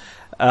term,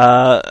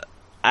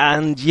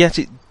 and yet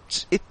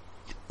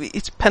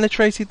it's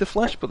penetrated the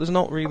flesh, but there's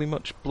not really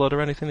much blood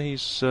or anything.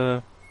 He's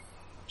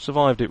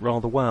survived it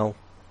rather well,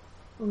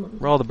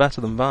 rather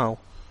better than Val.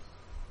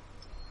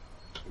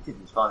 He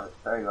didn't survive it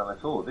very well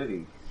at all, did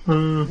he?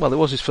 Well, it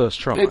was his first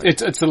try.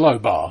 It's a low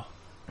bar.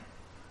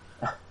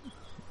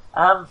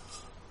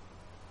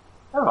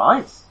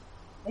 Alright.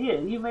 Are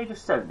you made of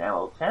stone now,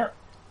 old chap?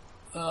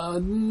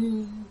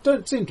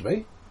 Don't seem to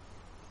be.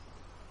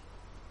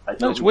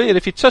 No, it's weird.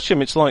 If you touch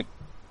him, it's like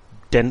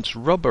dense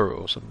rubber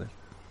or something.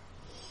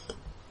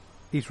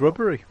 He's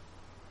rubbery.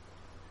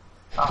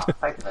 Oh,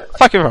 thank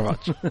you very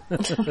much. Thank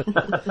you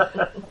very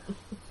much.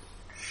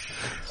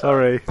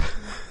 Sorry.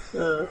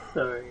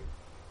 Sorry.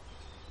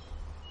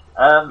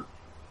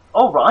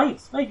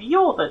 Alright, maybe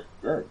you're the,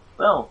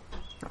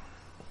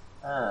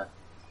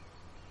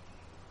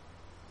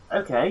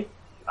 okay.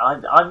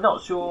 I'm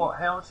not sure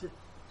how to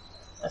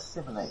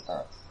assimilate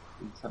that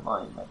into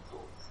my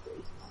mental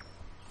state.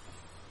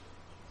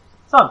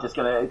 So I'm just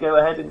going to go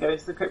ahead and go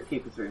into the Crypt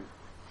Keeper's room.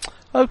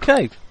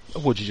 Okay.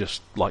 Would you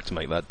just like to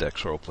make that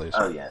dex roll, please?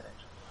 Oh, yeah.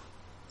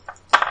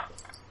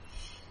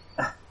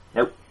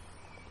 Nope.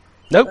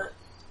 Nope.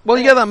 Well,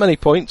 you get that many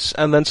points,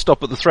 and then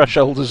stop at the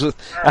threshold as a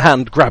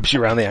hand grabs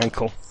you around the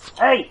ankle.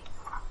 Hey!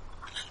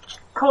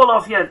 Call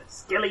off your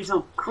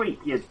skeletal creep,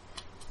 you...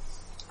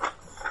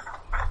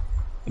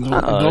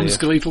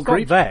 Non-skeletal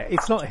creep?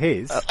 It's not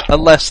his. A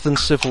less than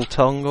civil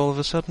tongue all of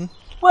a sudden.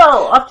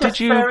 Well, I've just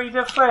buried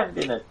a friend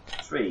in a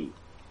tree,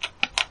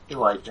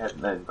 who I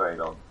haven't known very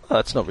long. Well,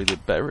 that's not really a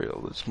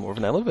burial, it's more of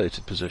an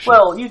elevated position.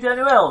 Well, you don't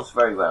know elves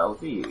very well,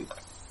 do you?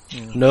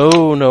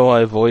 No,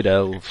 I avoid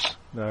elves.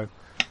 No.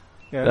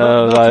 Yeah,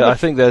 No, I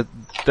think they're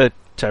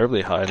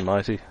terribly high and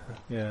mighty,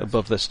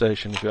 above their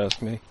station, if you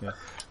ask me. Yeah.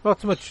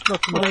 Not so much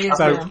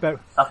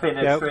Up in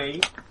a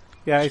tree.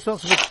 Yeah, it's not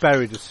so much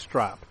buried as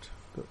strapped,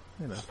 but,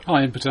 you know.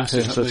 High in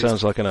potassium. That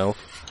sounds like an elf.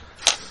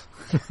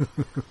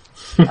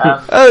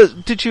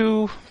 Did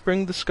you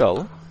bring the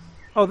skull?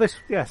 Oh,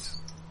 yes.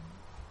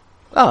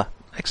 Ah,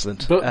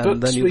 excellent. But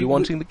then you'll be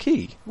wanting the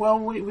key. Well,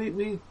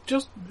 we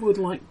just would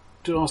like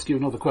to ask you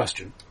another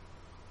question.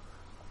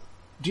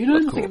 Do you know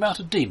anything about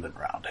a demon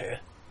around here?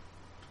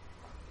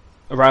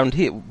 Around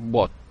here?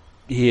 What?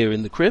 Here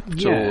in the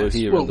crypt, or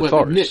here in the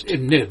forest?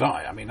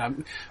 Nearby. I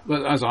mean,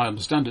 well, as I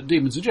understand it,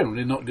 demons are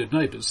generally not good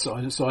neighbours, so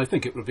I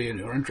think it would be in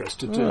your interest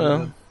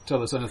to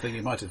tell us anything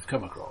you might have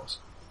come across.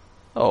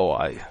 Oh,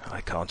 I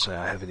can't say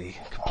I have any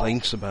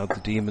complaints about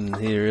the demon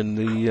here in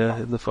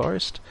the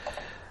forest.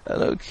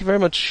 No, very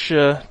much,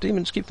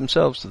 demons keep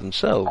themselves to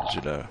themselves,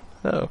 you know.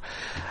 No.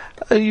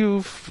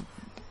 You've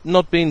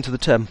not been to the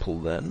temple,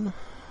 then?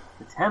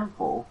 The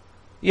temple?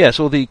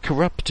 Yes, or the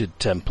corrupted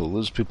temple,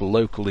 as people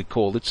locally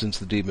call it, since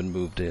the demon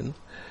moved in.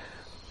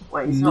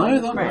 Wait, it's not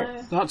in the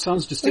crypt. That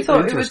sounds distinctly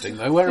interesting,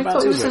 though.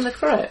 Whereabouts is it? in the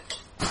crypt.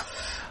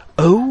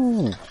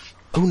 Oh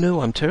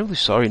no, I'm terribly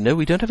sorry. No,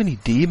 we don't have any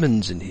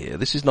demons in here.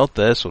 This is not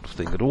their sort of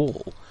thing at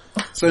all.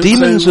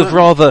 Demons have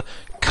rather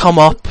come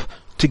up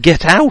to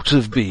get out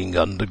of being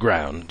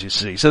underground, you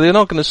see. So they're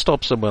not going to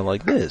stop somewhere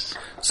like this.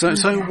 So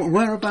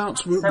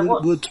whereabouts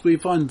would we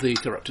find the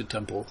corrupted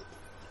temple?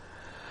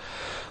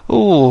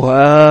 Oh,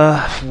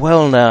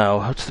 well now,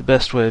 what's the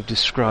best way of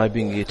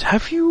describing it?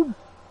 Have you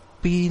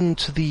been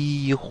to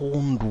the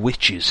Horned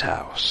Witch's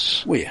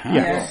house? We have.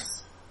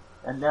 Yes.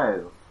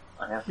 No,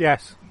 I haven't.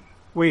 Yes,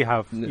 we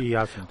have. He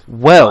hasn't.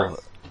 Well,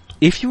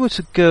 if you were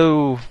to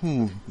go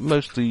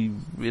mostly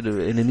in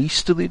an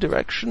easterly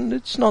direction,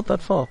 it's not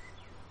that far.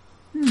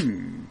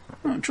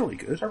 Oh, jolly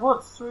good. So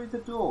what's through the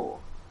door?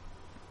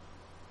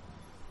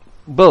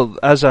 Well,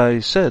 as I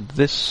said,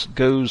 this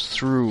goes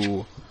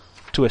through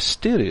to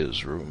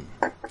Asteria's room,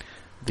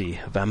 the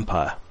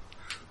vampire.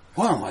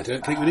 Well, I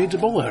don't think we need to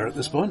bother her at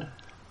this point.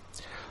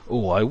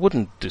 Oh, I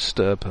wouldn't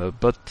disturb her,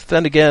 but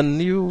then again,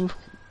 you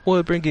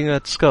were bringing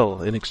that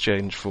skull in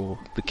exchange for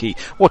the key.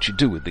 What you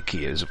do with the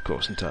key is, of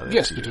course, entirely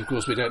Yes, up to but you. of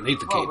course we don't need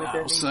the key Well, we now,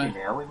 don't need so... it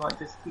now. We might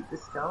just keep the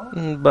skull.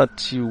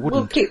 But you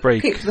wouldn't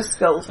break keep the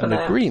skull for an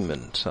now.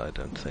 agreement, I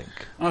don't think.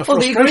 Well, the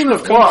frustration agreement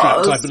of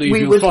contract, I was believe we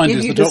you'll would find give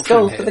is you the the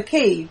skull doctrine for the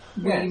here. key.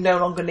 We no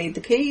longer need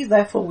the key,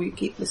 therefore we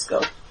keep the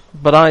skull.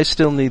 But I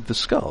still need the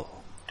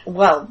skull.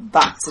 Well,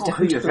 that's a Oh,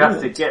 different you have to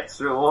agreement. get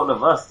through all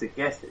of us to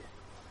get it.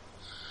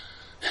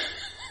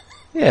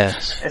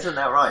 Yes. Isn't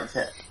that right,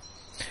 Ted?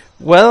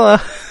 Well,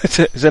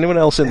 is anyone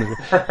else in the room?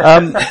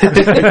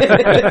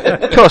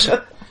 Of course,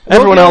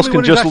 everyone else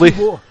can just leave.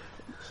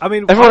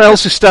 Everyone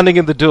else is standing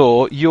in the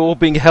door. You're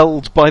being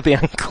held by the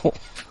ankle.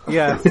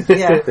 Yeah.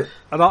 Yeah.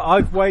 And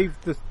I've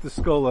waved the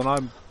skull, and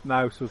I'm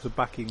now sort of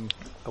backing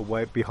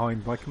away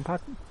behind my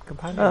companion.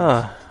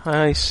 Ah,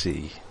 I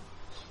see.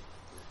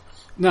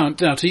 Now,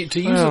 to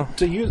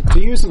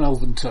use an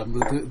elven term,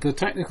 the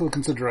technical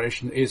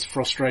consideration is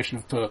frustration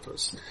of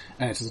purpose,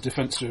 and it is a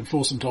defence to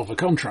enforcement of a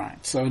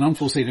contract. So an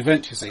unforeseen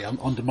event, you see,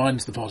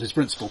 undermines the party's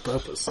principal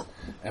purpose.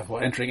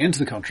 Therefore, entering into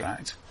the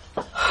contract,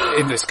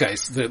 in this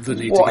case, the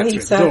need to get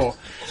through the door,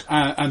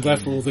 and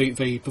therefore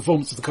the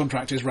performance of the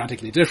contract is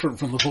radically different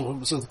from the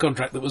performance of the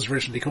contract that was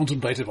originally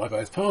contemplated by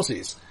both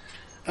parties.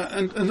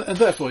 And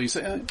therefore you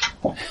say, and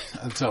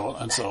so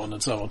on, and so on,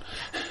 and so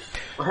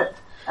on.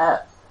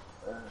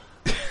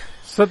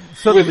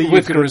 Suddenly you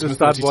with can Charisma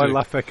understand why 32.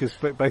 Lafek has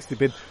basically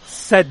been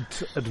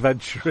sent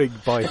adventuring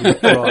by his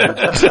bride.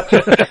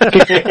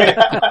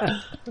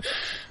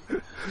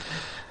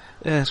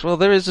 Yes, well,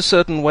 there is a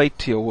certain weight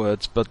to your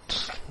words,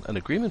 but an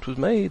agreement was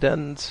made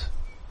and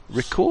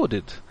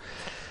recorded.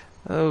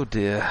 Oh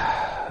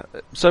dear.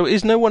 So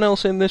is no one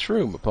else in this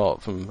room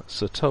apart from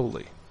Sir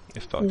Tolley?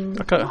 If I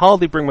can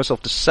hardly bring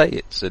myself to say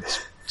it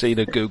since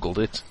Tina Googled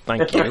it.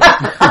 Thank you.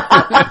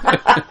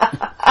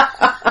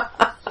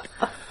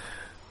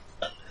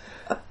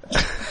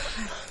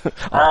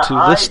 Our two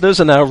listeners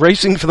are now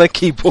racing for their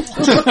keyboards.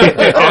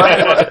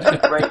 I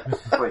want to break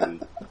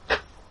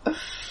free.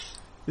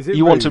 Is it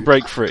You want to rude?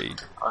 break free?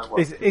 I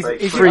want to Is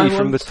break it Free I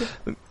from want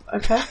the...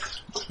 Okay.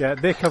 Yeah,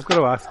 Nick, I've got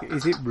to ask,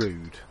 is it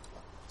rude?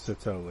 So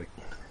totally.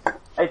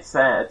 It's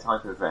a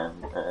type of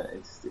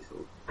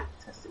interstitial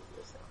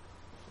testicular cell.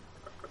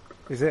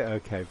 Is it?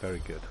 Okay,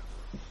 very good.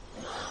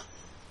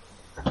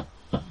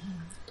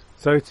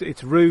 So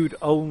it's rude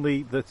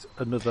only that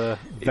another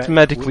vet It's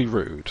medically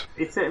rude.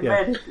 It's a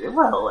Yeah.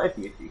 well, if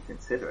you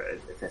consider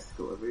it a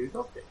testicle a rude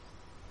object.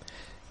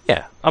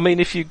 Yeah, I mean,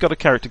 if you've got a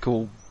character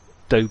called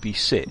Dobie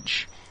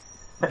Sitch,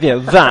 you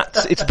know,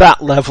 it's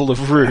that level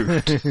of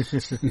rude.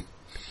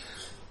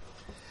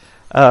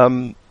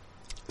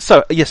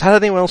 So, yes, had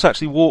anyone else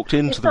actually walked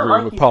into It's the not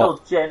room like he's apart?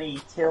 called Jenny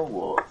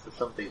Tillwart or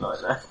something like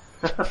that.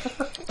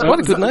 Quite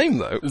a good name,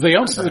 though. The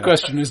answer to the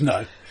question is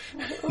no.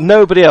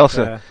 Nobody else.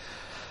 Jim,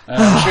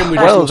 we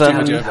just Well lost then,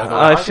 Imogen, by the way.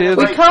 I feel...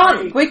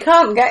 We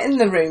can't get in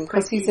the room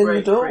because he's in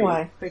the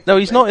doorway. No,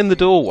 he's not in the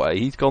doorway.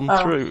 He's gone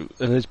Oh. through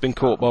and has been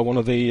caught by one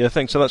of the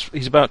things. So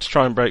he's about to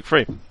try and break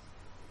free.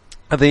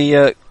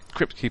 The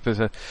Crypt Keeper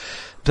said,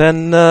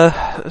 then,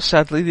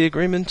 sadly, the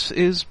agreement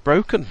is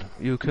broken.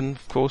 You can,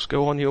 of course,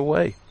 go on your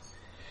way.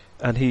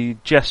 And he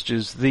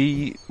gestures.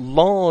 The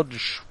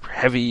large,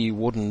 heavy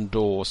wooden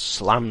door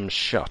slams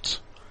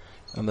shut.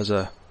 And there's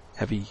a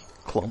heavy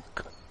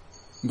clunk.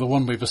 The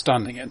one we were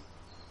standing in.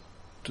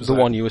 The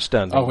one you were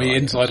standing Are we by.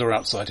 inside or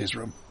outside his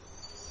room?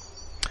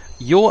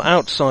 You're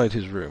outside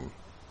his room.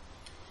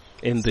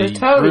 In So the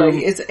totally, room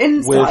it's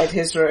inside with-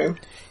 his room.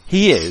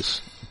 He is,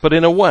 but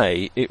in a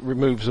way, it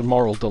removes a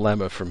moral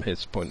dilemma from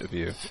his point of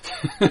view.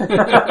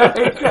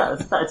 It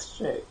does, that's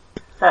true.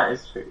 That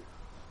is true.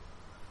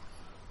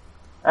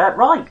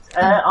 Right,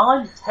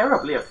 I'm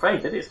terribly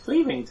afraid that it's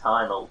leaving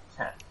time, old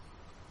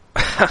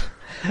chap.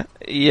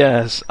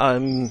 Yes,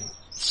 I'm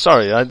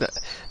sorry.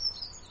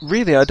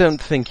 Really, I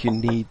don't think you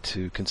need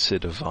to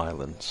consider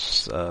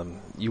violence.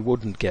 You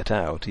wouldn't get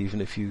out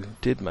even if you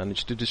did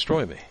manage to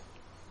destroy me.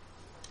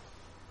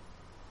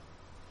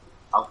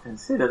 I'll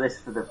consider this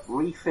for the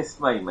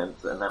briefest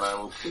moment, and then I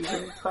will plead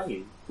in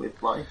twain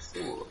with my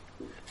sword.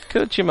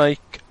 Could you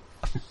make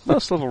a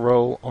first level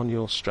roll on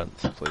your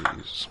strength,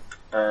 please?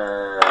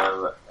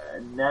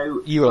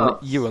 No. You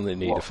plus only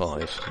need a what?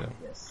 5. Yeah.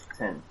 Yes,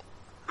 10.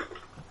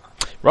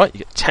 Right, you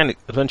get 10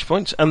 adventure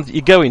points, and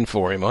you're going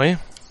for him, are you?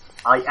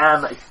 I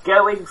am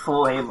going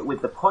for him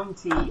with the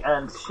pointy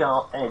and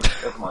sharp edge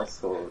of my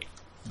sword.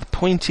 The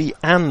pointy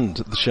and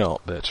the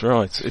sharp bit,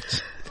 right?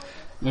 It's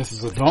This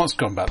is advanced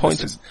combat.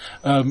 Pointed. This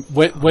is,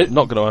 when,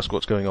 not going to ask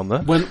what's going on there.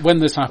 when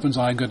this happens,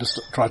 I'm going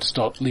to try to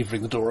start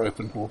leavering the door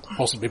open, or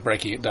possibly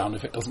breaking it down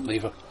if it doesn't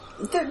lever.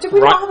 Do we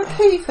not have a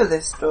key for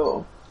this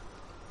door?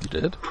 You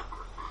did.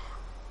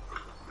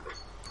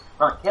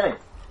 Right, kill him.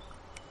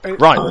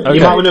 Right, You okay.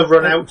 might want to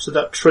run out to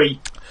that tree.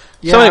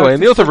 So anyway, in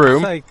the other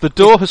room, the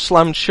door has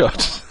slammed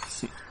shut.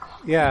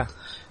 Yeah.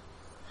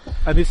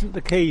 And isn't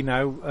the key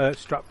now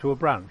strapped to a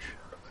branch?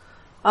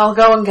 I'll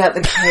go and get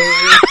the key.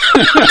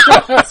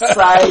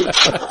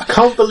 I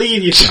can't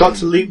believe you forgot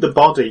to leave the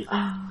body.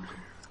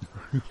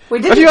 We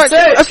didn't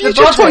search have you the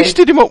just body.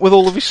 hoisted him up with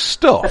all of his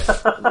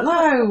stuff?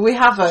 No, we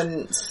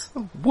haven't.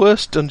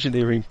 Worst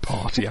dungeoneering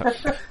party ever.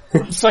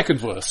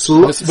 Second worst.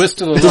 We're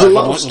still There's a alive.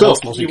 lot of stuff.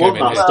 You want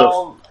that stuff.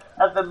 Well,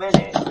 at the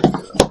minute,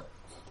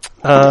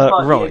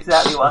 might be Right.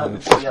 exactly what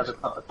happened to the other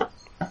part.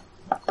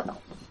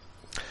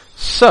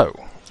 So,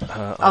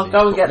 I'll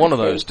go and get one the of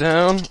those key.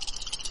 down.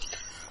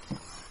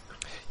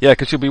 Yeah,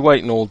 because you'll be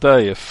waiting all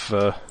day if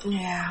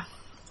Yeah.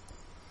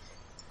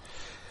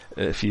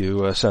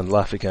 you send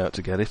Laffick out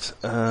to get it.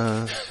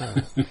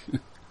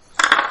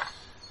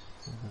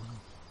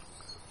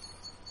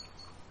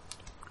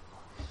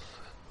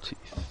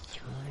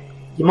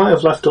 You might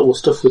have left all the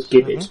stuff with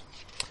Gibbet.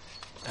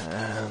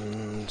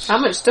 And How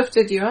much stuff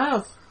did you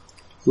have?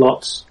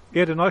 Lots. He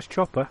had a nice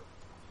chopper.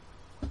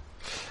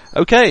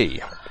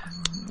 okay,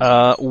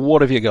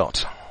 what have you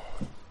got?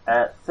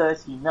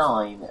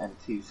 39 and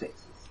 2 6s.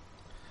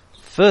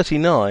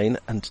 39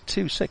 and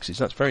 2 6s.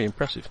 That's very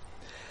impressive.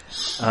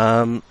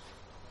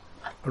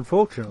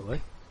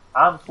 Unfortunately.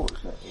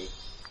 Unfortunately.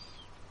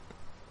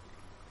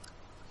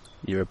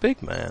 You're a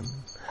big man.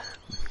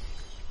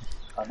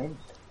 I'm in.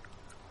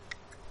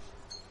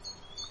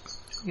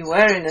 You're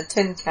wearing a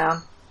tin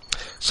can.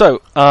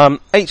 So,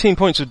 18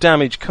 points of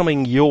damage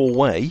coming your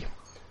way.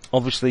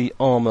 Obviously,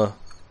 armour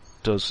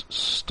does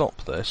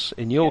stop this.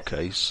 In your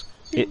case,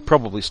 it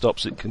probably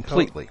stops it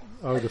completely.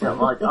 Haven't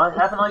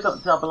I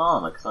got double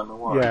armour because I'm a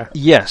warrior?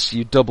 Yeah. Yes,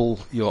 you double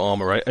your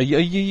armour rate. Are you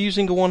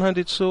using a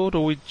one-handed sword,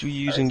 or are you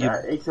using your...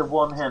 It's a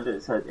one-handed,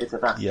 it's a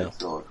bastard Yeah.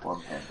 sword,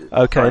 one-handed.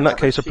 Okay, in that have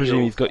a case, I presume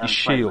shield you've got your and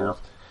shield.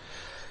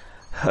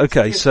 flamewell.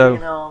 Okay, Gives so... me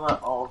an armour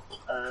of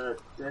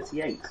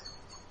 38.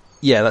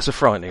 Yeah, that's a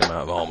frightening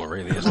amount of armour,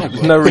 really, isn't it?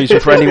 There's no reason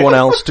for anyone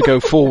else to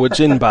go forwards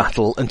in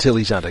battle until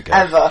he's had a go.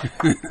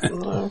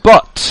 Ever.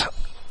 But,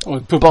 Or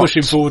push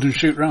him forward and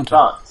shoot round him.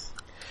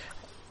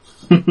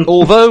 But,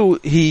 although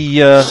he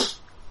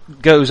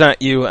goes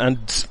at you, and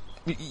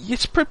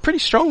it's pretty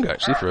strong,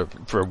 actually,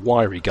 for a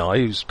wiry guy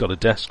who's got a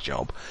desk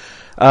job,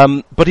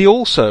 but he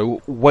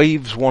also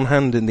waves one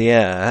hand in the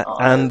air,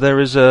 and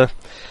there is a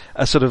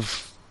sort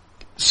of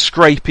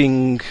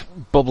scraping,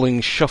 bubbling,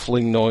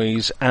 shuffling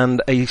noise,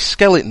 and a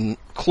skeleton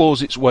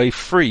claws its way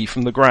free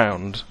from the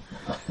ground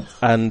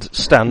and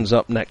stands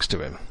up next to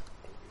him.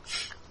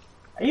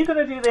 are you going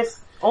to do this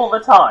all the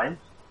time?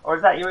 Or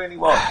is that your only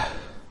one?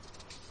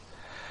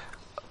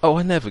 Oh,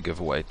 I never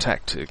give away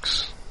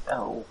tactics.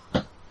 Oh.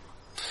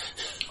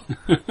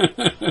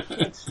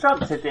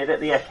 Instructor did at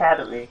the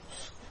academy.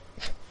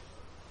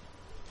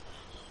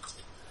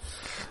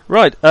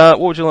 Right, what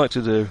would you like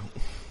to do?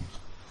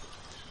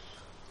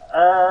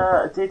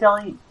 Did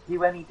I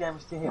do any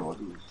damage to him, or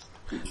did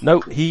you No,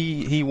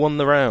 he won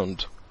the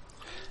round.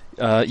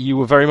 You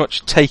were very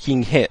much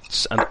taking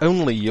hits, and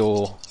only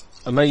your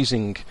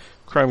amazing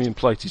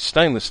chromium-plated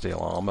stainless steel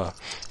armour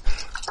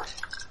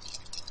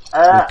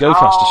with Go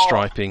Faster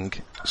striping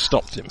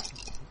stopped him.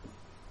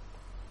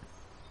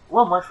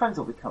 Well, my friends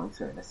will be coming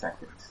through in a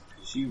second,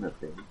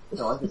 presumably.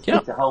 So I just Yeah.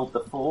 need to hold the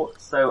fort,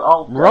 so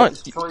I'll Right.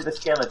 destroy the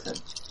skeleton.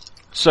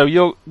 So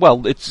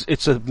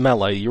it's a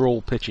melee, you're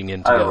all pitching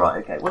in together. Oh,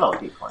 right, okay. Well, I'll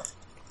keep quiet.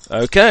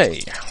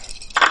 Okay.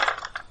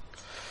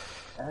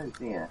 Oh,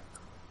 dear.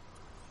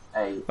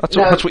 That's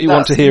what you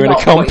want to hear in a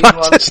not what you combat,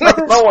 want. isn't it?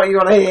 That's not what you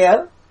want to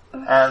hear.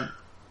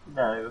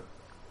 No.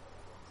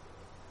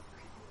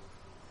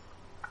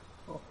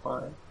 Oh,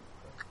 5.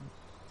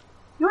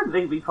 You wouldn't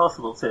think it'd be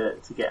possible to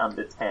get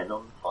under 10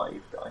 on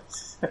 5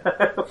 dice.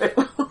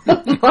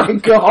 Oh my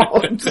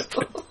god.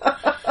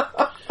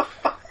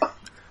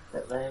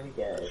 But there we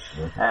go.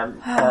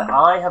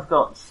 I have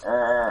got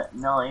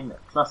 9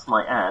 plus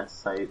my add,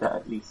 so that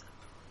at least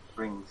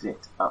brings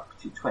it up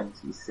to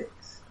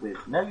 26 with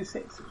no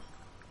 6s.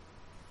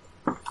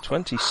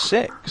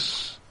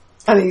 26.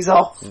 And he's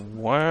off.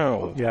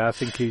 Wow. Yeah, I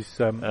think he's.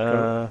 I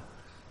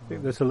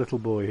think there's a little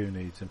boy who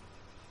needs him.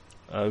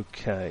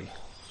 Okay.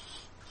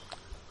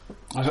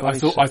 I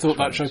thought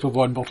that shape of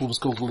wine bottle was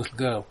called a little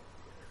girl.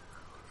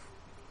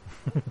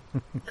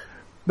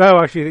 No,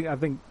 actually, I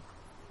think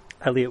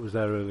Elliot was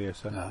there earlier.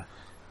 So No.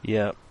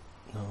 Yeah.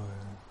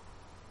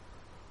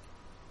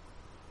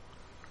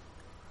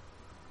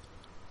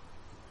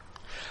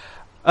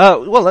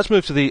 Well, let's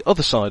move to the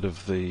other side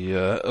of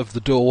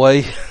the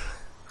doorway.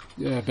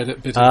 Yeah, a bit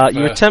of,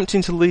 You're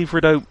attempting to lever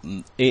it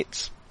open.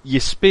 Your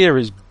spear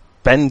is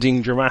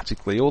bending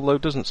dramatically, although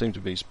it doesn't seem to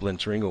be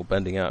splintering or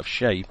bending out of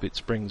shape. It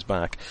springs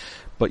back,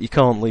 but you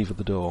can't lever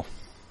the door.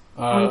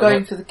 I'm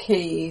going for the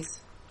keys.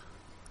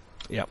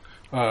 Yep.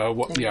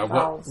 Whilst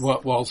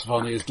valves.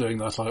 Vani is doing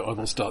that, I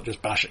will start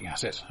just bashing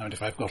at it. And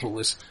if I've got all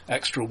this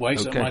extra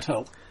weight, Okay. it might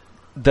help.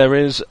 There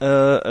is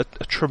a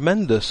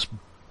tremendous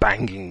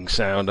banging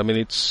sound. I mean,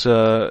 it's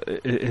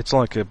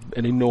like an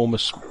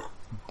enormous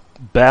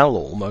bell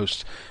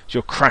almost as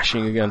you're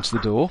crashing against the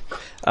door.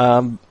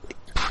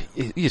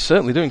 you're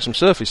certainly doing some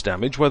surface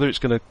damage. Whether it's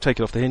going to take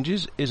it off the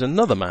hinges is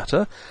another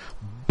matter.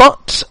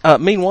 But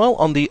meanwhile,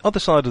 on the other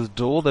side of the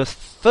door, there's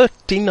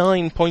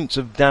 39 points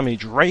of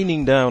damage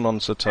raining down on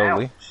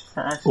Sertoli.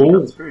 That actually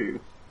got through.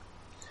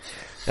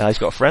 Yeah, he's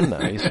got a friend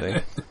now, you see.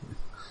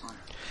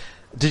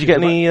 Did you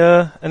get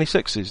any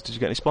sixes? Did you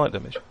get any spike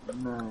damage?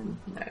 No.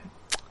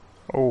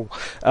 Oh.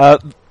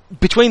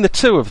 Between the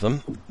two of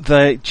them,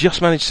 they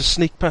just managed to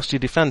sneak past your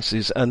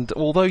defences, and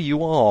although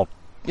you are,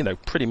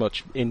 pretty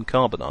much in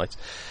carbonite,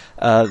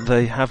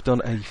 they have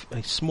done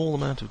a small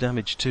amount of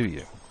damage to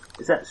you.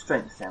 Is that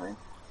strength damage?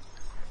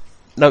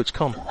 No, it's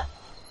con.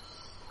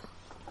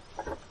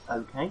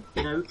 Okay,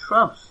 no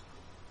trubs.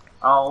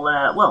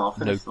 I'll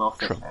finish them off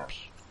this now.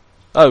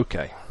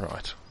 Okay,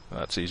 right.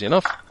 That's easy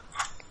enough.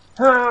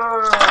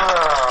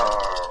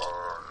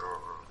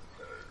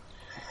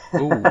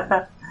 Ooh.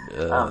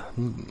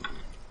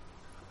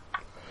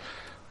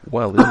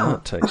 Well, isn't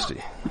that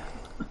tasty?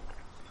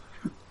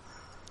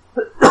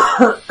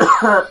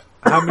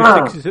 How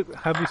many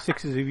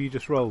sixes have you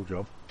just rolled,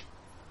 John?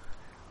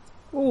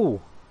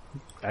 Oh,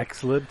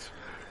 excellent.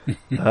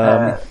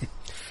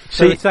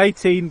 So it's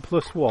 18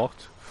 plus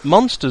what?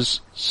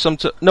 Monsters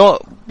sometimes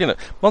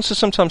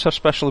have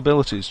special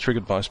abilities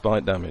triggered by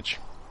spike damage.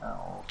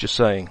 Oh. Just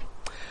saying.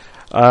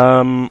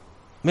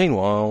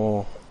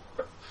 Meanwhile,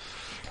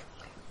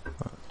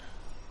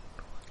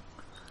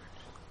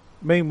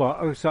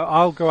 so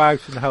I'll go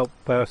out and help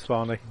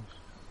Svanny.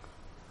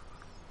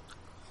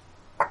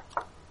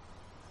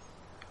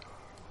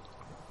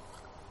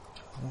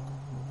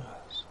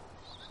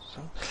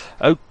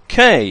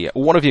 Okay,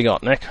 what have you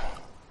got, Nick?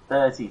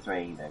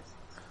 33.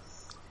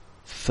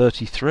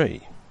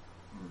 33.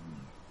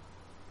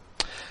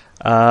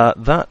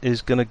 That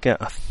is going to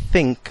get, I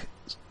think,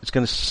 it's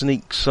going to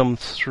sneak some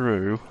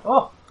through.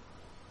 Oh!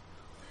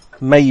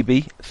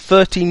 Maybe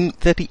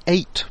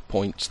 38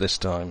 points this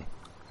time.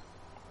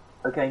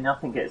 Okay,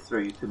 nothing gets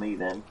through to me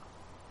then.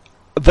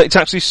 It's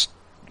actually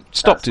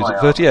stopped us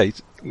at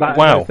 38.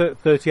 Wow.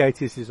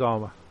 38 is his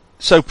armour.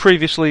 So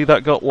previously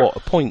that got what, a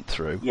point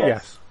through?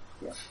 Yes.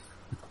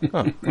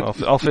 Oh,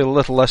 I'll feel a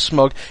little less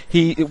smug.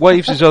 He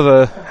waves his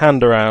other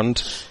hand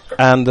around,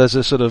 and there's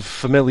a sort of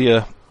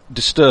familiar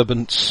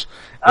disturbance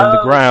in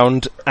the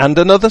ground, and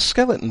another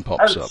skeleton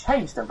pops up.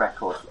 Change the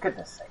record, for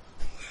goodness sake.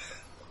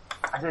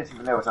 I don't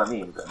even know what I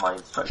mean, but my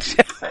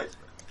instructions say.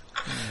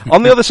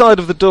 On the other side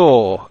of the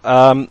door,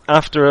 how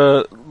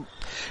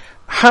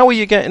are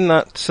you getting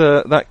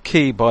that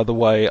key, by the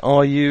way?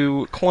 Are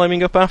you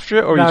climbing up after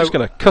it, or are you just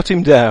going to cut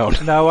him down?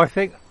 No, I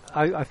think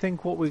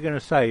what we're going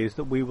to say is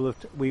that we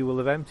will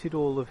have emptied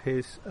all of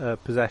his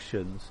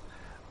possessions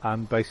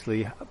and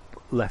basically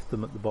left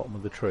them at the bottom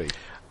of the tree.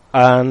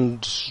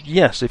 And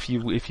yes, if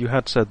you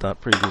had said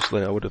that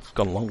previously, I would have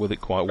gone along with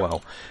it quite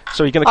well.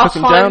 So you're going to cut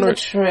him down? I'll climb the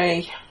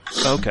tree.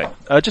 Okay,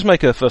 just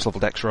make a first level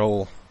dex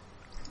roll.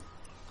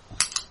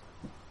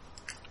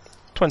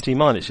 20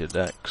 minus your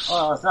dex.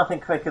 Well, there's nothing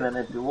quicker than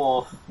a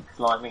dwarf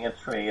climbing a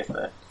tree, is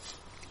there?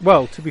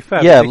 Well, to be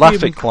fair, yeah,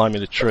 Laffy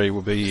climbing a tree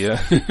would be. I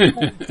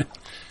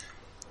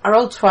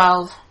rolled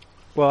 12.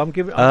 Well, I'm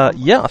giving.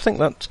 Yeah, I think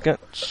that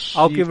gets.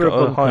 I'll give her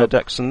a higher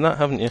dex than that,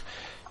 haven't you?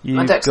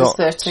 My dex is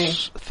 13.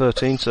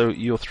 13, so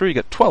you're through. You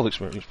get 12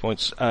 experience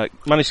points.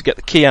 Managed to get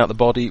the key out of the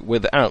body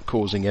without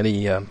causing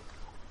any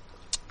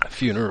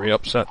funerary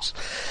upsets.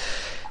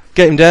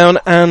 Get him down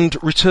and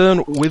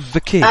return with the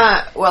key.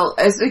 Well,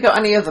 has he got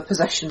any other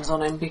possessions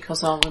on him?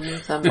 Because I'll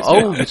remove them.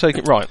 Oh, you take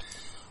it right.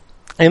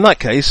 In that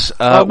case,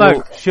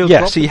 no,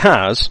 yes, he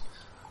has.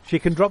 She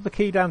can drop the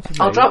key down to me.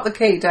 I'll drop the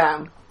key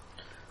down.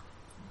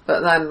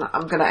 But then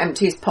I'm going to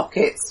empty his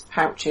pockets,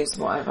 pouches,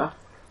 whatever.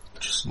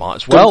 Might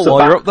as well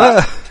while you're up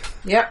there.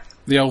 Yep.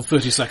 The old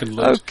 30-second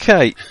loot.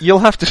 Okay, you'll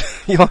have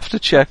to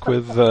check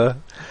with the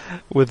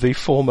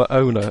former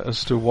owner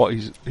as to what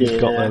he's got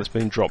there that's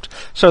been dropped.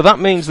 So that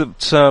means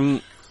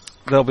that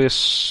there'll be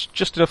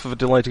just enough of a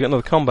delay to get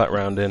another combat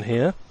round in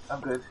here.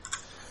 I'm good.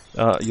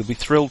 You'll be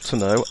thrilled to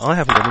know I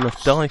haven't got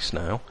enough dice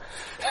now.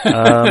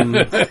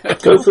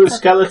 Go for the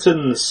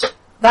skeletons.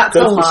 That's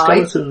Go all for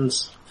right.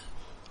 skeletons.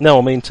 No,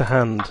 I mean to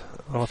hand.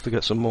 I'll have to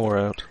get some more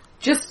out.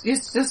 Just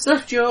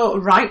lift your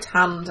right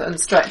hand and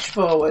stretch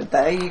forward.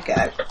 There you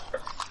go.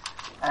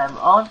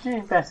 I'm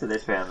doing better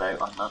this round, though,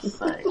 I must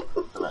say.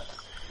 So that's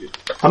good.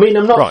 I mean,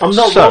 I'm not Right,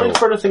 rolling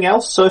for anything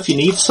else. So if you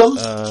need some,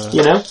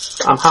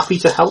 I'm happy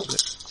to help.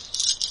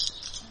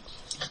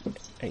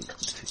 80.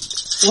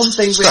 One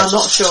thing we are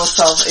not short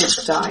of is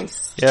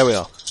dice. Yeah, we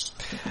are.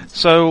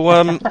 So,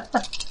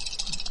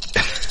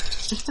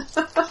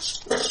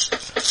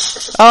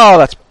 oh,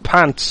 that's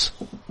pants.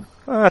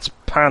 That's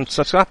pants.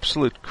 That's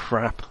absolute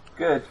crap.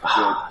 Good.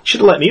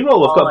 Should have let me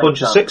roll. I've got a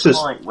bunch of sixes.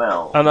 Quite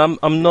well. And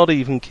I'm not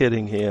even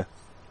kidding here.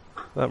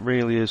 That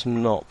really is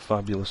not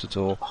fabulous at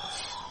all.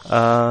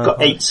 Got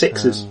 8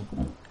 sixes.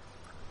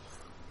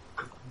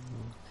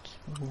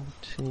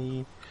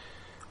 20.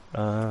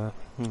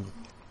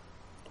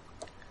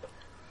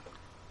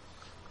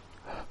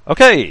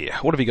 Okay,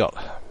 what have you got?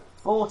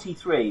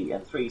 43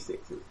 and 3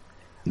 sixes.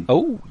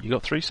 Oh, you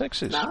got 3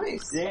 sixes.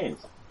 Nice. Yes.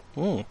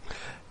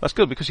 That's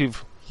good because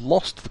you've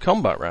lost the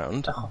combat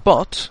round,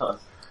 but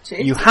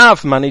Jeez. you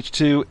have managed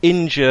to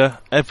injure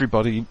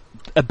everybody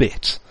a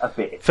bit.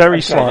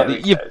 Very slightly.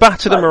 You've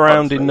battered him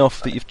around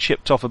enough that you've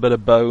chipped off a bit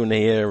of bone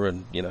here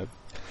and,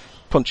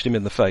 punched him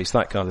in the face,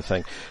 that kind of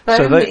thing.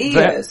 Bone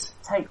ears.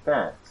 Take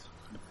that.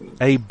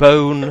 A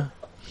bone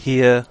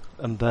here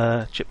and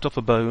there, chipped off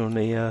a bone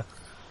here.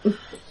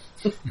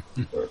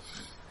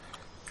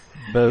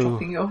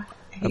 Dropping your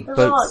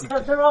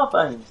There are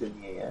bones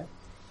in here.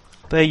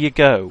 There you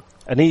go.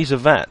 And he's a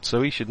vet,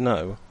 so he should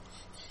know.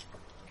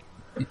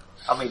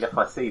 I mean, if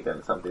I see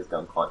them, somebody's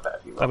gone quite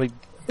badly wrong. I mean,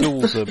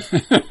 ghouls are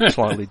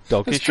slightly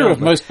doggish. It's true of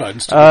most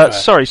bones. To be fair.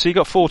 Sorry, so you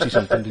got 40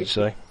 something, did you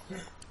say?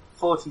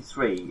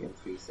 43 and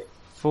 3 6.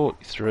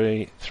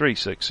 43, 3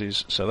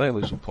 6s, so they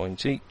lose a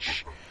point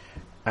each.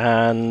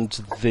 And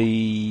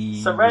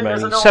the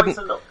Surrenders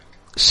remaining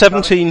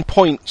 17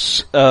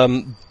 points,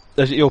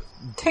 as you're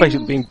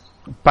basically being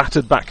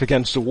battered back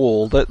against a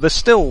wall. They're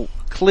still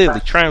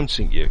clearly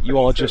trouncing you. You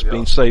are just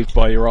being saved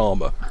by your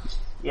armour.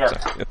 Yeah,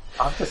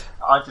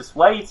 I'm just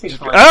waiting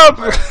for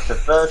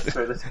to burst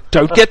through this.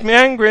 Don't get me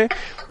angry.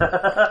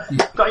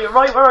 Got you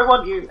right where I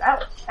want you.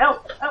 Out.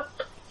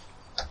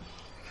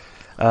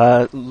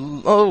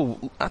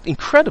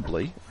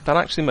 Incredibly, that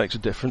actually makes a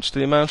difference to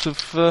the amount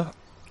of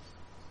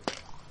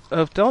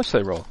dice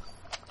they roll.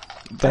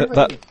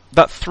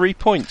 That 3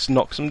 points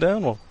knocks them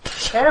down one.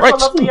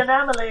 Careful of the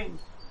enameling.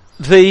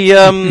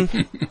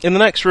 In the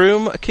next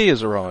room, a key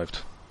has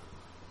arrived.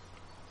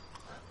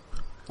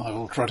 I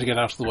will try to get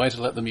out of the way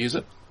to let them use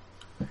it.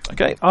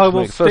 Okay, I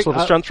will make a first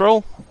level strength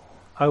roll.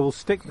 I will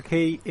stick the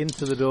key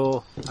into the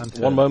door and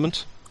turn. 1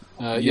 moment.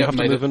 You have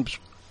to move in.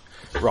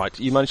 Right,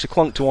 you manage to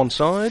clunk to one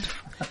side,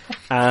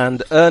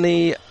 and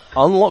Ernie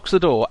unlocks the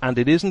door, and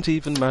it isn't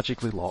even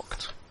magically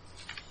locked.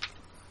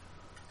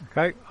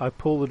 Okay, I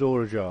pull the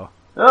door ajar.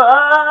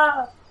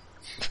 Ah!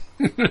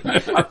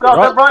 I've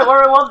got them right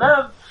where I want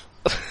them.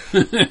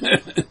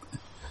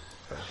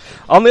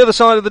 On the other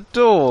side of the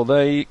door,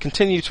 they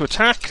continue to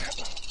attack.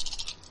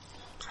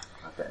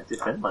 I better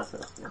defend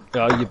myself then.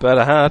 Oh, you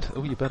better had.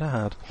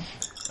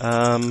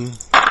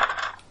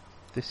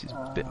 This is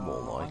a bit more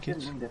like I it.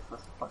 didn't need it for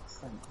fuck's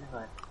sake, did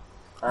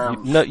I?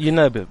 You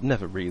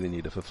never really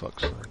need it for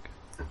fuck's sake.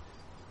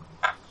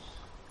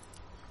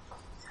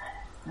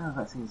 Oh,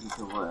 that's easy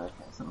to work.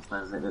 It's not as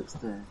bad as it looks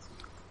dirty.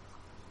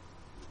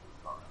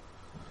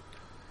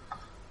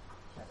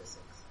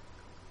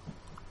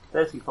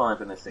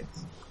 35 and a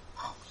 6.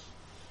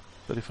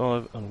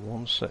 35 and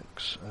 1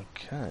 6.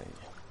 Okay.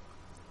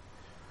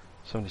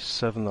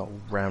 77,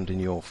 that'll round in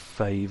your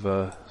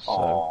favour.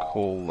 So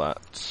call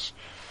that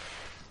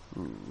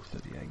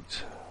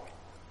 38.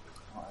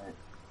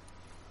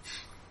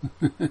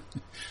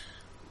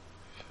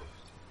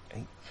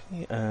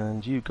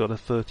 And you got a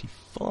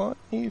 35.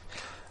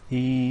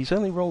 He's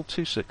only rolled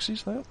 2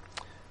 6s though.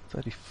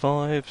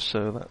 35,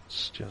 so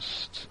that's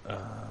just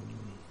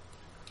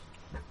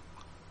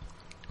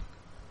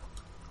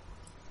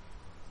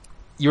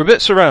you're a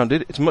bit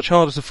surrounded. It's much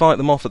harder to fight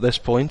them off at this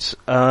point.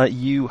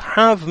 You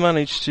have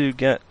managed to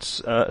get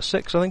a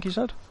 6, I think you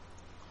said?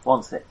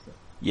 1 6.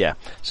 Yeah.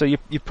 So you're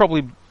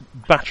probably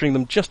battering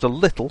them just a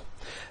little,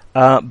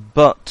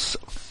 but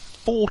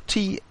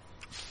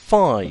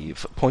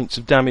 45 points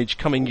of damage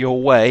coming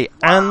your way,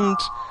 and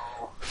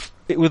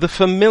with a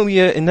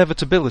familiar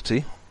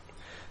inevitability,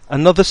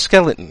 another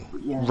skeleton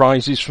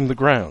rises from the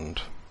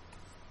ground.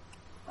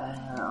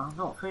 I'm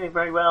not feeling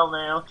very well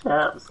now,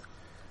 chaps.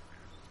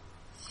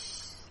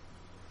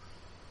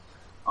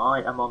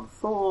 I am on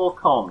 4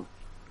 con.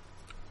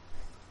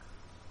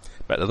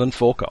 Better than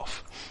fork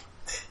off.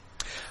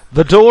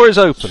 The door is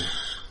open.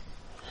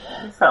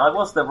 In fact, I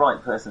was the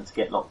right person to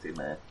get locked in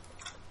there.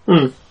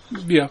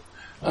 Yeah.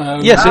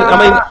 Yes,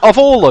 I mean, of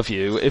all of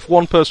you, if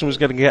one person was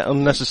going to get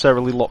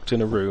unnecessarily locked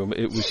in a room,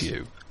 it was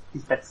you.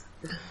 Yes.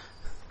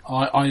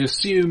 I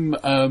assume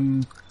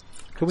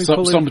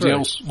somebody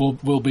else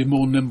will be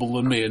more nimble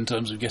than me in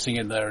terms of getting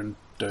in there and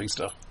doing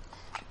stuff.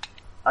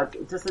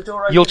 Does the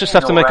door open? You'll just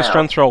have to make a out?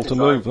 strength roll to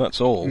move,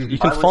 that's all. You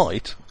can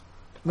fight.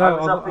 No,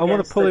 I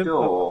want to pull the him.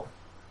 door.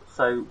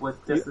 So,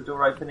 does the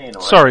door open in or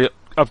out? Sorry,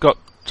 I've got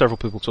several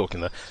people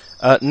talking there.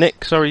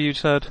 Nick, sorry, you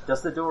said?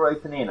 Does the door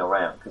open in or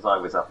out? Because I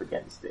was up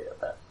against it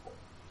at that point.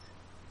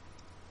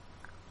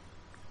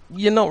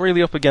 You're not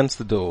really up against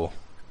the door.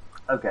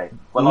 Okay.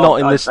 Well, not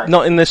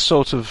in this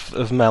sort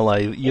of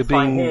melee. If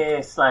I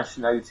hear /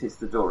 notice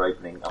the door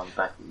opening, I'm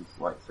backing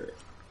right through it.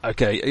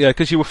 Okay, yeah,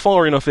 because you were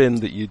far enough in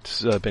that you'd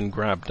been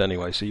grabbed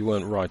anyway, so you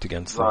weren't right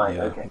against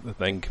the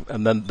thing.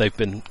 And then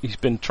he's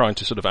been trying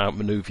to sort of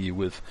outmaneuver you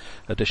with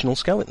additional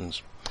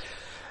skeletons.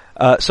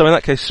 So in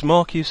that case,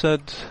 Mark, you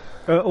said...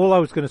 all I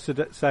was going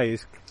to say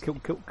is,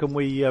 can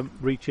we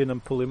reach in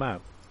and pull him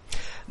out?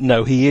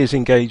 No, he is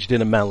engaged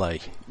in a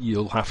melee.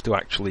 You'll have to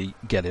actually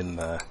get in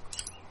there.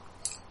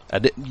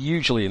 And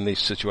usually in these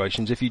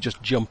situations, if you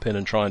just jump in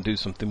and try and do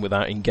something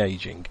without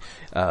engaging,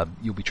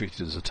 you'll be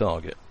treated as a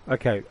target.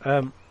 Okay,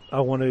 I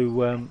want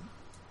to...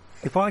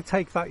 if I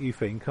take that, you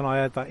think, can I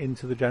add that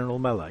into the general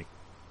melee?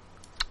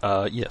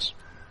 Yes.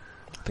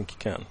 I think you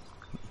can.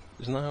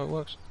 Isn't that how it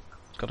works?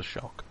 It's got a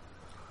shock.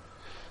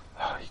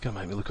 Oh, you're going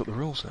to make me look up the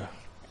rules now.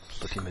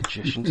 Bloody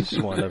magicians. This is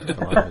why I never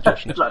like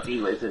magicians.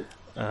 Bloody wizard.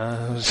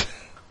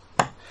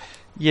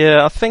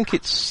 Yeah, I think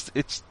it's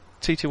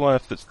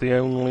TTYF that's the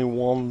only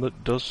one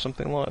that does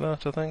something like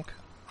that, I think.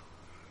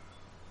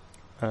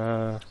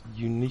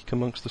 Unique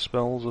amongst the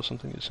spells or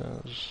something it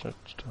says.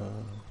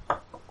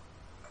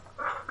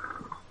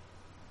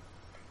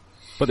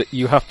 But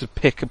you have to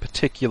pick a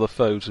particular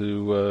foe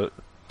to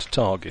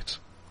target.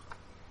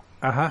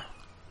 Uh-huh.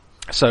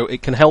 So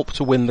it can help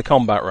to win the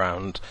combat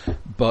round,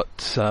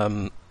 but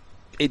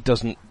it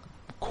doesn't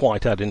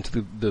quite add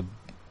into the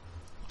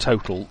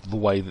total the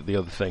way that the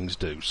other things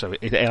do. So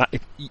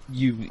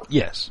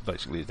yes,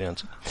 basically is the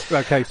answer.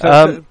 Okay,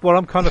 so what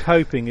I'm kind of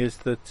hoping is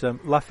that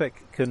Lafek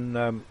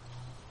can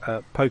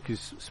poke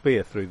his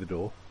spear through the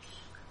door.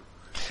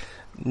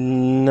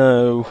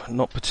 No,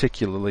 not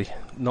particularly.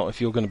 Not if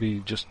you're going to be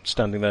just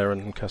standing there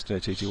and casting a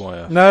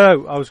TTYF.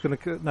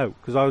 No,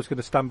 because I was going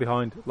to stand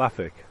behind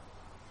Lafek.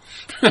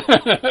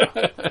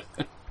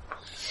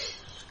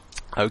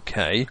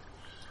 Okay.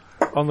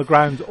 On the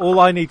ground, all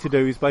I need to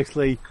do is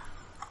basically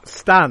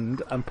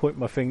stand and point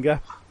my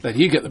finger. Then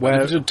you get the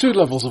benefit of 2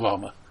 levels of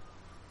armour.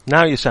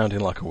 Now you're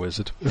sounding like a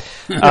wizard.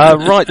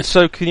 Right,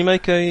 so can you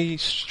make a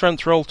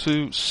strength roll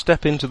to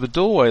step into the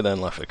doorway then,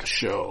 Lafik?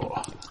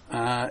 Sure.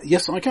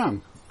 Yes, I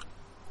can.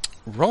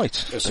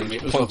 Right. Assuming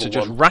it was Points are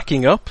level just 1.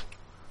 racking up.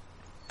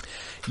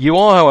 You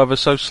are, however,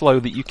 so slow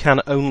that you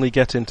can only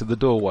get into the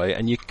doorway,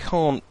 and you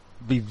can't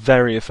be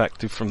very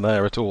effective from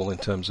there at all in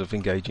terms of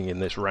engaging in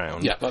this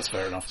round. Yeah, that's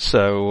fair enough.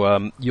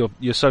 So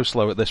you're so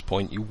slow at this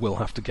point, you will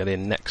have to get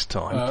in next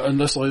time.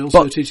 Unless I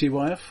also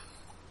TTYF?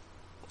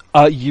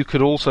 You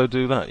could also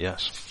do that,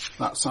 yes.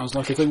 That sounds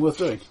like a thing worth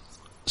doing.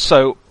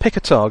 So pick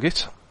a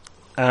target,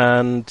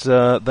 and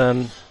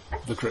then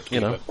the Crypt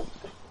Keeper.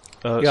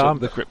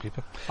 The Crypt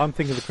Keeper. I'm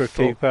thinking the Crypt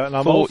Keeper, and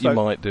I'm thought also you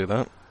might do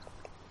that.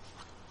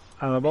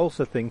 And I'm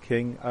also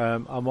thinking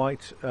I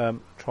might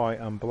try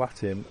and blat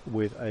him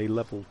with a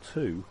level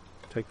 2.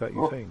 Take that,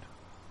 you fiend.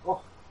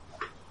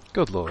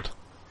 Good lord.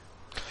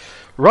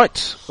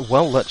 Right,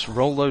 well, let's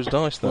roll those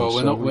dice then.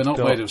 Well, we're not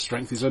made of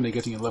strength. He's only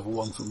getting a level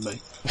 1 from me.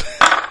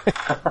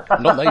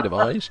 Not made of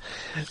eyes.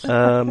 8,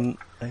 9,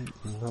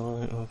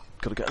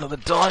 got to get another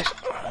dice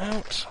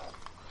out.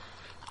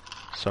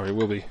 Sorry,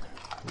 we'll be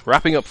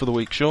wrapping up for the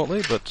week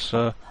shortly, but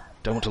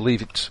don't want to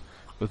leave it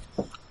with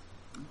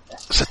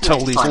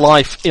Satoli's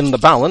life in the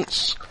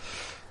balance.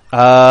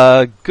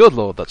 Good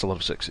lord, that's a lot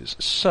of 6s.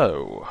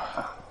 So...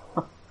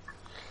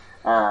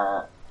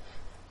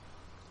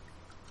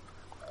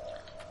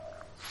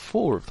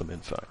 4 of them, in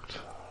fact.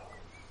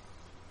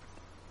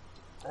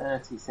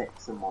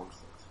 36 and 1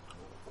 6.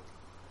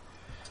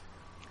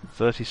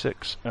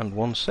 36 and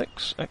 1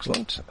 6.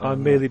 Excellent.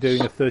 I'm merely doing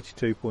a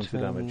 32 points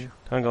of damage.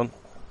 Hang on.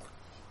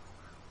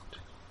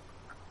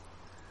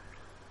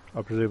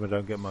 I presume I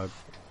don't get my...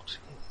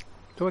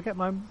 Do I get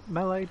my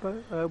melee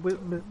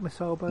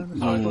missile bonus?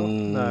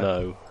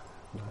 No.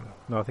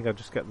 No, I think I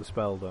just get the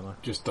spell, don't I?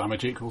 Just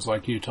damage equals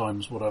IQ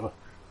times whatever.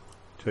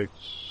 2.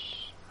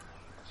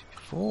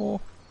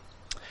 4.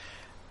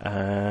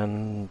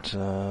 And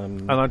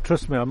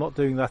trust me, I'm not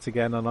doing that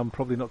again, and I'm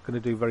probably not going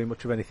to do very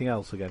much of anything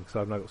else again, because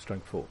I've now got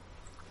strength 4.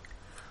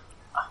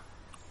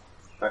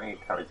 Very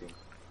encouraging.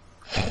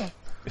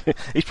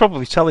 He's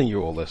probably telling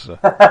you all this, sir.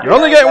 You're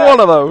only getting one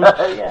of those!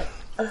 Yeah.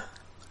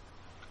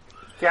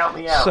 Count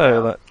me out.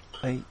 So, that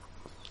 8,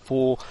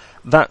 4...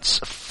 That's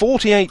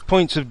 48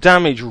 points of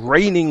damage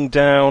raining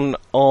down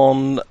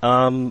on...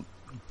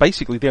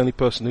 basically, the only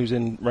person who's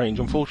in range,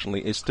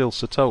 unfortunately, is still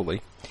Satoli.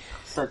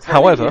 So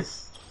however...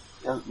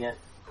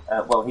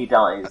 well, he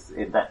dies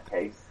in that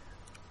case.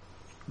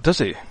 Does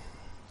he?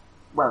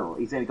 Well,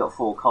 he's only got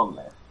 4 con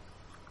left.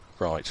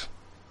 Right.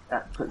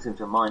 That puts him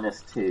to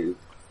 -2.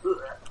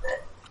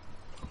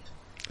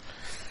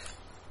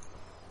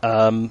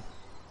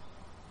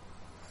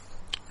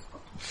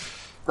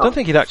 I don't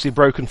think he'd actually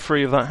broken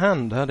free of that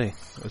hand, had he?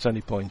 At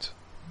any point.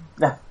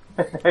 No.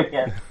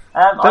 Yeah.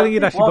 Don't think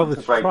he'd actually bother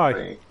to try.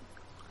 Free.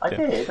 I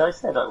did. I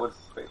said I was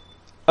free.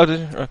 Oh, did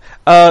you? Right.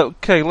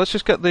 Okay, let's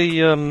just get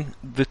the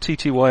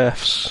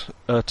TTYFs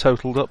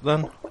totaled up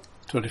then.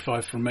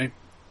 25 from me.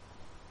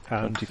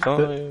 And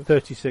 25.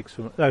 36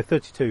 from... No,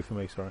 32 for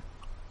me, sorry.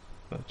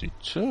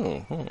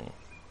 32.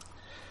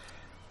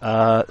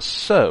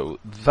 So,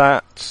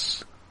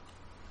 that's...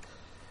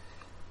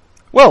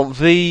 Well,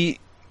 the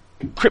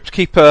Crypt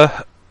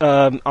Keeper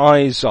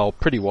eyes are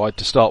pretty wide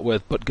to start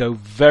with, but go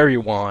very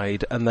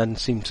wide and then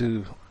seem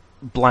to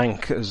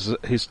blank as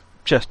his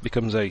chest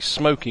becomes a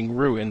smoking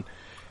ruin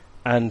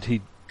and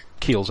he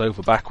keels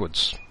over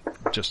backwards,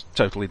 just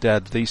totally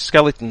dead. The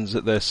skeletons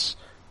at this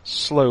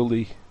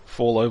slowly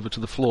fall over to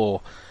the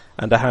floor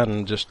and a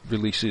hand just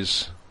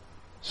releases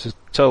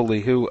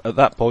Satoli, who at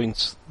that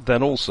point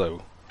then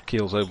also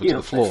keels over to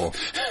the floor.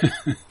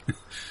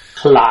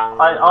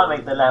 I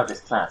make the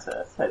loudest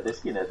clatter, so this,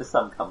 there's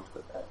some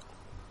comfort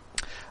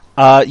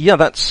there. Yeah,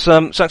 that's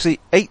it's actually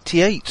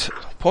 88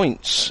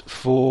 points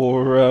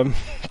for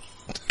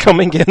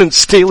coming in and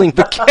stealing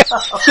the cat.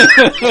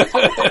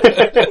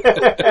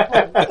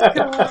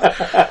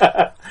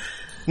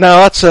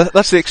 Now that's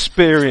the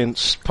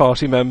experienced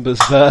party members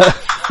there.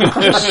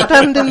 Just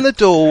stand in the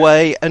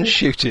doorway and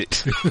shoot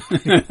it.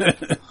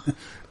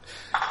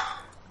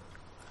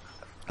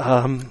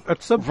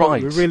 At some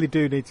point, we really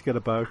do need to get a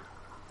bow.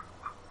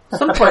 At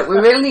some point, we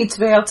really need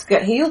to be able to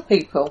heal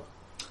people.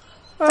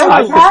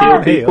 I can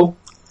heal people.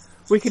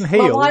 We can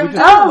heal. Well,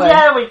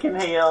 we can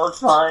heal. It's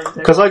fine.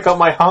 Because I got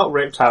my heart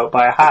ripped out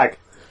by a hag.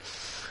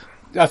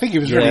 I think he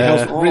was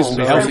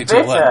reasonably healthy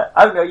till then.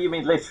 Oh no, you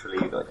mean literally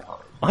you got your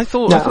heart. I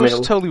thought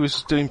Tully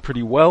was doing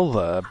pretty well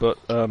there, but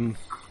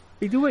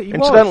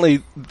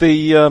incidentally,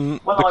 the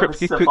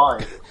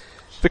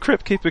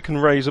Crypt Keeper can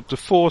raise up to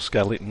 4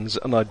 skeletons,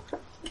 but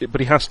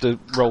he has to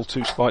roll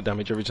 2 spite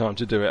damage every time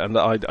to do it, and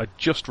I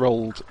just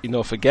rolled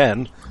enough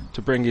again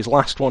to bring his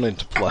last one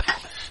into play.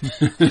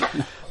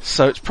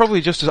 So it's probably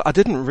just as I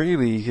didn't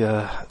really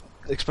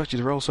expect you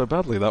to roll so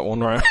badly that one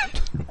round.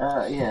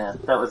 Yeah,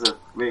 that was a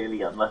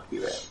really unlucky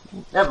round.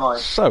 Never mind.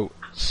 So,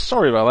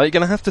 sorry about that. You're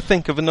going to have to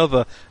think of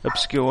another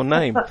obscure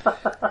name.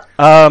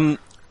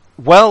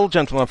 Well,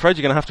 gentlemen, I'm afraid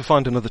you're going to have to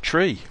find another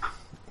tree.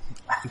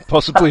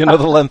 Possibly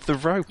another length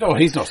of rope. Oh,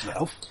 he's not an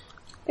elf.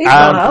 He's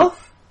not an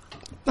elf.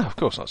 No, of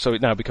course not. So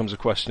it now becomes a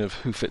question of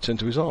who fits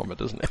into his armour,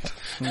 doesn't it?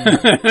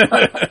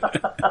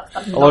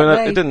 Although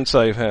it didn't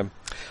save him.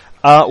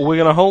 We're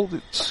going to hold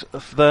it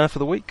there for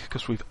the week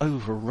because we've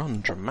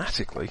overrun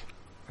dramatically.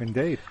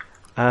 Indeed.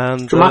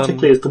 And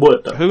dramatically is the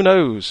word, though. Who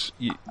knows?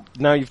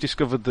 Now you've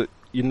discovered that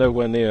you're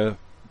nowhere near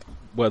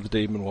where the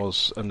demon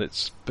was, and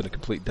it's been a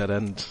complete dead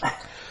end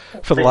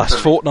for the last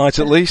fortnight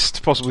at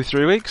least, possibly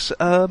 3 weeks.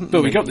 But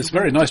we got this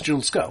very nice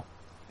jeweled skull.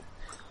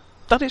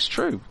 That is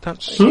true.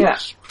 That's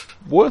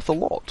worth a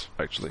lot,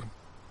 actually.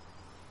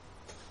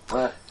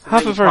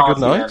 Have a very good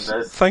night.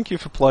 Thank you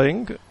for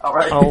playing. All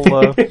right.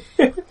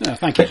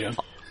 Thank you, John.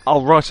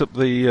 I'll write up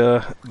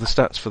the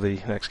stats for the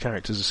next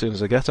characters as soon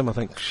as I get them. I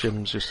think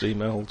Shim's just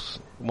emailed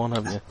one,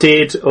 haven't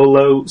you?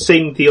 Although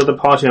seeing the other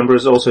party member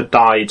has also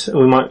died,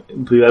 we might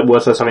be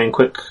worth us having a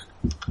quick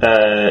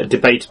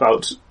debate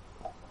about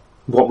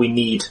what we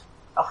need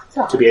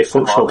to be a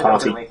functional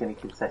party. We're not going to make any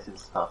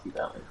concessions to party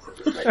balance.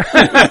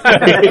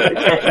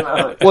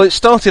 Well, it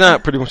started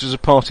out pretty much as a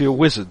party of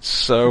wizards,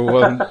 so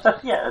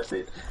yeah, that's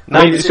it.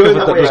 Now you've discovered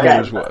that doesn't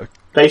always work.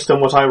 Based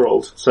on what I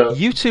rolled, so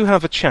you two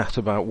have a chat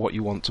about what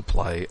you want to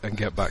play and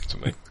get back to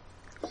me.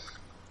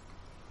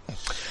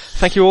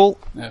 Thank you all,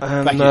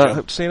 and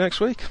hope to see you next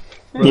week.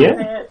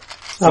 Yeah,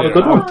 have a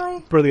good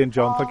one. Brilliant,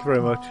 John. Thank you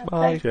very much.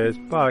 Bye. Cheers.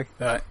 Bye.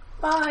 Bye.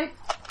 Bye.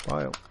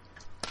 Bye.